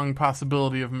strong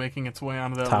possibility of making its way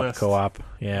onto that top list. Co-op.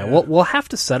 Yeah. We'll have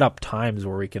to set up times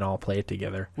where we can all play it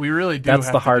together. We really do. That's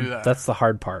have the to hard. do that. That's the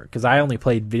hard part because I only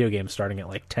played video games starting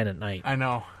at 10 at night. I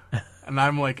know, and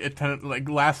I'm at 10.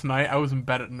 Last night, I was in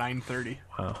bed at 9:30.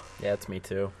 Wow. Yeah, it's me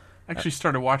too. I actually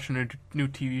started watching a new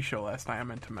TV show last night. I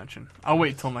meant to mention. I'll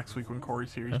wait till next week when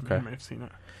Corey's here. Okay. You may have seen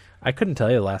it. I couldn't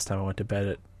tell you the last time I went to bed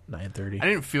at 9:30. I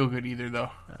didn't feel good either, though.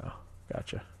 Oh,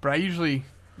 gotcha. But I usually,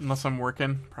 unless I'm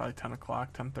working, probably 10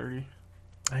 o'clock, 10:30.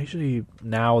 I usually,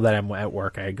 now that I'm at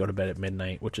work, I go to bed at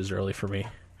midnight, which is early for me.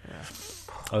 Yeah.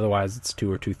 Otherwise, it's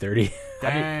 2 or 2:30.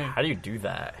 How do you do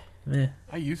that?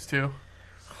 I used to.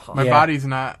 My body's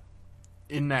not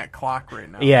in that clock right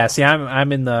now. Yeah, see,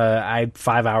 I'm in the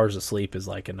 5 hours of sleep is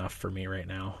enough for me right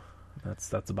now.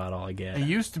 That's about all I get. It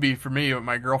used to be for me, but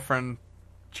my girlfriend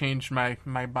changed my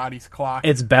body's clock.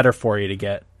 It's better for you to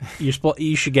get.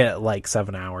 You should get like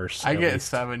 7 hours. I get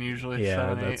 7 usually.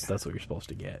 Yeah, 7, that's what you're supposed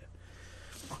to get.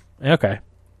 Okay,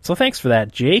 so thanks for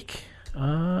that, Jake. Is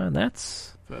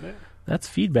that it? That's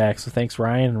feedback. So thanks,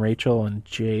 Ryan and Rachel and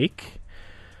Jake.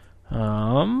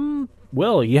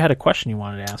 Will, you had a question you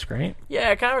wanted to ask, right?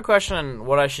 Yeah, kind of a question on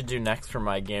what I should do next for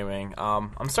my gaming.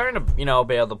 I'm starting to, be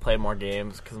able to play more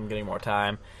games because I'm getting more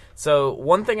time. So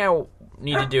one thing I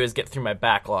need to do is get through my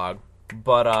backlog.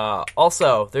 But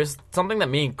also, there's something that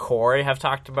me and Corey have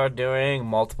talked about doing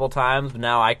multiple times, but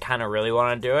now I kind of really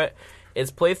want to do it,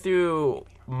 is play through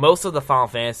most of the Final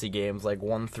Fantasy games, like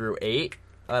 1 through 8,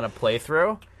 on a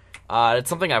playthrough. It's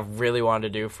something I've really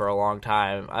wanted to do for a long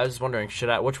time. I was wondering,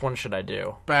 which one should I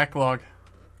do? Backlog.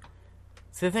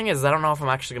 See, the thing is, I don't know if I'm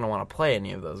actually going to want to play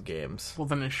any of those games. Well,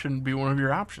 then it shouldn't be one of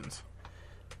your options.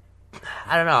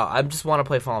 I don't know. I just want to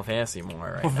play Final Fantasy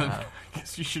more now. Then I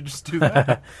guess you should just do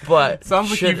that. But sounds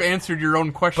like you've answered your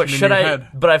own question in your head.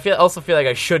 But I also feel like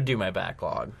I should do my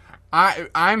backlog.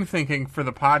 I'm thinking for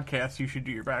the podcast you should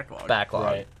do your backlog.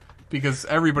 Right. Because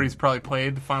everybody's probably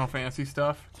played the Final Fantasy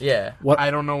stuff. Yeah. I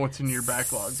don't know what's in your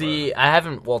backlog. See, I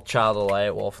haven't... Well, Child of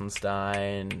Light,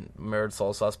 Wolfenstein, Mirrored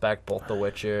Soul Suspect, both The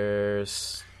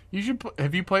Witchers. You should.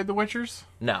 Have you played The Witchers?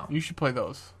 No. You should play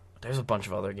those. There's a bunch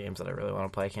of other games that I really want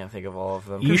to play. I can't think of all of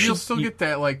them. You'll still get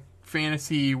that, like,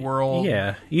 fantasy world.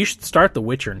 Yeah. You should start The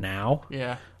Witcher now.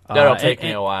 Yeah. That'll take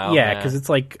me a while. Yeah, because it's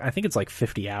like, I think it's like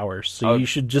 50 hours. So you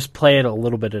should just play it a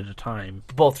little bit at a time.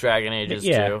 Both Dragon Ages,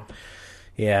 too.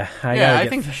 Yeah. I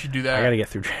think you should do that. I gotta get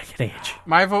through Dragon Age.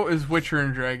 My vote is Witcher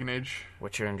and Dragon Age.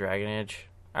 Witcher and Dragon Age.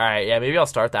 Alright, yeah, maybe I'll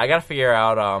start that. I gotta figure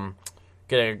out, I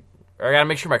gotta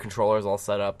make sure my controller is all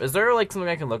set up. Is there, like, something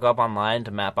I can look up online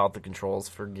to map out the controls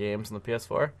for games on the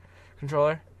PS4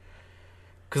 controller?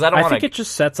 Because I think it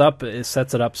just sets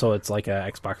it up so it's like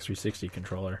a Xbox 360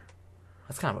 controller.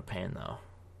 That's kind of a pain, though.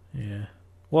 Yeah.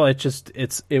 Well, I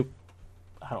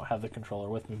don't have the controller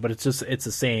with me, but it's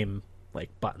the same, like,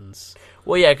 buttons.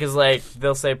 Well, yeah, because, like,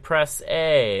 they'll say press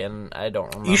A, and I don't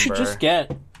remember. You should just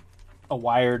get a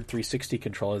wired 360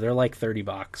 controller. They're like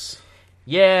 $30.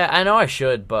 Yeah, I know I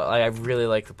should, but I really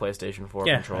like the PlayStation 4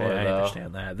 controller, I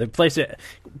understand that.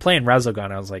 Playing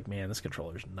Resogun, I was like, man, this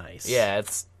controller's nice. Yeah,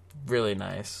 it's really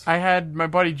nice. I had my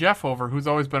buddy Jeff over, who's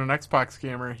always been an Xbox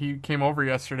gamer. He came over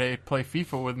yesterday to play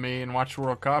FIFA with me and watch the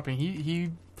World Cup, and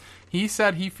he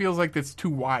said he feels like it's too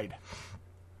wide.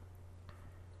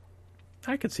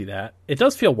 I could see that. It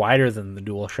does feel wider than the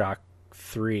DualShock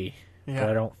 3, but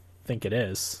I don't think it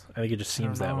is. I think it just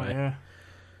seems that way.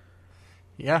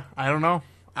 Yeah, I don't know.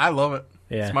 I love it.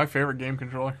 Yeah. It's my favorite game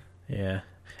controller. Yeah.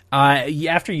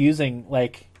 After using,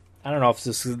 like, I don't know if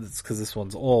it's because this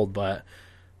one's old, but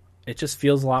it just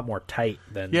feels a lot more tight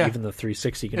than even the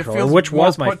 360 controller, which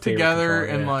was my favorite together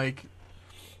controller, and like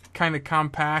kind of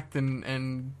compact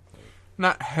and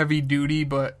not heavy duty,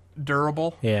 but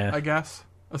durable. Yeah, I guess.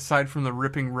 Aside from the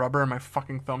ripping rubber on my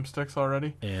fucking thumbsticks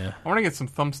already. Yeah, I want to get some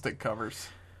thumbstick covers.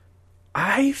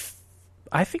 I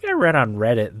think I read on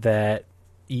Reddit that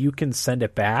you can send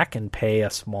it back and pay a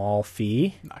small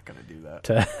fee. Not gonna do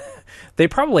that. They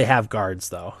probably have guards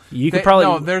though.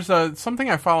 There's something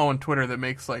I follow on Twitter that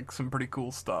makes like some pretty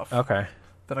cool stuff. Okay.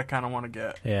 That I kind of want to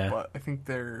get. Yeah. But I think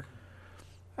they're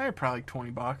probably like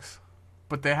 $20.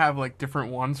 But they have like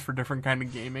different ones for different kind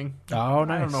of gaming. Oh,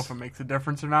 nice. I don't know if it makes a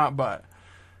difference or not, but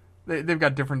they've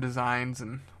got different designs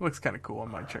and it looks kind of cool. I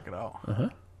might check it out. Uh-huh.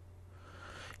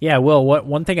 Yeah, well,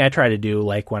 one thing I try to do,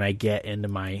 like when I get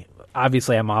into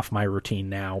obviously I'm off my routine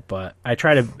now, but I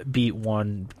try to beat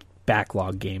one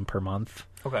backlog game per month.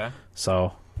 Okay.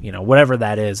 So, whatever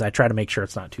that is, I try to make sure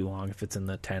it's not too long. If it's in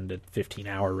the 10 to 15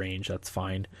 hour range, that's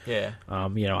fine. Yeah.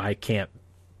 I can't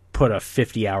put a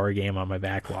 50-hour game on my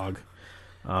backlog.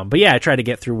 But yeah, I try to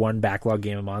get through one backlog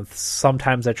game a month.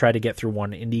 Sometimes I try to get through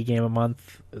one indie game a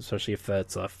month, especially if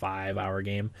that's a 5-hour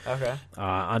game. Okay.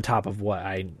 On top of what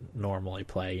I normally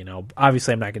play,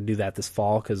 Obviously, I'm not going to do that this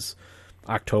fall because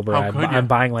October I'm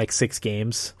buying like 6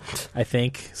 games, I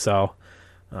think. So,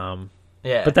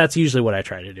 yeah. But that's usually what I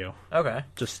try to do. Okay.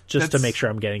 Just to make sure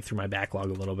I'm getting through my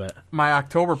backlog a little bit. My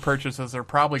October purchases are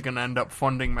probably going to end up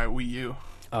funding my Wii U.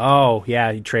 Oh, yeah.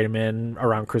 You trade them in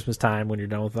around Christmas time when you're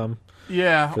done with them.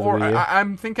 Yeah, or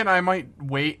I'm thinking I might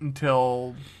wait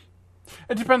until...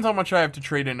 It depends how much I have to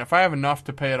trade in. If I have enough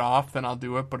to pay it off, then I'll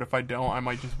do it. But if I don't, I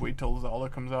might just wait till Zelda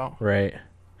comes out. Right.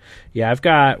 Yeah, I've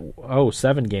got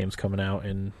 7 games coming out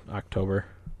in October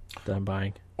that I'm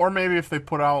buying. Or maybe if they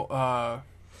put out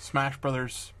Smash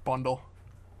Brothers bundle.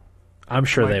 I'm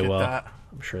sure they will.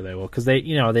 I'm sure they will because they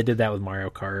did that with Mario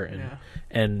Kart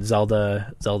and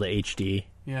Zelda HD.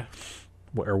 Yeah.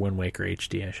 or Wind Waker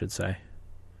HD, I should say.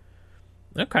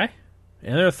 Okay.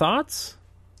 Any other thoughts?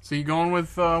 So you going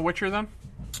with Witcher then?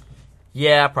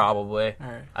 Yeah, probably.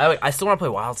 All right. I still want to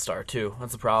play WildStar too.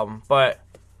 That's the problem. But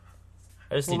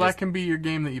I just that can be your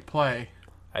game that you play.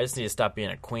 I just need to stop being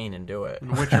a queen and do it.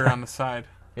 And Witcher on the side.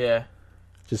 Yeah.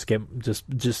 Just do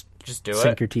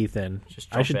sink your teeth in.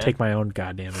 Just I should in. take my own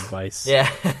goddamn advice. Yeah.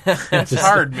 It's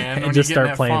hard, man. And just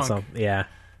start playing something. Yeah.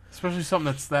 Especially something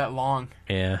that's that long.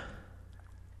 Yeah.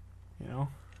 You know?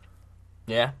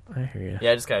 Yeah. I hear you.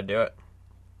 Yeah, I just gotta do it.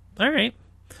 All right.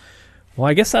 Well,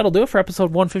 I guess that'll do it for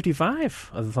episode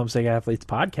 155 of the Thumbstick Athletes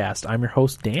podcast. I'm your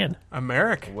host, Dan. I'm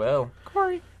Eric. Will.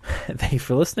 Corey. Thank you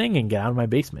for listening, and get out of my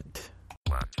basement.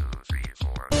 1, 2, 3,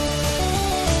 4.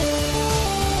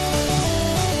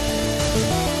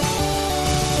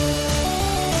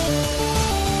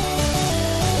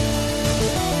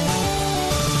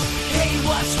 Hey,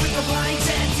 what's with the blinds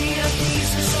and DFDs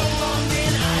for so long,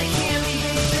 man? I can't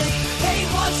even think. Hey,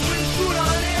 what's with food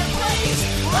on airplanes?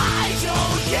 I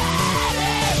don't get